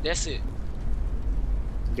 math, that's it.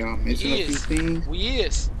 Y'all missing a few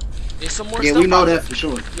things. There's some more Yeah, stuff. we know that for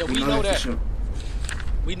sure. Yeah, we know that. for sure.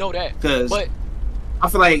 We know that. Because I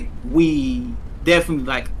feel like we definitely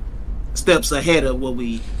like steps ahead of what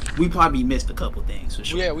we probably missed a couple things for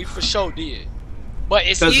sure. Yeah, we for sure did. But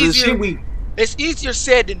it's Because the easier. shit It's easier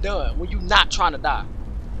said than done when you're not trying to die.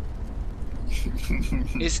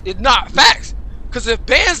 It's not facts. Because if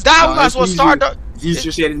bands die, we might as well start. It's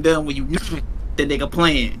easier said than done when you know that nigga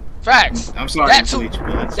playing. Facts. I'm sorry. That too.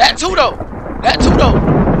 That too though.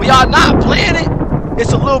 When y'all not playing it,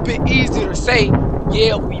 it's a little bit easier to say,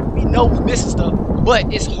 yeah, we know we missing stuff.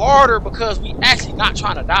 But it's harder because we actually not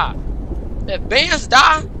trying to die. If bands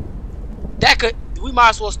die, we might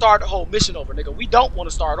as well start the whole mission over, nigga. We don't want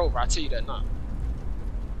to start over, I tell you that now.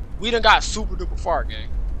 We done got super duper far, gang.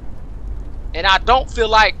 And I don't feel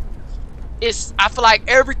like I feel like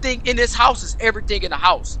everything in this house is everything in the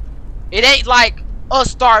house. It ain't like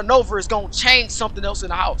us starting over is gonna change something else in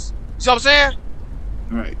the house. You see what I'm saying?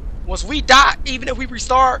 Right. Once we die, even if we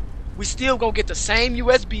restart, we still gonna get the same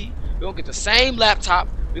USB. We're gonna get the same laptop.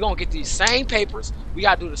 We're gonna get these same papers. We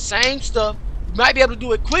gotta do the same stuff. We might be able to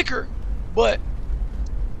do it quicker, but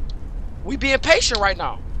we being patient right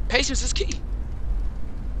now. Patience is key. You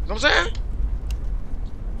know what I'm saying?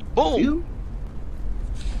 Boom.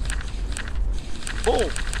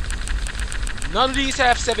 Boom. None of these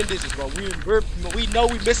have 7 digits, bro. We know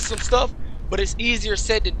we missing some stuff, but it's easier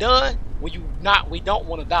said than done when we don't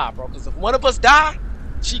want to die, bro. Because if one of us die,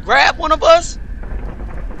 she grab one of us,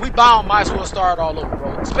 we bound might as well start all over,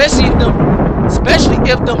 bro. Especially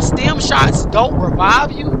if them stem shots don't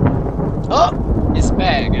revive you. Up, it's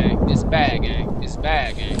bad, gang. It's bad, gang. It's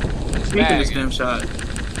bad, gang. Speaking of stem shot,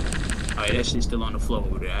 alright, that shit's still on the floor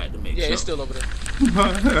over there. I had to make sure. Yeah, it's still over there.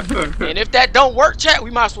 And if that don't work, chat,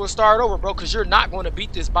 we might as well start over, bro, because you're not going to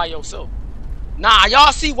beat this by yourself. Nah,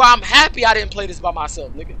 y'all see why I'm happy I didn't play this by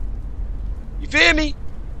myself, nigga. You feel me?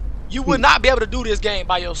 You would not be able to do this game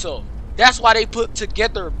by yourself. That's why they put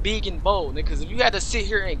together big and bold, nigga. Because if you had to sit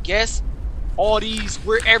here and guess all these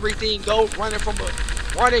where everything goes, running,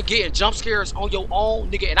 getting jump scares on your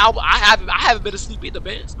own, nigga. And I haven't been asleep either,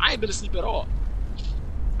 man. I ain't been asleep at all.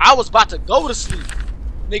 I was about to go to sleep,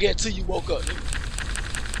 nigga, until you woke up, nigga.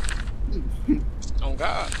 Oh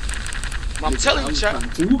God. I'm telling you,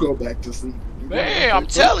 chat. To go back to sleep. Man, I'm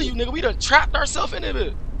telling you, nigga, we done trapped ourselves in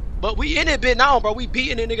it. But we in it bit now, bro. We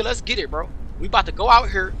beating it, nigga. Let's get it, bro. We about to go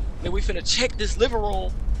out here and we finna check this living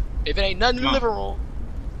room. If it ain't nothing in the living room,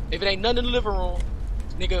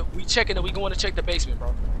 nigga, we checking and we going to check the basement,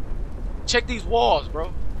 bro. Check these walls,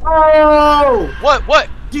 bro. Oh! What?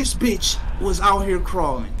 This bitch was out here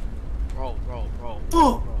crawling. Bro.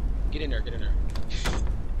 Oh! Get in there.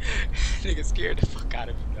 Nigga scared the fuck out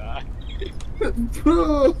of me, God.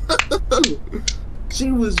 Bro,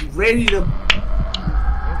 she was ready to.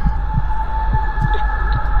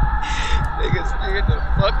 Nigga scared the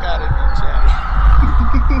fuck out of me, chat.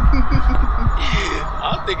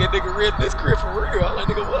 I'm thinking nigga read this crib for real. I'm like,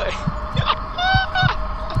 nigga, what?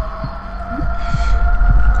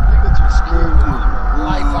 Nigga just scared the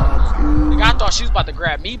life out of me. Nigga, I thought she was about to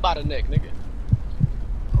grab me by the neck, nigga.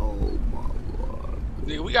 Oh my God.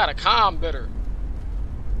 Nigga, we gotta calm better.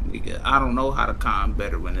 Nigga, I don't know how to calm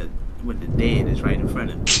better when the dead is right in front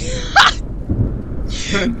of me.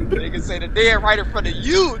 Nigga say the dead right in front of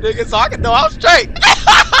you, nigga, so I can know I'm straight.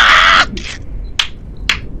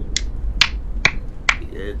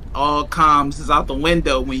 It all calms is out the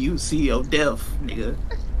window when you see your death, nigga.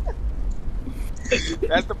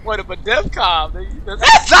 That's the point of a death calm, nigga.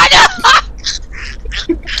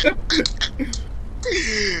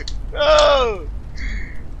 Oh.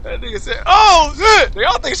 That nigga said, "Oh shit!" They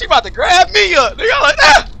all think she about to grab me up. They all like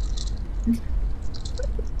that.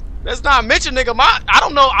 Let's not mention, nigga. I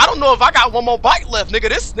don't know if I got one more bite left, nigga.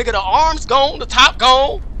 This nigga, the arms gone, the top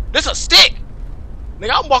gone. This a stick, nigga.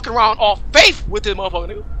 I'm walking around off faith with this motherfucker,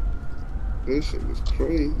 nigga. This shit was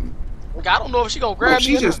crazy. Nigga, I don't know if she gonna grab me.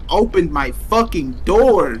 She just opened my fucking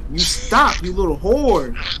door. You stop, you little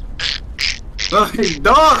whore. Hey,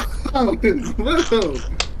 dog.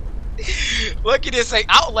 Look at this, say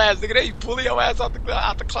Outlast, nigga. They pulling your ass out the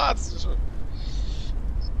closet and shit.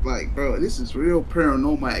 Like, bro, this is real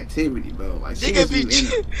paranormal activity, bro. Like, nigga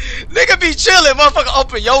be chilling, motherfucker.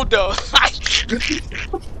 Open your door.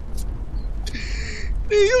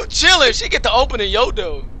 You chilling? She get to opening your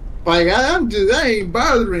door. Like, I ain't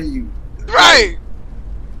bothering you. Right.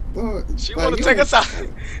 Boy, she like, wanna take us out.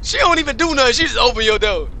 She don't even do nothing. She just open your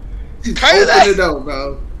door. Crazy. Open the door,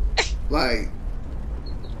 bro. Like,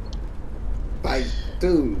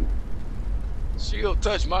 dude. She don't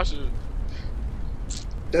touch my shit.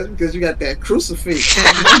 That's because you got that crucifix.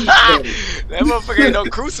 That motherfucker ain't no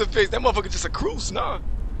crucifix. That motherfucker just a cruise, nah.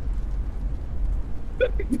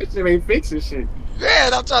 That shit ain't fixing shit.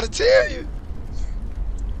 Man, I'm trying to tell you.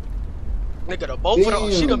 Nigga, the both of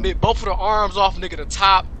the, she done bit both of the arms off, nigga, the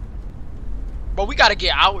top. But we gotta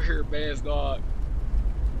get out here, man, dog.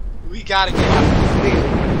 We gotta get out. We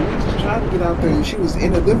just tried to get out there, and she was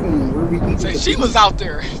in the living room where we needed Say to she be. was out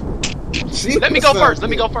there. Let me go first. Let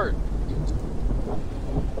me go first.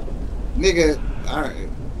 Nigga, alright.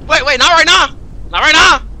 Wait, not right now. Not right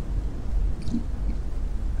now.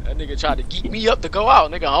 That nigga tried to geek me up to go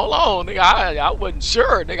out, nigga. Hold on, nigga. I wasn't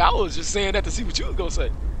sure, nigga. I was just saying that to see what you was gonna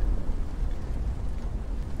say.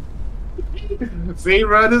 See,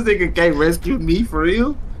 bro, this nigga can't rescue me for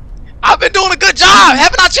real. I've been doing a good job,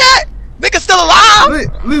 haven't I, chat? Nigga still alive?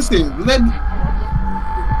 Listen, let me.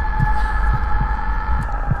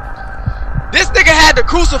 This nigga had the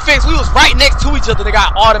crucifix. We was right next to each other. Nigga,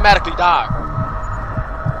 I automatically died.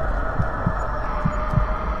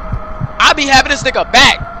 I be having this nigga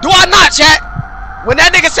back. Do I not, chat? When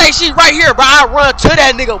that nigga say she right here, bro, I run to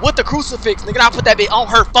that nigga with the crucifix, nigga. I put that bitch on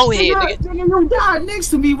her forehead, nigga. You died next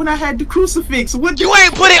to me when I had the crucifix. What You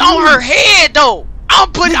ain't put it on her head though.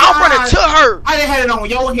 I'm running to her. I didn't have it on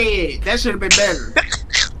your head. That should have been better.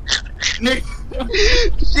 Nigga.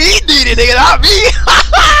 She did it, nigga, not me.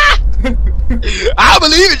 I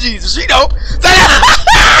believe in Jesus. She don't.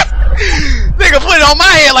 Nigga put it on my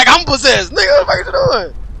head like I'm possessed. Nigga, what the fuck you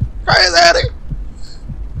doing? Crazy ass nigga.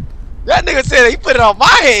 That nigga said he put it on my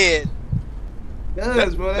head.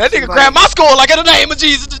 Does, bro. That nigga grabbed my skull like, in the name of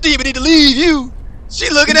Jesus, the demon need to leave you. She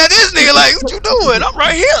looking at this nigga like, what you doing? I'm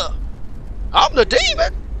right here. I'm the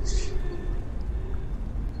demon.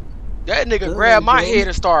 That nigga grabbed my head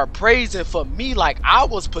and started praising for me like I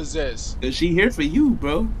was possessed. Cause she here for you,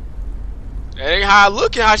 bro. That ain't how I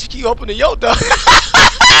look and how she keep opening your door.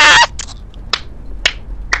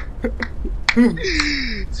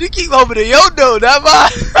 She keep opening your door, that mine.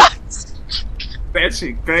 That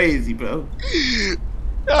shit crazy, bro.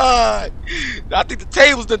 I think the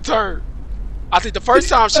tables done turned. I think the first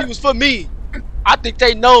time she was for me, I think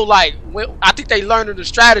they know, like, I think they learned the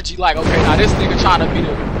strategy, like, okay, now this nigga trying to be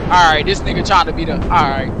the, alright, this nigga trying to be the,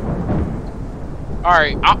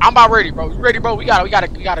 alright, I'm about ready, bro. You ready, bro? We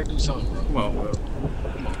gotta do something, bro. Come on, bro.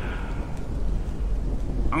 Come on.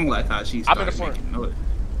 I don't like how she I'm in the started front. making noise.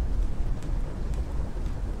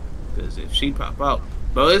 Cause if she pop out,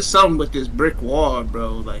 bro, it's something with this brick wall,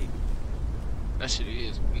 bro. Like that shit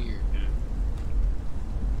is weird, man.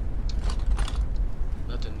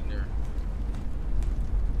 Nothing in there.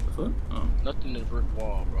 What? Oh. Nothing in the brick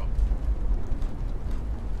wall, bro.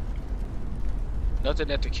 Nothing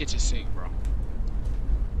at the kitchen sink, bro.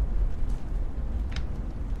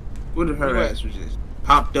 What if her ass was just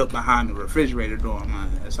popped up behind the refrigerator door? Man,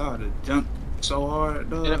 that's how the jump so hard,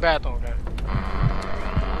 dog. In the bathroom, guy.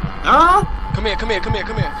 Ah! Come here.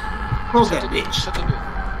 Close that bitch. Shut the door.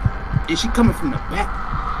 Is she coming from the back?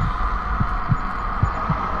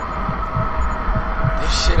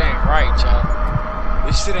 This shit ain't right, y'all.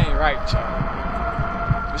 This shit ain't right,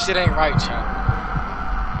 y'all. This shit ain't right, y'all.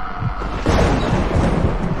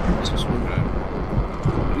 That's a screwdriver.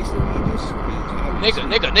 At least we need this.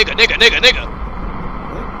 Nigga.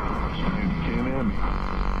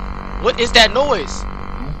 What is that noise?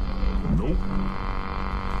 Nope.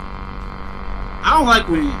 I don't like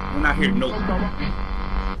when I hear nope.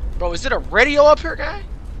 Bro, is it a radio up here, guy?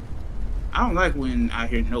 I don't like when I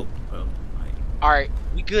hear nope, bro. Like, Alright,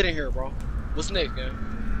 we good in here, bro. What's next, guy?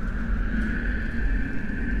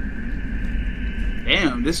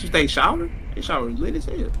 damn, this was they shower? They shower lit as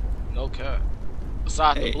hell. No cap.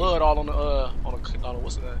 Besides Hey. the blood all on the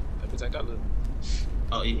what's that? That bitch ain't that little.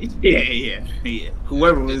 Oh yeah.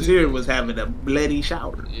 Whoever was here was having a bloody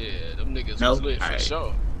shower. Yeah, them niggas No? was lit for Alright.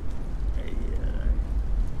 sure.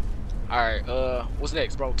 Yeah. Alright, what's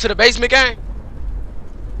next, bro? To the basement, gang?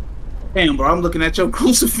 Damn, bro, I'm looking at your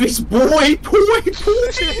crucifix, boy.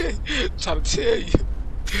 Trying to tell you.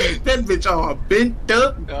 That bitch all bent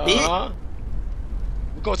up. Uh-huh.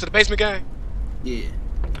 We going to the basement, gang? Yeah,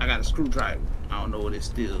 I got a screwdriver. I don't know what it's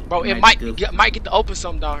still. Bro, it might might be good. get to open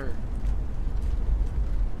something down here.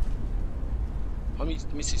 Let me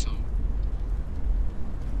see something.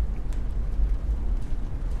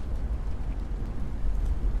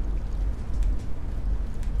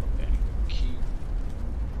 Okay. Key.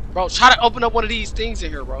 Bro, try to open up one of these things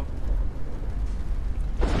in here, bro.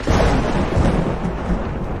 I'm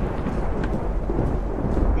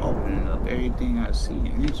opening up everything I see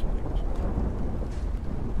in this bitch.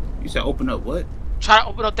 You said open up what? Try to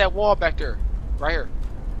open up that wall back there. Right here.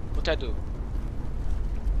 What that do?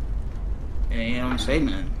 They don't say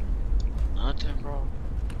nothing. Nothing, bro.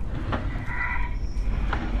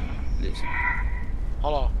 Listen.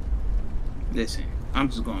 Hold on. Listen. I'm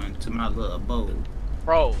just going to my little abode.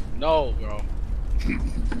 Bro, no, bro.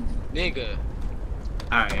 Nigga.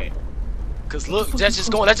 Alright. Cause look, let's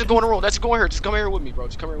just go in the room. Let's just go in here. Just come here with me, bro.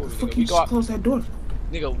 Just come here with me. Fuck Nigga. you, We go just out. close that door.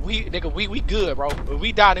 Nigga, we good, bro. If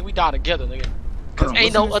we die, then we die together, nigga. Cause Hold on, ain't what's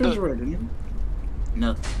in no the other, refrigerator, nigga?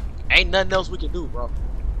 Nothing. ain't nothing else we can do, bro.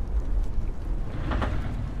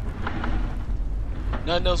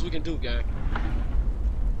 Nothing else we can do, gang.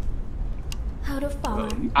 Out of power.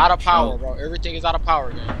 Out of power, bro. Everything is out of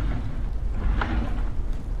power, gang.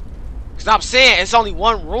 Cause I'm saying it's only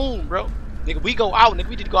one room, bro. Nigga, we go out, nigga.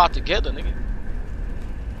 We need to go out together, nigga.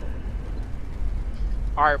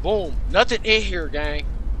 Alright, boom. Nothing in here, gang.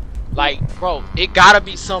 Like, bro, it gotta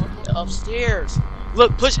be something upstairs.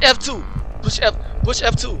 Look, push F2. Push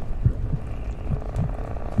F2.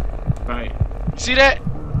 Right. You see that?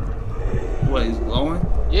 What is glowing?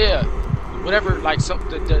 Yeah. Whatever, like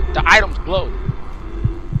the items glow.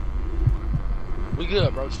 We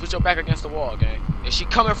good, bro. Just put your back against the wall, gang. If she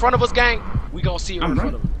come in front of us, gang, we gonna see her in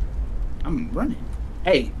front of her. I'm running.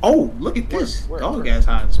 Hey, oh, look at this. Where? Dog ass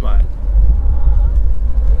hiding spot.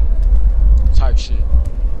 Type shit.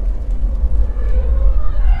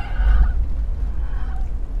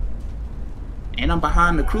 And I'm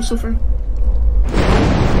behind the crucifer.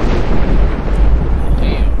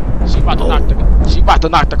 Damn. She about to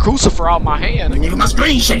knock the crucifer out my hand. Nigga, my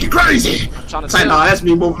screen shaking crazy. I'm trying to Say, tell no, you. that's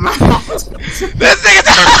me moving my mouse. This nigga.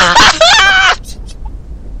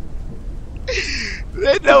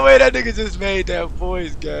 There's no way that nigga just made that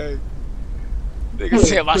voice, gang. Nigga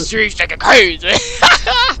said my stream's shaking crazy.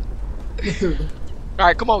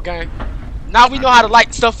 Alright, come on, gang. Now we know how to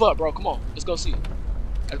light stuff up, bro. Come on. Let's go see.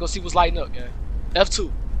 Let's go see what's lighting up, gang.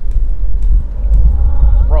 F2.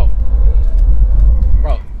 Bro.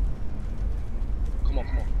 Come on.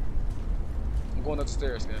 I'm going up the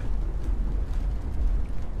stairs, gang.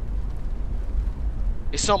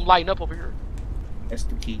 Is something lighting up over here? That's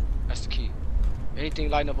the key. That's the key. Anything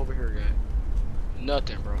lighting up over here, gang?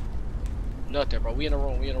 Nothing, bro. Nothing, bro. We in the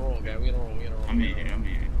room, gang. We in the room. I'm in here.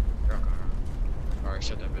 Alright,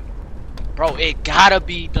 shut that bitch. Bro, it gotta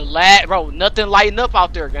be the last. Bro, nothing lighting up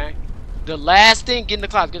out there, gang. The last thing, get in the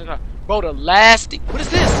closet. Bro, the last thing. What is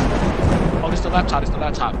this? Oh, this the laptop.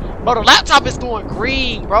 Bro, the laptop is going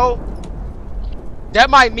green, bro. That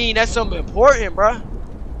might mean that's something important, bro.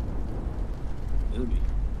 It'll be.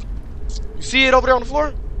 You see it over there on the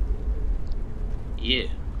floor? Yeah.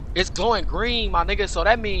 It's glowing green, my nigga. So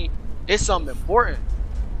that means it's something important.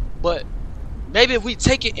 But maybe if we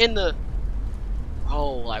take it in the...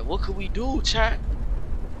 Oh, like, what could we do, chat?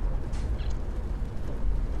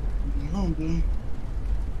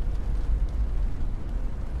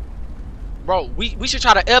 Bro, we should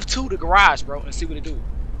try to F2 the garage, bro, and see what it do.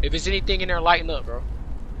 If there's anything in there lighting up, bro.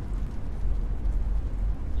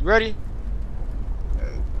 You ready?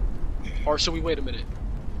 Or should we wait a minute?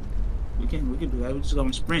 We can do that. We're just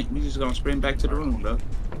gonna sprint. We just gonna sprint back to the room, bro.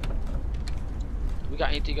 We got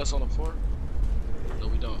anything else on the floor? No,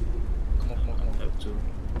 we don't. Come on. F2.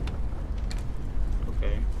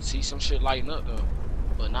 Okay. See some shit lighting up though,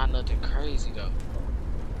 but not nothing crazy though.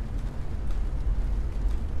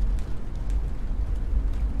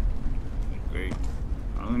 Great.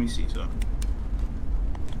 Let me see something.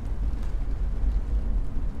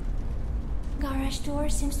 Garage door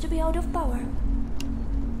seems to be out of power.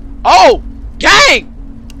 Oh! Gang!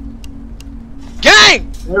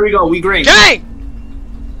 There we go. We green. Gang!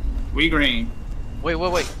 We green. Wait.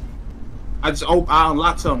 I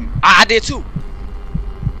unlocked something. I did too.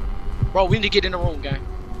 Bro, we need to get in the room, gang.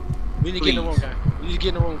 We need to get in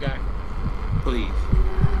the room, gang. Please.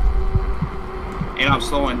 And I'm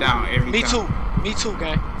slowing down every time. Me too,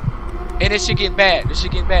 gang. And this shit getting bad. gang.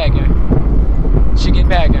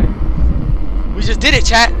 We just did it,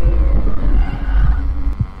 chat.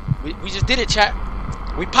 We just did it, chat.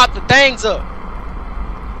 We popped the things up.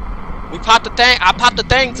 I popped the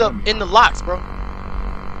things up in the locks, bro.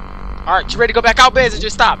 Alright, you ready to go back out, Bez, and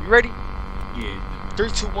just stop? You ready? Yeah. 3,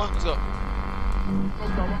 2, 1, let's go.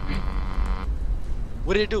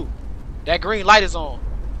 What did it do? That green light is on.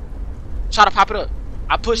 Try to pop it up.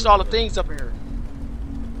 I pushed all the things up in here.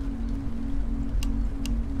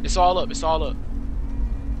 It's all up.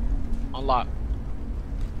 Unlock.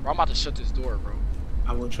 Bro, I'm about to shut this door, bro.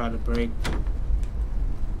 I will try to break.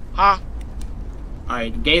 Huh?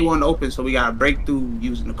 Alright, the gate won't open, so we gotta break through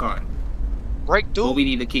using the card. Break through? But we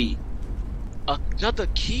need the key. Another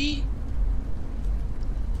key?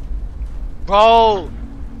 Bro,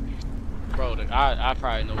 I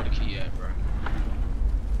probably know where the key at, bro.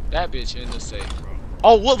 That bitch in the safe, bro.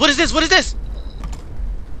 Oh, what is this? What is this?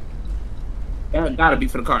 That gotta be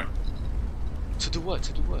for the car. To do what?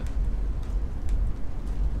 To do what?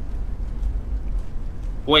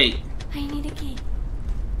 Wait, I need a key.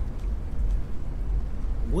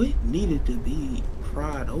 what needed to be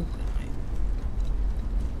pried open?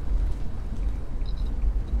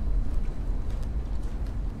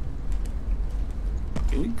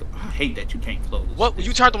 Here we go. I hate that you can't close. What?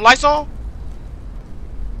 You turned the lights on?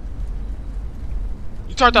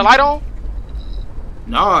 You turned that light on?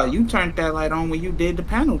 Nah, you turned that light on when you did the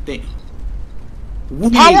panel thing.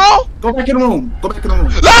 Power on? Go back in the room. Go back in the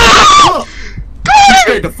room. Ah! She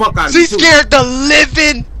scared the fuck out of She me. too. scared the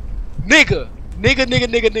living nigga.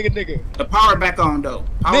 Nigga. The power back on though.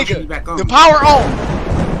 Power should be Nigga. back on. The power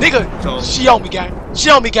on. Nigga. So- She on me, gang. She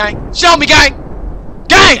on me, gang. She on me, gang.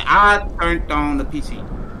 Gang! I turned on the PC.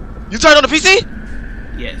 You turned on the PC?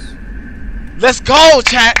 Yes. Let's go,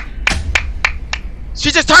 chat.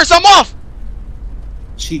 She just turned something off.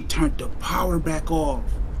 She turned the power back off.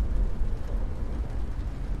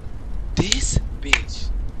 This bitch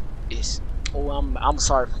is. Oh, I'm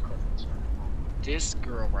sorry for this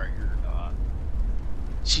girl right here, dog.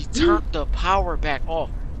 She turned the power back off.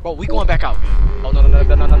 Bro, we going back out. Oh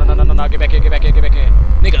no, get back in.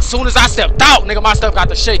 Nigga, as soon as I stepped out, nigga, my stuff got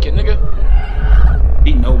to shaking, nigga.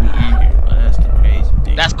 He know we in here. But that's the crazy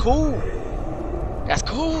thing. That's cool. That's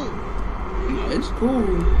cool. No, it's cool.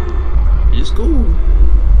 It's cool.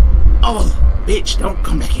 Oh, bitch, don't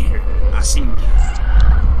come back in here. I seen you.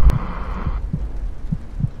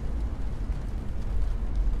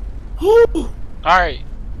 Ooh. Alright.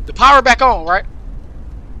 The power back on, right?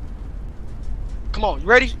 Come on, you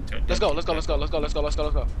ready? Let's go.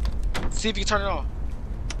 See if you can turn it on.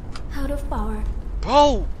 Out of power.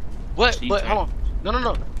 Bro! What? She But hold on.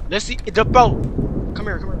 No. Let's see. Bro! Come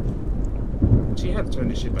here. She had to turn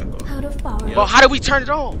this shit back on. Out of power. Yeah. Bro, how did we turn it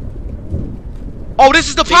on? Oh, this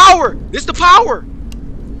is the power! This is the power!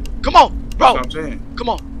 Come on, bro! That's what I'm saying. Come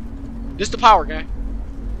on. This is the power, gang.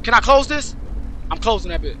 Can I close this? I'm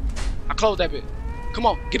closing that bit. I closed that bit. Come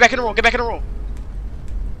on, get back in the room.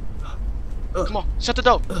 Come on, shut the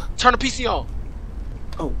door. Turn the PC on.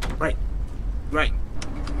 Oh, right.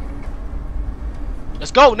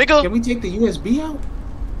 Let's go, nigga. Can we take the USB out?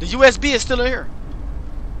 The USB is still in here.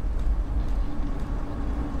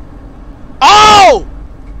 Oh!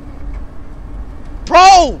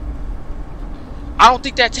 Bro! I don't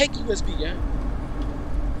think that take USB, yeah.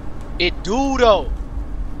 It do though.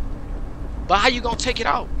 But how you gonna take it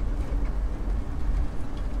out?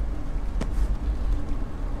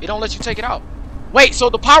 It don't let you take it out. Wait, so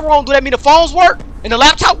the power on, do that mean the phones work? And the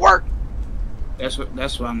laptop work? That's what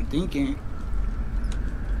I'm thinking.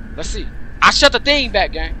 Let's see. I shut the thing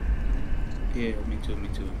back, gang. Yeah, me too.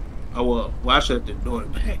 Oh well, I shut the door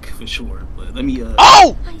back for sure. But let me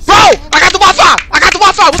Oh! Bro! I got the Wi-Fi!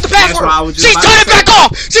 What's the That's password? what I was just She about shut to it back say.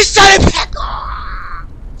 off! She shut it back off!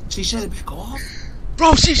 She shut it back off?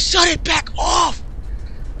 Bro, she shut it back off!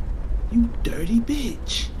 You dirty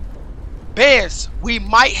bitch. Bands, we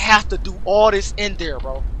might have to do all this in there,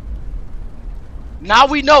 bro. Now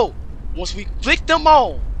we know. Once we flick them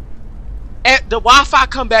on, and the Wi-Fi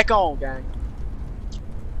come back on, gang.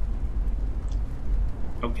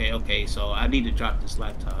 Okay, so I need to drop this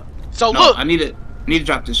laptop. So No, look, I need to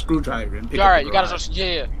drop this screwdriver and pick all up right, the you gotta, garage.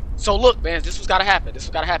 yeah. So look, man, this was gotta happen.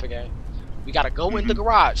 Gang. We gotta go in the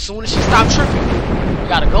garage. Soon as she stop tripping, we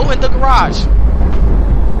gotta go in the garage.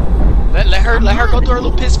 Let her go through her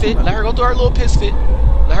little piss fit. Let her go through her little temper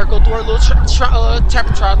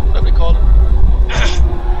trial, whatever they call it.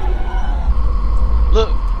 Look,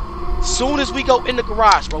 soon as we go in the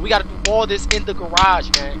garage, bro, we gotta do all this in the garage,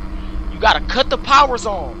 man. You gotta cut the powers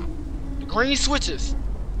on. The green switches.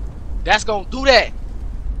 That's gonna do that.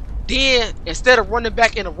 Then, instead of running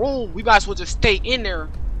back in the room, we might as well just stay in there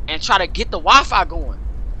and try to get the Wi-Fi going.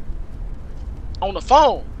 On the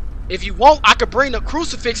phone. If you want, I could bring the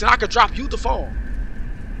crucifix and I could drop you the phone.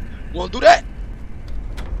 Wanna do that?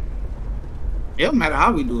 It don't matter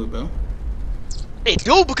how we do it, bro. It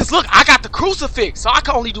do, because look, I got the crucifix, so I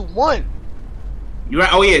can only do one. You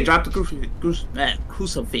right? Oh yeah, drop the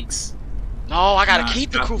crucifix. No, I gotta Nah,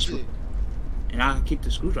 keep the drop the crucifix. And I keep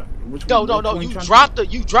the screwdriver. Which No, one you trying to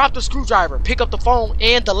drop the screwdriver, pick up the phone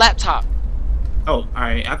and the laptop. do? Oh, all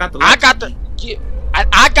right. I got the. I got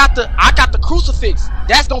laptop. I got the crucifix.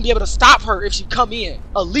 That's gonna be able to stop her if she come in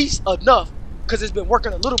at least enough, cause it's been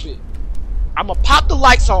working a little bit. I'm gonna pop the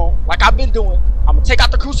lights on like I've been doing. I'm gonna take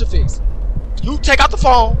out the crucifix. You take out the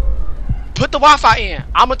phone, put the Wi-Fi in.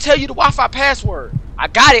 I'm gonna tell you the Wi-Fi password. I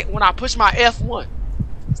got it when I push my F1.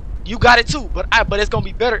 You got it too, but it's gonna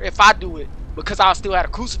be better if I do it because I still had a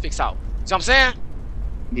crucifix out. See what I'm saying?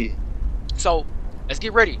 Yeah. So let's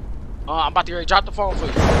get ready. I'm about to drop the phone for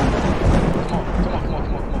you. Come on.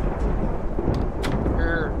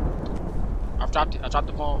 Here. I dropped it. I dropped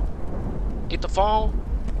the phone. Get the phone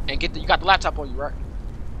and get the. You got the laptop on you, right?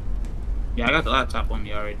 Yeah, I got the laptop on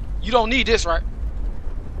me already. You don't need this, right?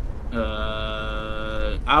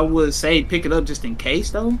 I would say pick it up just in case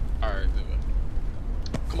though. Alright,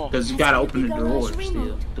 come on. Because you gotta open the Garage door still.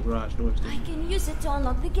 remote. The garage door still. I can use it to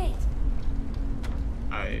unlock the gate.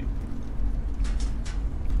 Alright.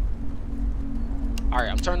 Alright,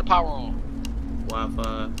 I'm turning the power on.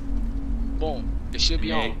 Wi-Fi. Boom. It should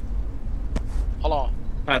be Okay. on. Hold on.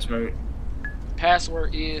 Password.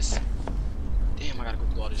 Password is. Damn, I gotta go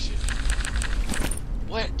through all this shit.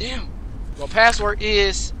 What? Damn. Well, password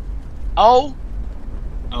is O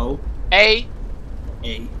O A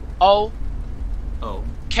A O O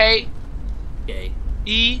K K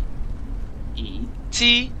E E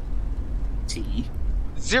T T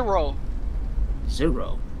 0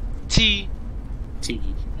 0 T T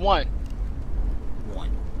 1. 1.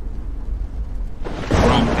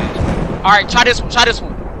 Wrong password. All right, try this one. Try this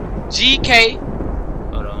one. GK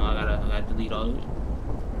Hold on, I gotta delete all of it.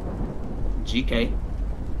 GK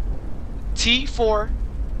T4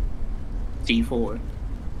 T4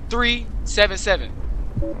 377.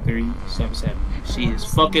 377. She is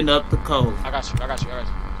fucking up the code. I got you.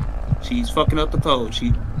 She's fucking up the code.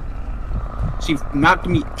 She knocked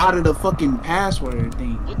me out of the fucking password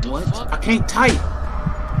thing. What the fuck? I can't type.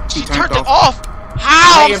 She turned it off.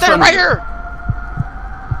 How? I'm in standing front right of here.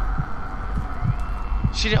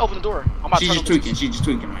 She didn't open the door. I'm about to She's turn just the bitch. tweaking. She's just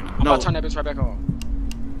tweaking right now. I'm about to turn that bitch right back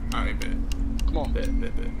on. Alright, bet. Come on. Bet.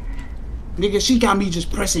 Nigga, she got me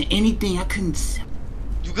just pressing anything. I couldn't.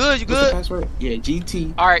 You good? You What's the good? password? Yeah,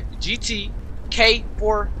 GT All right. GT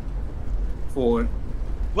K4. 4.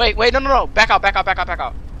 Wait. No. Back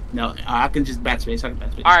out. No, I can just backspace. I can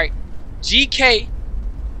backspace. All right. GK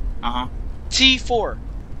T4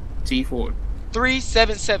 T4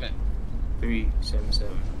 377.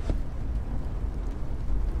 377.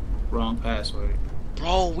 Wrong password.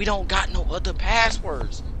 Bro, we don't got no other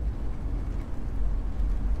passwords.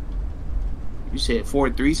 You said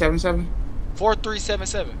 4377?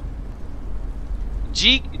 4377.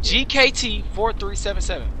 GKT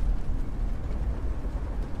 4377.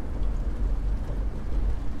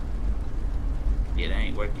 Yeah, that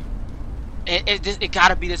ain't working. And it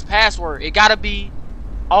gotta be this password. It gotta be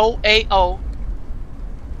OAO.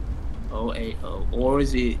 OAO. Or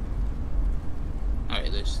is it?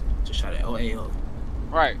 Alright, let's just try that. OAO.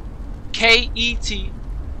 Right. KET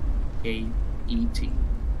KET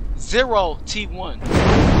 0T1.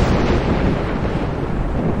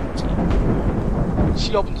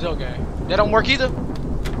 She opened the door, gang. That don't work either?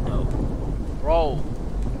 No. Bro.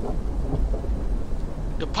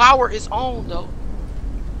 The power is on though.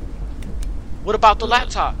 What about the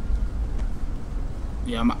laptop?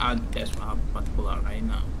 Yeah, that's what I'm about to pull out right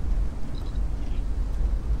now.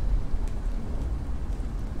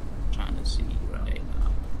 Trying to see right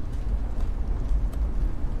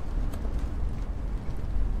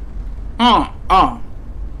now.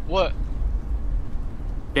 What?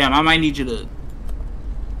 Damn, I might need you to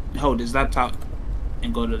hold this laptop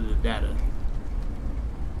and go to the data.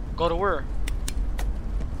 Go to where?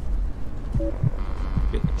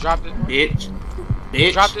 Dropped it.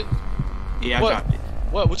 Bitch. Dropped it. Yeah, I What? dropped it.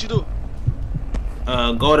 What you do?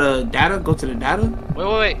 Go to data. Go to the data.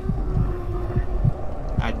 Wait.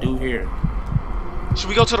 I do here. Should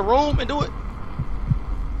we go to the room and do it?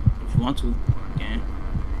 If you want to, yeah.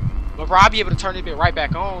 But bro, I'll be able to turn this bit right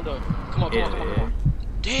back on though. Come on.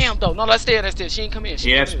 Damn though. No, let's stay in. She ain't come in.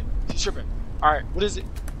 She She's tripping. Alright, what is it?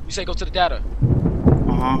 You say go to the data.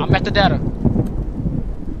 I'm at the data.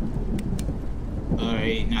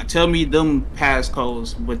 Alright, now tell me them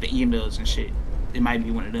passcodes with the emails and shit. It might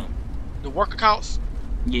be one of them. The work accounts?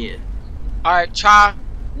 Yeah. Alright, try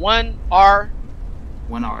 1R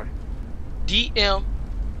 1R DM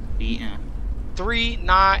DM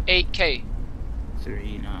 398K.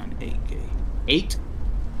 398K 8?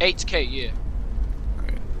 8K, yeah.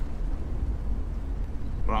 Alright.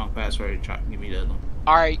 Wrong password. Try give me the other one.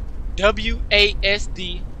 Alright,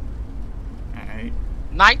 WASD Alright.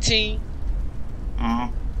 19 Uh-huh.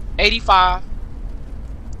 85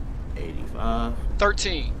 85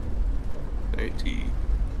 13. 13.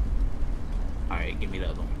 Alright, give me the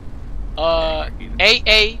other one.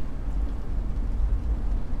 AA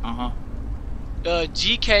Uh-huh.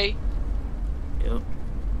 GK Yep.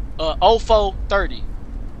 0430.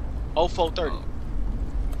 0430.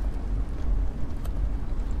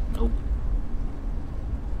 Nope.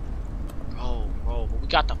 Bro,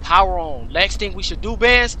 got the power on. Next thing we should do,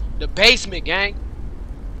 Benz, the basement, gang.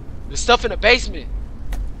 The stuff in the basement.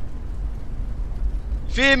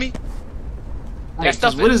 You feel me? That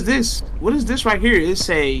stuff. What is this? What is this right here? It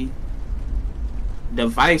say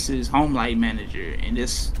devices home light manager, and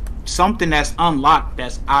it's something that's unlocked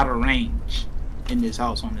that's out of range in this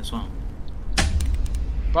house on this phone.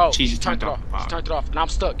 Bro, she just turned it off. She turned it off, and I'm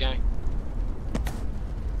stuck, gang.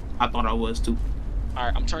 I thought I was too.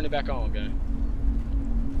 Alright, I'm turning it back on, gang.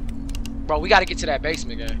 Bro, we gotta get to that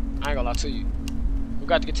basement, gang. I ain't gonna lie to you. We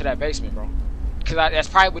got to get to that basement, bro. Cause that's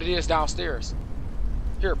probably what it is downstairs.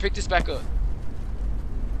 Here, pick this back up.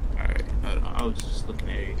 Alright, I was just looking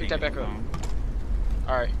at everything. Pick that back up.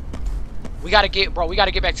 Alright. We gotta get, bro, we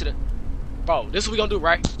gotta get back to the... Bro, this is what we gonna do,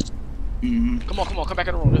 right? Mm-hmm. Come on, come back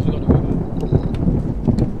in the room. This is what we gonna do.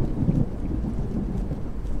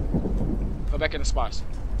 Go back in the spots.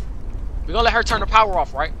 We're gonna let her turn the power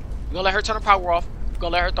off, right? We're gonna let her turn the power off. We're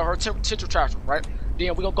gonna let her throw her central trash, right?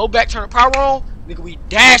 Then we're gonna go back, turn the power on. Nigga, we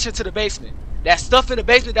dash into the basement. That stuff in the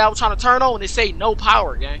basement that I was trying to turn on, and they say no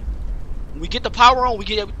power, gang. When we get the power on, we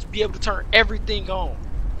get able to be able to turn everything on.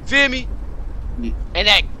 You feel me? Yeah. And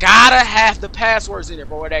that gotta have the passwords in it,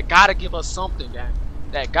 bro. That gotta give us something, gang.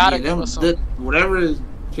 That gotta give us something. Whatever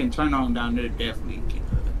can turn on down there definitely can.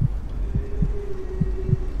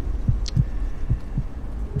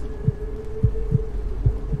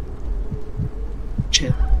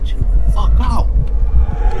 Chill. Fuck out.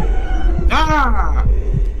 Ah!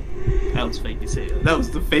 That was fake as hell. That was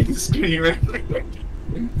the fakest screen right there.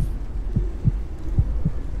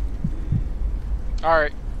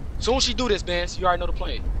 Alright. Soon as she do this, Benz, you already know the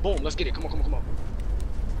plan. Boom, let's get it. Come on.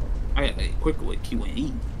 Alright, quicker with Q and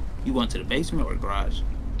E. You went to the basement or the garage?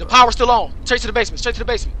 The power's still on. Straight to the basement. Straight to the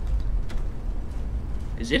basement.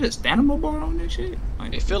 Is it a standable bar on this shit?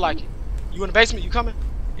 Like, It feel like it. You in the basement? You coming?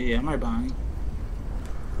 Yeah, I'm right behind you.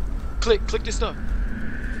 Click this stuff.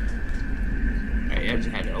 Hey, I just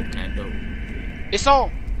had to open that door. It's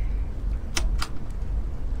on.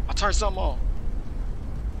 I turned something on.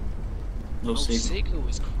 No signal. Signal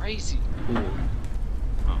is crazy. Cool.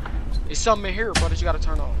 Oh, It's something in here, bro, that you gotta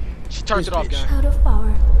turn on. She turned it off, bitch. gang. Out of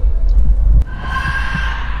power.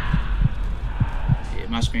 yeah,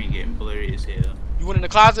 my screen getting blurry as hell. You went in the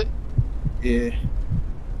closet? Yeah.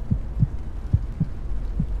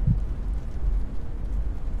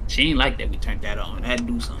 She ain't like that we turned that on. That'd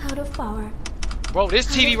do something. Out of power. Bro, this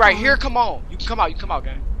TV right here, come on. You can come out,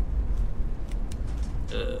 gang.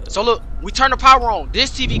 So look, we turn the power on.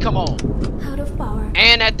 This TV come on. Out of power.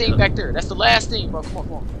 And that thing back there. That's the last thing, bro.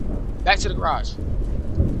 Come on. Back to the garage.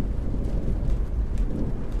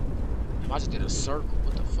 I just did a circle.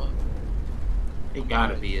 What the fuck? It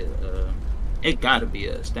gotta be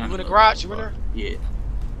a standard. You in the garage? You in there? Yeah.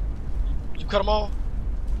 You cut them on?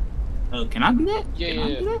 Can I do that? Yeah.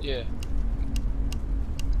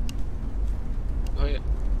 Go ahead.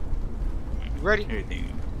 You ready?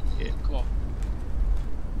 Everything. Yeah. Come on.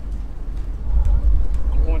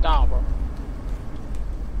 I'm going down, bro.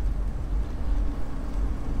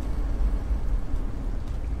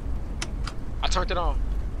 I turned it on.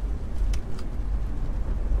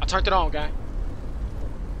 Gang.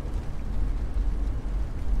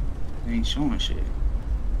 They ain't showing shit.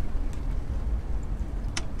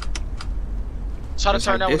 Try to It's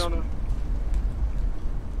turn like that this one on.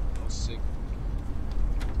 Oh, sick.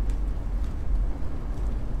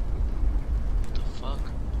 What the fuck?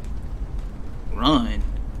 Run.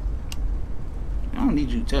 I don't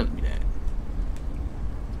need you telling me that.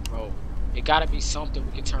 Bro, it gotta be something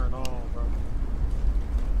we can turn on, bro.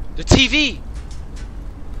 The TV!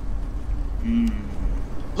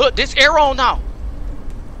 Look, this air on now.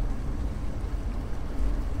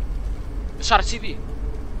 Let's try the TV.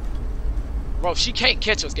 Bro, she can't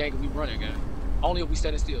catch us, gang, if we running, gang. Only if we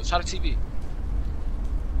standing still. Try the TV.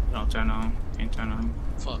 Don't turn on. Can't turn on.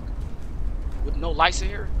 Fuck. With no lights in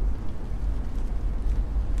here?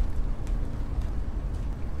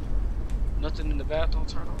 Nothing in the bathroom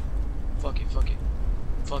turn on? Fuck it.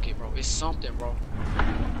 Fuck it, bro. It's something, bro.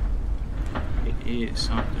 It is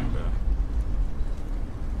something, bro.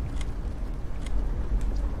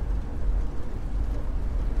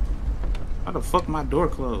 How the fuck my door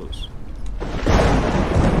closed? You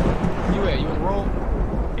in the room?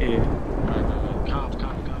 Yeah. Alright. Calm.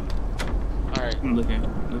 Alright. I'm looking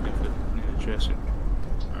for the dresser.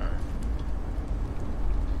 Alright.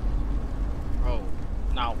 Bro,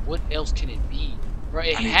 now what else can it be? Bro,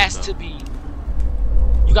 it has to be.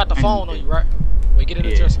 You got the phone on you, right? Wait, get in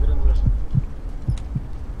the dresser.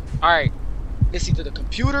 Alright. It's either the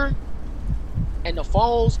computer and the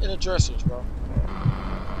phones and the dressers, bro.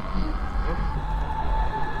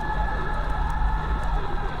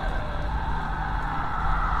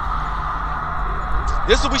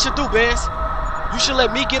 This is what we should do, Benz. You should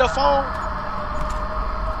let me get a phone.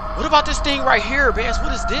 What about this thing right here, Benz?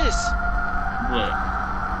 What is this? What?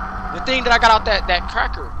 The thing that I got out that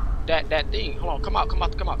cracker. That thing. Hold on, come out.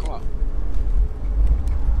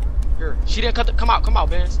 Here. She didn't cut the come out,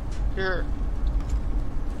 Benz. Here.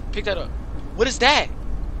 Pick that up. What is that?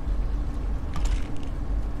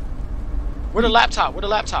 Where the laptop?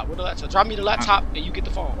 Drop me the laptop and you get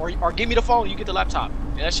the phone. Or give me the phone and you get the laptop.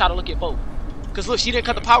 And let's try to look at both. Cause look, she didn't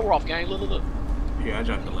cut the power off, gang. Look. Here, I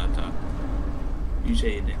dropped the laptop. You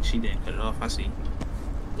say that she didn't cut it off. I see.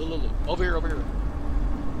 Look. Over here.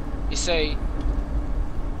 It say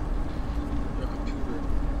your computer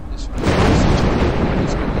is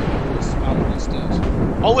following these steps.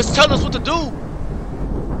 Oh, it's telling us what to do.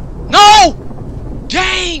 No!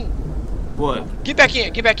 Dang! What? Get back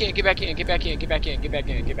in,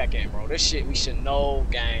 bro. This shit we should know,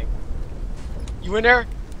 gang. You in there?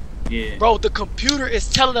 Yeah. Bro, the computer is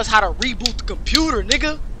telling us how to reboot the computer,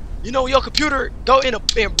 nigga. You know your computer go in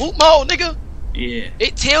boot mode, nigga? Yeah.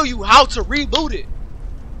 It tell you how to reboot it.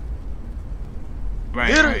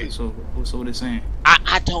 Right. So what it's saying?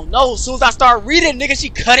 I don't know. As soon as I start reading, nigga, she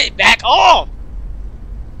cut it back off.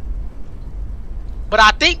 But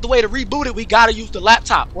I think the way to reboot it, we gotta use the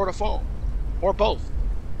laptop or the phone. Or both.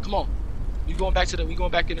 Come on. We going back in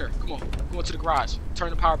there. Come on. Going to the garage. Turn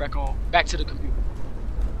the power back on. Back to the computer.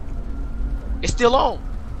 It's still on.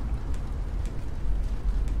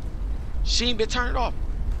 She ain't been turned off.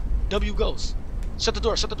 W Ghost. Shut the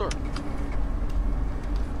door.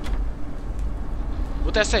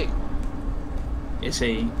 What that say? It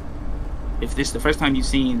say, if this is the first time you've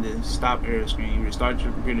seen the stop error screen, restart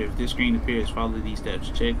your computer. If this screen appears, follow these steps.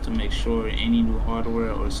 Check to make sure any new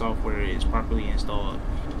hardware or software is properly installed.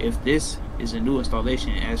 If this is a new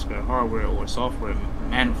installation, ask your hardware or software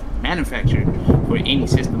manufacturer for any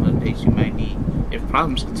system updates you might need. If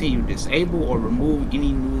problems continue, disable or remove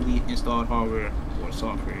any newly installed hardware or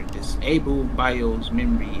software. Disable BIOS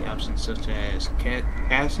memory options such as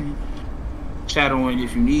caching, shadowing.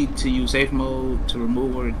 If you need to use safe mode to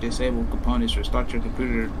remove or disable components, restart your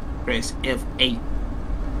computer, press F8.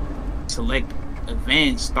 Select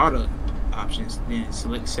advanced startup options, then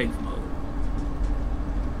select safe mode.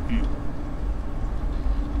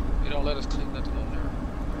 They don't let us click nothing on there.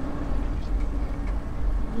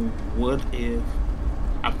 What if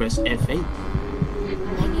I press F8?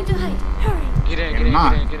 I need to hide. Hurry. Get in.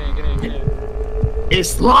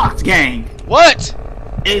 It's locked, gang. What?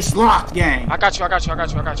 It's locked, gang. I got you.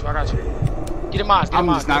 Get in mine. I'm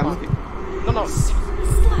just not looking. No. It's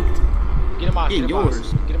locked. Get in mine. Yeah,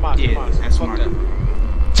 yours. Get in mine. Yeah, that's Fuck smart. that.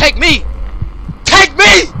 Take me!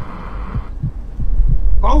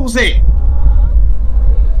 Close it.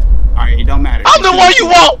 Alright, it don't matter. I'm the one you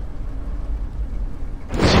want!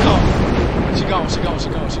 She gone.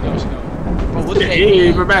 Bro, what did It they ain't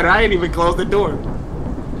mean? even matter. I ain't even closed the door.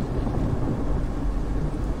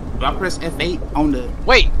 Do I press F8 on the...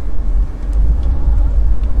 Wait.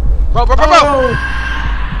 Bro. Oh.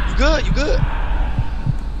 You good.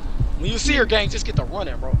 When you see her, gang, just get the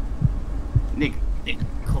running, bro. Nigga,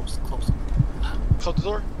 close. Close the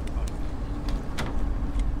door.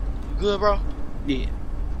 You good, bro? Yeah,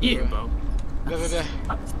 bro. Yeah.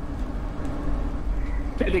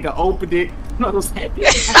 That nigga opened it. I was happy.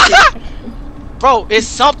 Bro, it's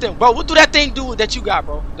something, bro. What do that thing do that you got,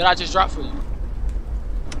 bro? That I just dropped for you?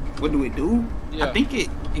 What do it do? Yeah. I think it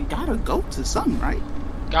gotta go to something, right?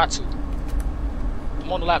 Got to.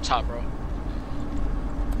 I'm on the laptop, bro.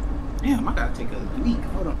 Damn, I gotta take a leak.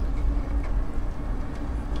 Hold on.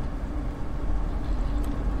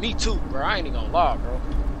 Me too, bro. I ain't even gonna lie, bro.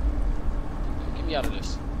 Get me out of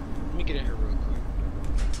this. Let me get in here real quick.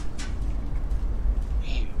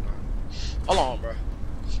 Damn, bro. Hold on, bro.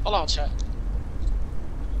 Hold on, chat.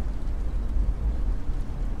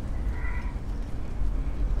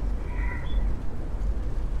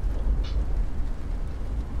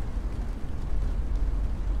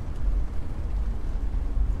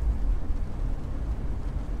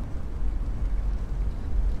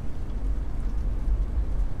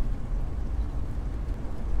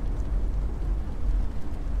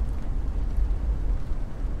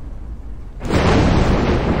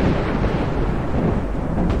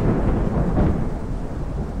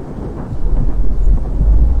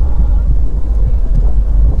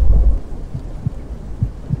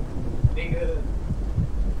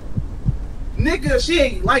 Nigga, she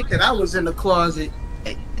ain't like that. I was in the closet.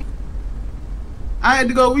 I had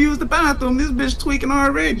to go use the bathroom. This bitch tweaking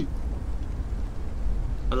already.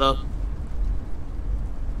 Hello?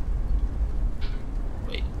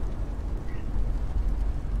 Wait.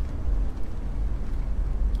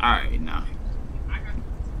 Alright, now.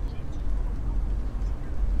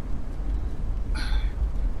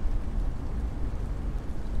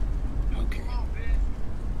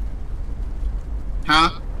 Huh?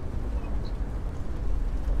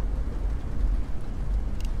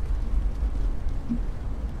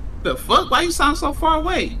 The fuck? Why you sound so far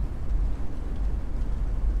away?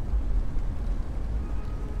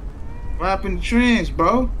 What happened to trends,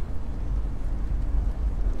 bro?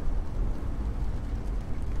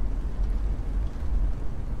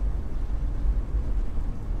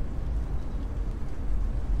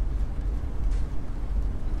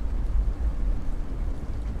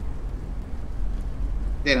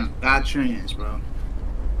 They done got trends, bro.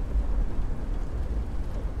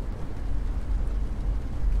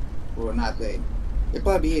 Well, not they. It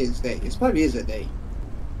probably is they. It probably is a they.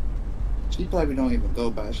 She probably don't even go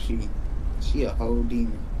by she. She a whole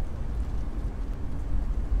demon.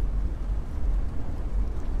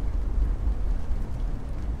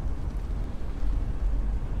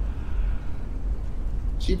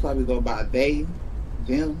 She probably go by they,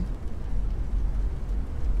 them.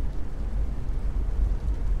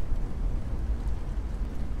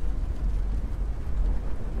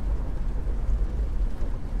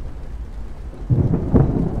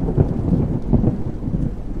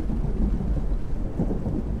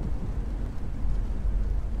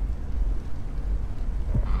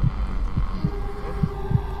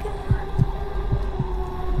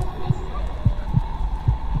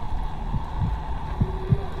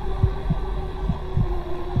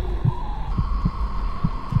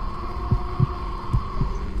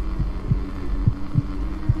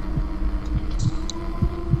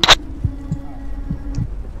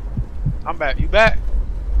 I'm back. You back?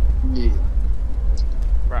 Yeah.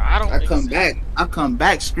 Bro, I don't. I come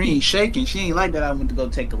back, screen shaking. She ain't like that. I went to go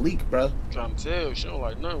take a leak, bro. I'm trying to tell you, she don't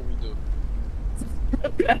like nothing we do.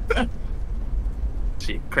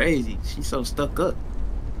 Shit, crazy. She's so stuck up.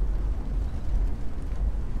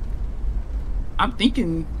 I'm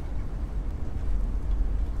thinking.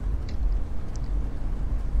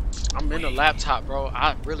 I'm in the laptop, bro.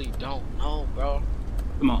 I really don't know, bro.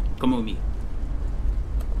 Come on with me.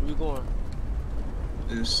 Where you going?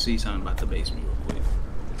 Let's see something about the basement real quick.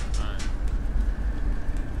 Alright.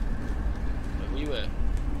 Where you at?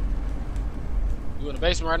 You in the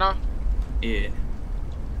basement right now? Yeah.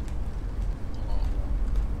 Hold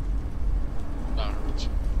on. Nah, hurt you.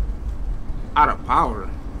 Out of power.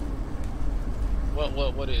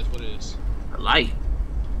 What is? A light.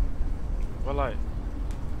 What light?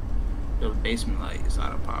 The basement light is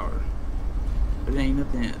out of power. But there ain't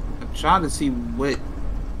nothing. I'm trying to see what.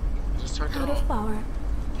 Just turned it Out of on. power.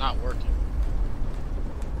 Not working.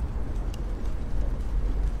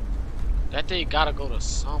 That thing gotta go to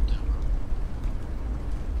something.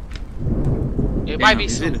 It might be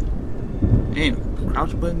something. It ain't no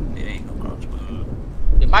crouch button. It ain't no crouch button.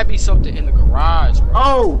 It might be something in the garage, bro.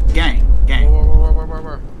 Oh, gang.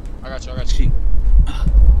 Where? I got you. She,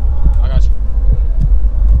 I got you.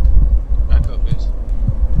 Back up, bitch.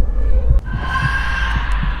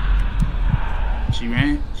 she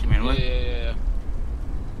ran. She ran away. Yeah.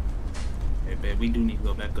 Hey, babe, we do need to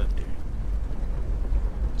go back up there.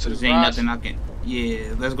 To the Cause ain't garage? nothing I can.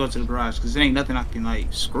 Yeah, let's go to the garage. Cause there ain't nothing I can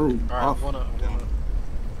like screw off. Alright,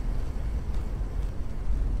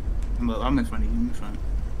 I'm in front of you. I'm in front.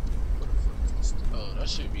 Oh, that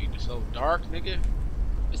shit be so dark, nigga.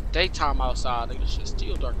 It's daytime outside, nigga. This shit's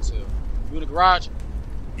still dark as hell. You in the garage?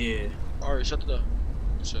 Yeah. Alright, shut the door.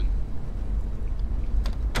 Shut.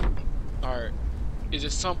 Alright. Is there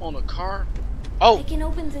something on the car? I Oh! can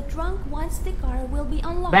open the trunk once the car will be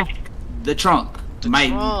unlocked. Back. The trunk. The Might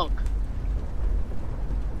be. trunk.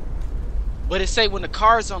 But it say when the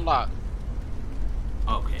car is unlocked.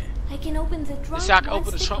 Okay. I can open the trunk say I can once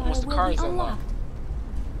open the the trunk car once the will car be is unlocked. unlocked.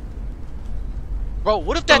 Bro,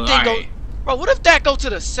 what if that Oh, thing go... alright. Bro, what if that go to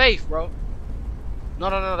the safe, bro? No,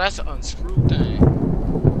 that's an unscrewed thing.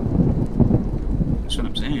 That's what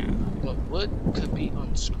I'm saying. But what could be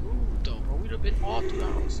unscrewed though, bro? We'd have been all through the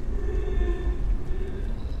house.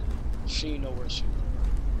 She ain't know where she was.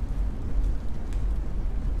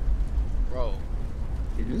 Bro.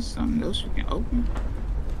 Is this something else you can open?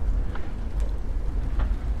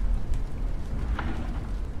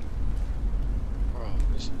 Bro,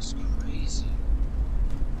 this is crazy.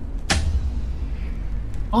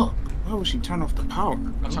 Oh, why would she turn off the power?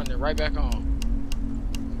 I turned it right back on.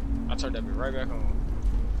 I turned that bit right back on.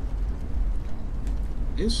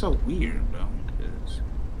 It's so weird, bro. Cause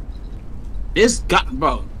this got,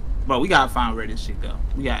 bro, we gotta find where this shit go.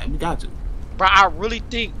 We got to. Bro, I really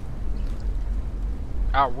think,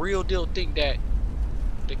 I real deal think that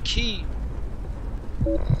the key.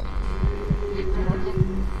 Bro,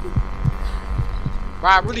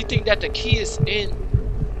 I really think that the key is in.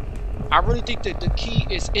 I really think that the key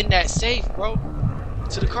is in that safe, bro.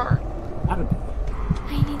 To the car. Gotta be.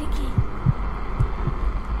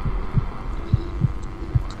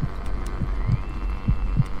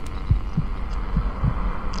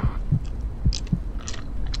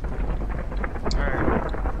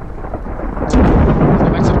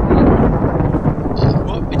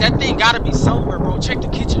 check the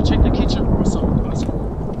kitchen. Check the kitchen or something.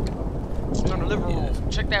 We're in the living room.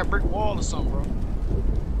 Check that brick wall or something, bro.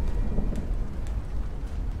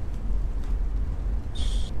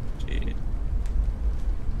 Shit.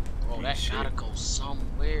 Bro, that Shit. gotta go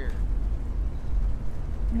somewhere.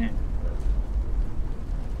 Man.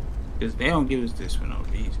 Because they don't give us this for no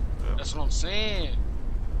reason, bro. That's what I'm saying.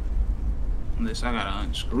 Unless I gotta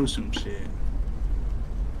unscrew some shit.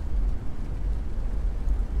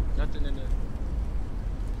 Nothing in there.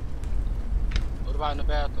 What about in the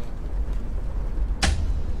bathroom?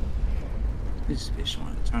 This bitch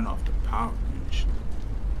wanna turn off the power and shit.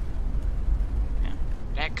 Yeah.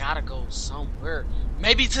 That gotta go somewhere.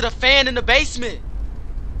 Maybe to the fan in the basement.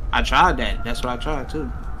 I tried that. That's what I tried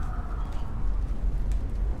too.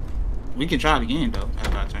 We can try it again though,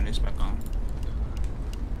 after I turn this back on.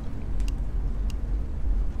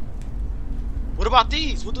 What about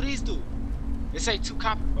these? What do these do? They say 2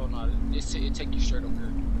 copper. Oh no, they say it take you straight up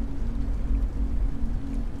here.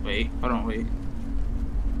 Wait, hold on, wait.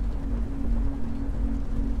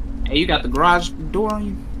 Hey, you got the garage door on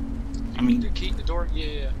you? I mean, The key, the door?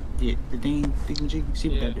 Yeah. yeah, the thing, thingamajig. See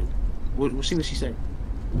what Yeah. that do. We'll see what she say.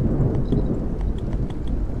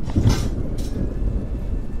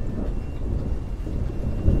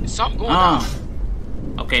 Is something going on?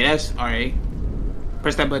 Okay, that's alright.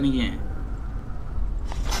 Press that button again.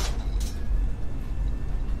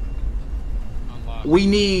 Unlock. We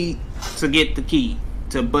need to get the key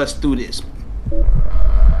to bust through this.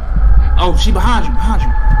 Oh, she behind you, behind you.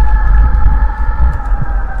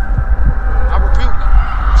 I rebuke.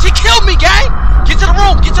 She killed me, gang! Get to the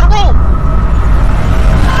room! Get to the room!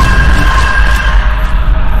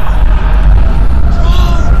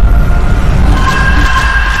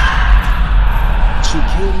 She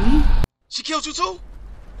killed me? She killed you too?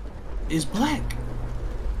 It's black.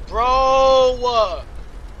 Bro!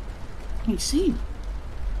 I can't see.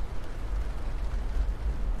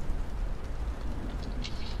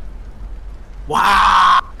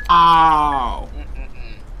 Wow.